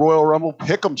going to have the Royal Rumble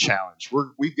Pick'em Challenge.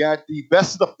 We've got the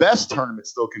Best of the Best tournament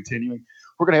still continuing.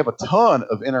 We're going to have a ton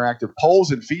of interactive polls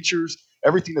and features,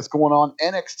 everything that's going on,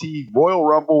 NXT, Royal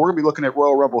Rumble. We're going to be looking at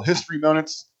Royal Rumble history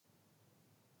moments.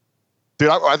 Dude,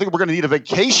 I think we're going to need a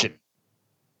vacation,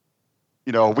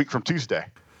 a week from Tuesday.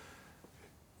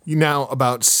 Now,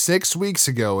 about 6 weeks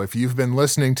ago, if you've been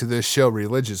listening to this show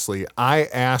religiously, I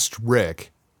asked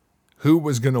Rick who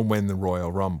was going to win the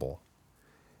Royal Rumble.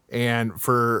 And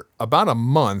for about a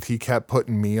month, he kept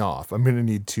putting me off. I'm going to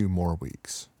need 2 more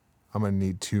weeks.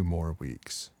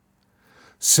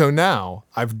 So now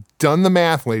I've done the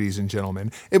math, ladies and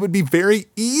gentlemen. It would be very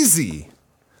easy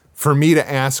for me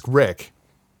to ask Rick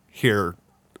here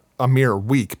a mere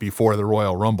week before the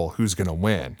Royal Rumble who's going to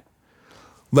win.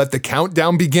 Let the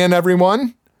countdown begin,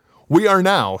 everyone. We are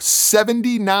now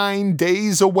 79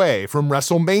 days away from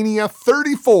WrestleMania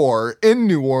 34 in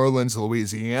New Orleans,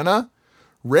 Louisiana.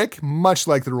 Rick, much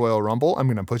like the Royal Rumble, I'm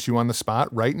going to put you on the spot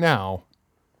right now.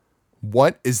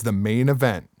 What is the main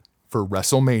event for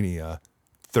WrestleMania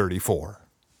 34?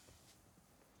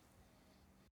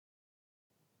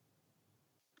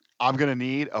 I'm going to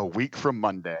need a week from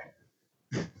Monday.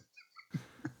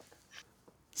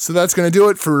 So that's going to do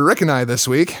it for Rick and I this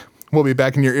week. We'll be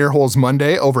back in your ear holes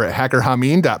Monday over at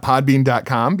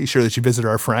hackerhameen.podbean.com. Be sure that you visit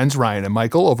our friends Ryan and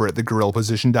Michael over at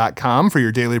thegorillaposition.com for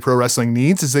your daily pro wrestling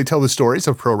needs as they tell the stories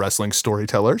of pro wrestling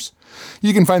storytellers.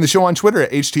 You can find the show on Twitter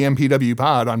at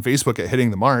HTMPWPod, on Facebook at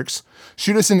Hitting the Marks.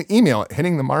 Shoot us an email at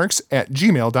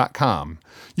hittingthemarks@gmail.com.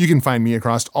 You can find me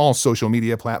across all social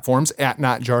media platforms at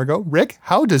NotJargo. Rick,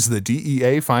 how does the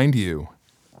DEA find you?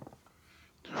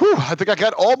 Whew, I think I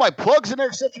got all my plugs in there,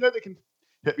 except they can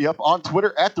hit me up on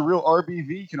Twitter at @TheRealRBV.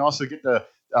 You can also get the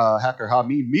Hacker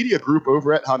Hameen Media Group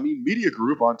over at Hameen Media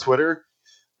Group on Twitter.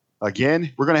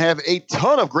 Again, we're going to have a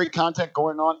ton of great content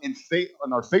going on in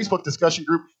our Facebook discussion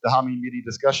group, the Hameen Media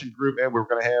discussion group, and we're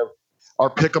going to have our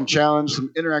Pick'em Challenge,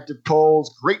 some interactive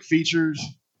polls, great features,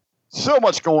 so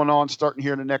much going on starting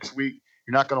here in the next week.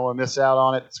 You're not going to want to miss out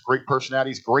on it. It's great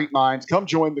personalities, great minds. Come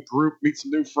join the group, meet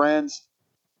some new friends.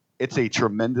 It's a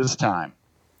tremendous time.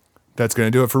 That's going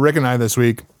to do it for Rick and I this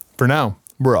week. For now,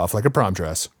 we're off like a prom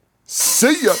dress.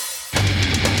 See ya!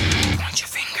 Point your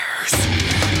fingers.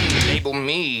 Label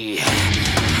me.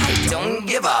 I don't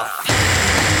give a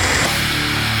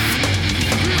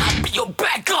I'll be your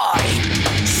bad guy.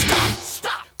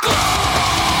 Stop. Go!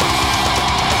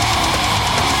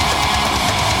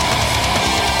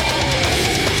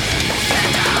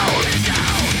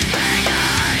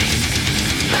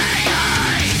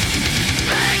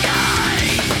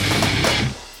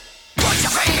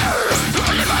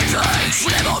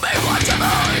 Label me what you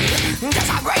mean. Just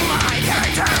upgrade my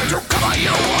character to cover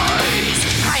your ways.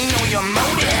 I know your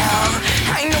motive,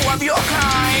 I know of your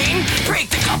kind.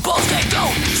 Break the couples that go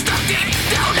stuck deep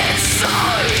down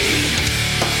inside.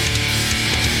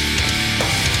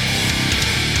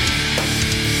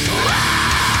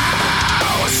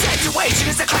 Wow, situation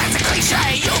is a classic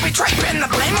cliche. You'll be draping the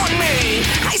blame on me.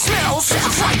 I smell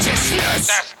self-righteousness.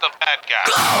 That's the bad guy.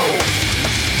 Go!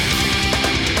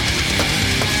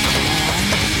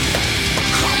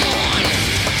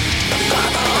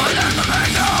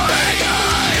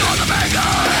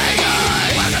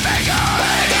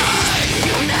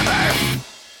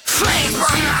 Flames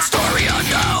burn Astoria,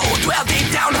 no. Dwell deep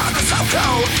down on the South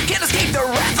Coast. Can't escape the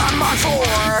wrath on March 4.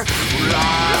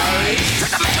 Right.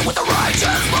 Trick the man with the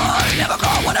righteous mind. Never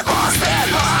caught when I cross that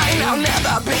line. I'll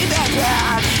never be that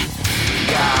bad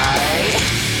guy.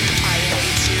 I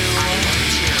hate you.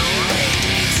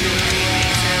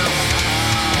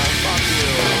 Fuck you.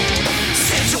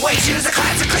 Situation is a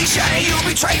classic cliche. You'll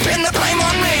be draping the blame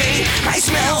on me. I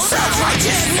smell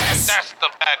self-righteousness. That's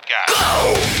the bad guy.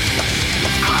 Go!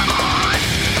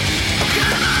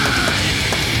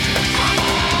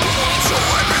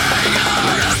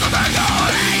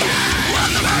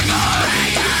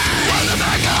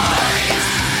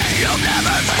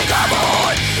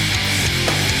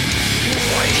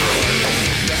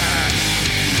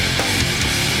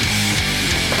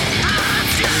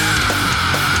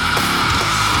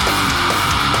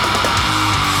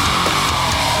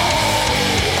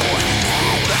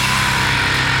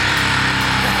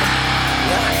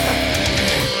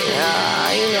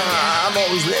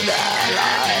 always live that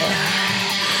lie.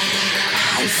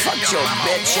 I fucked your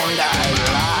bitch and I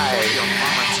lied.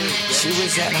 She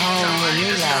was at home with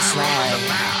me last night.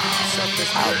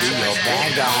 I'll be your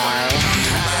bad guy.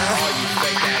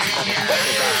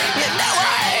 You know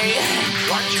I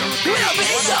will be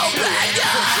your bad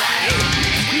guy.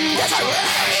 That's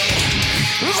right.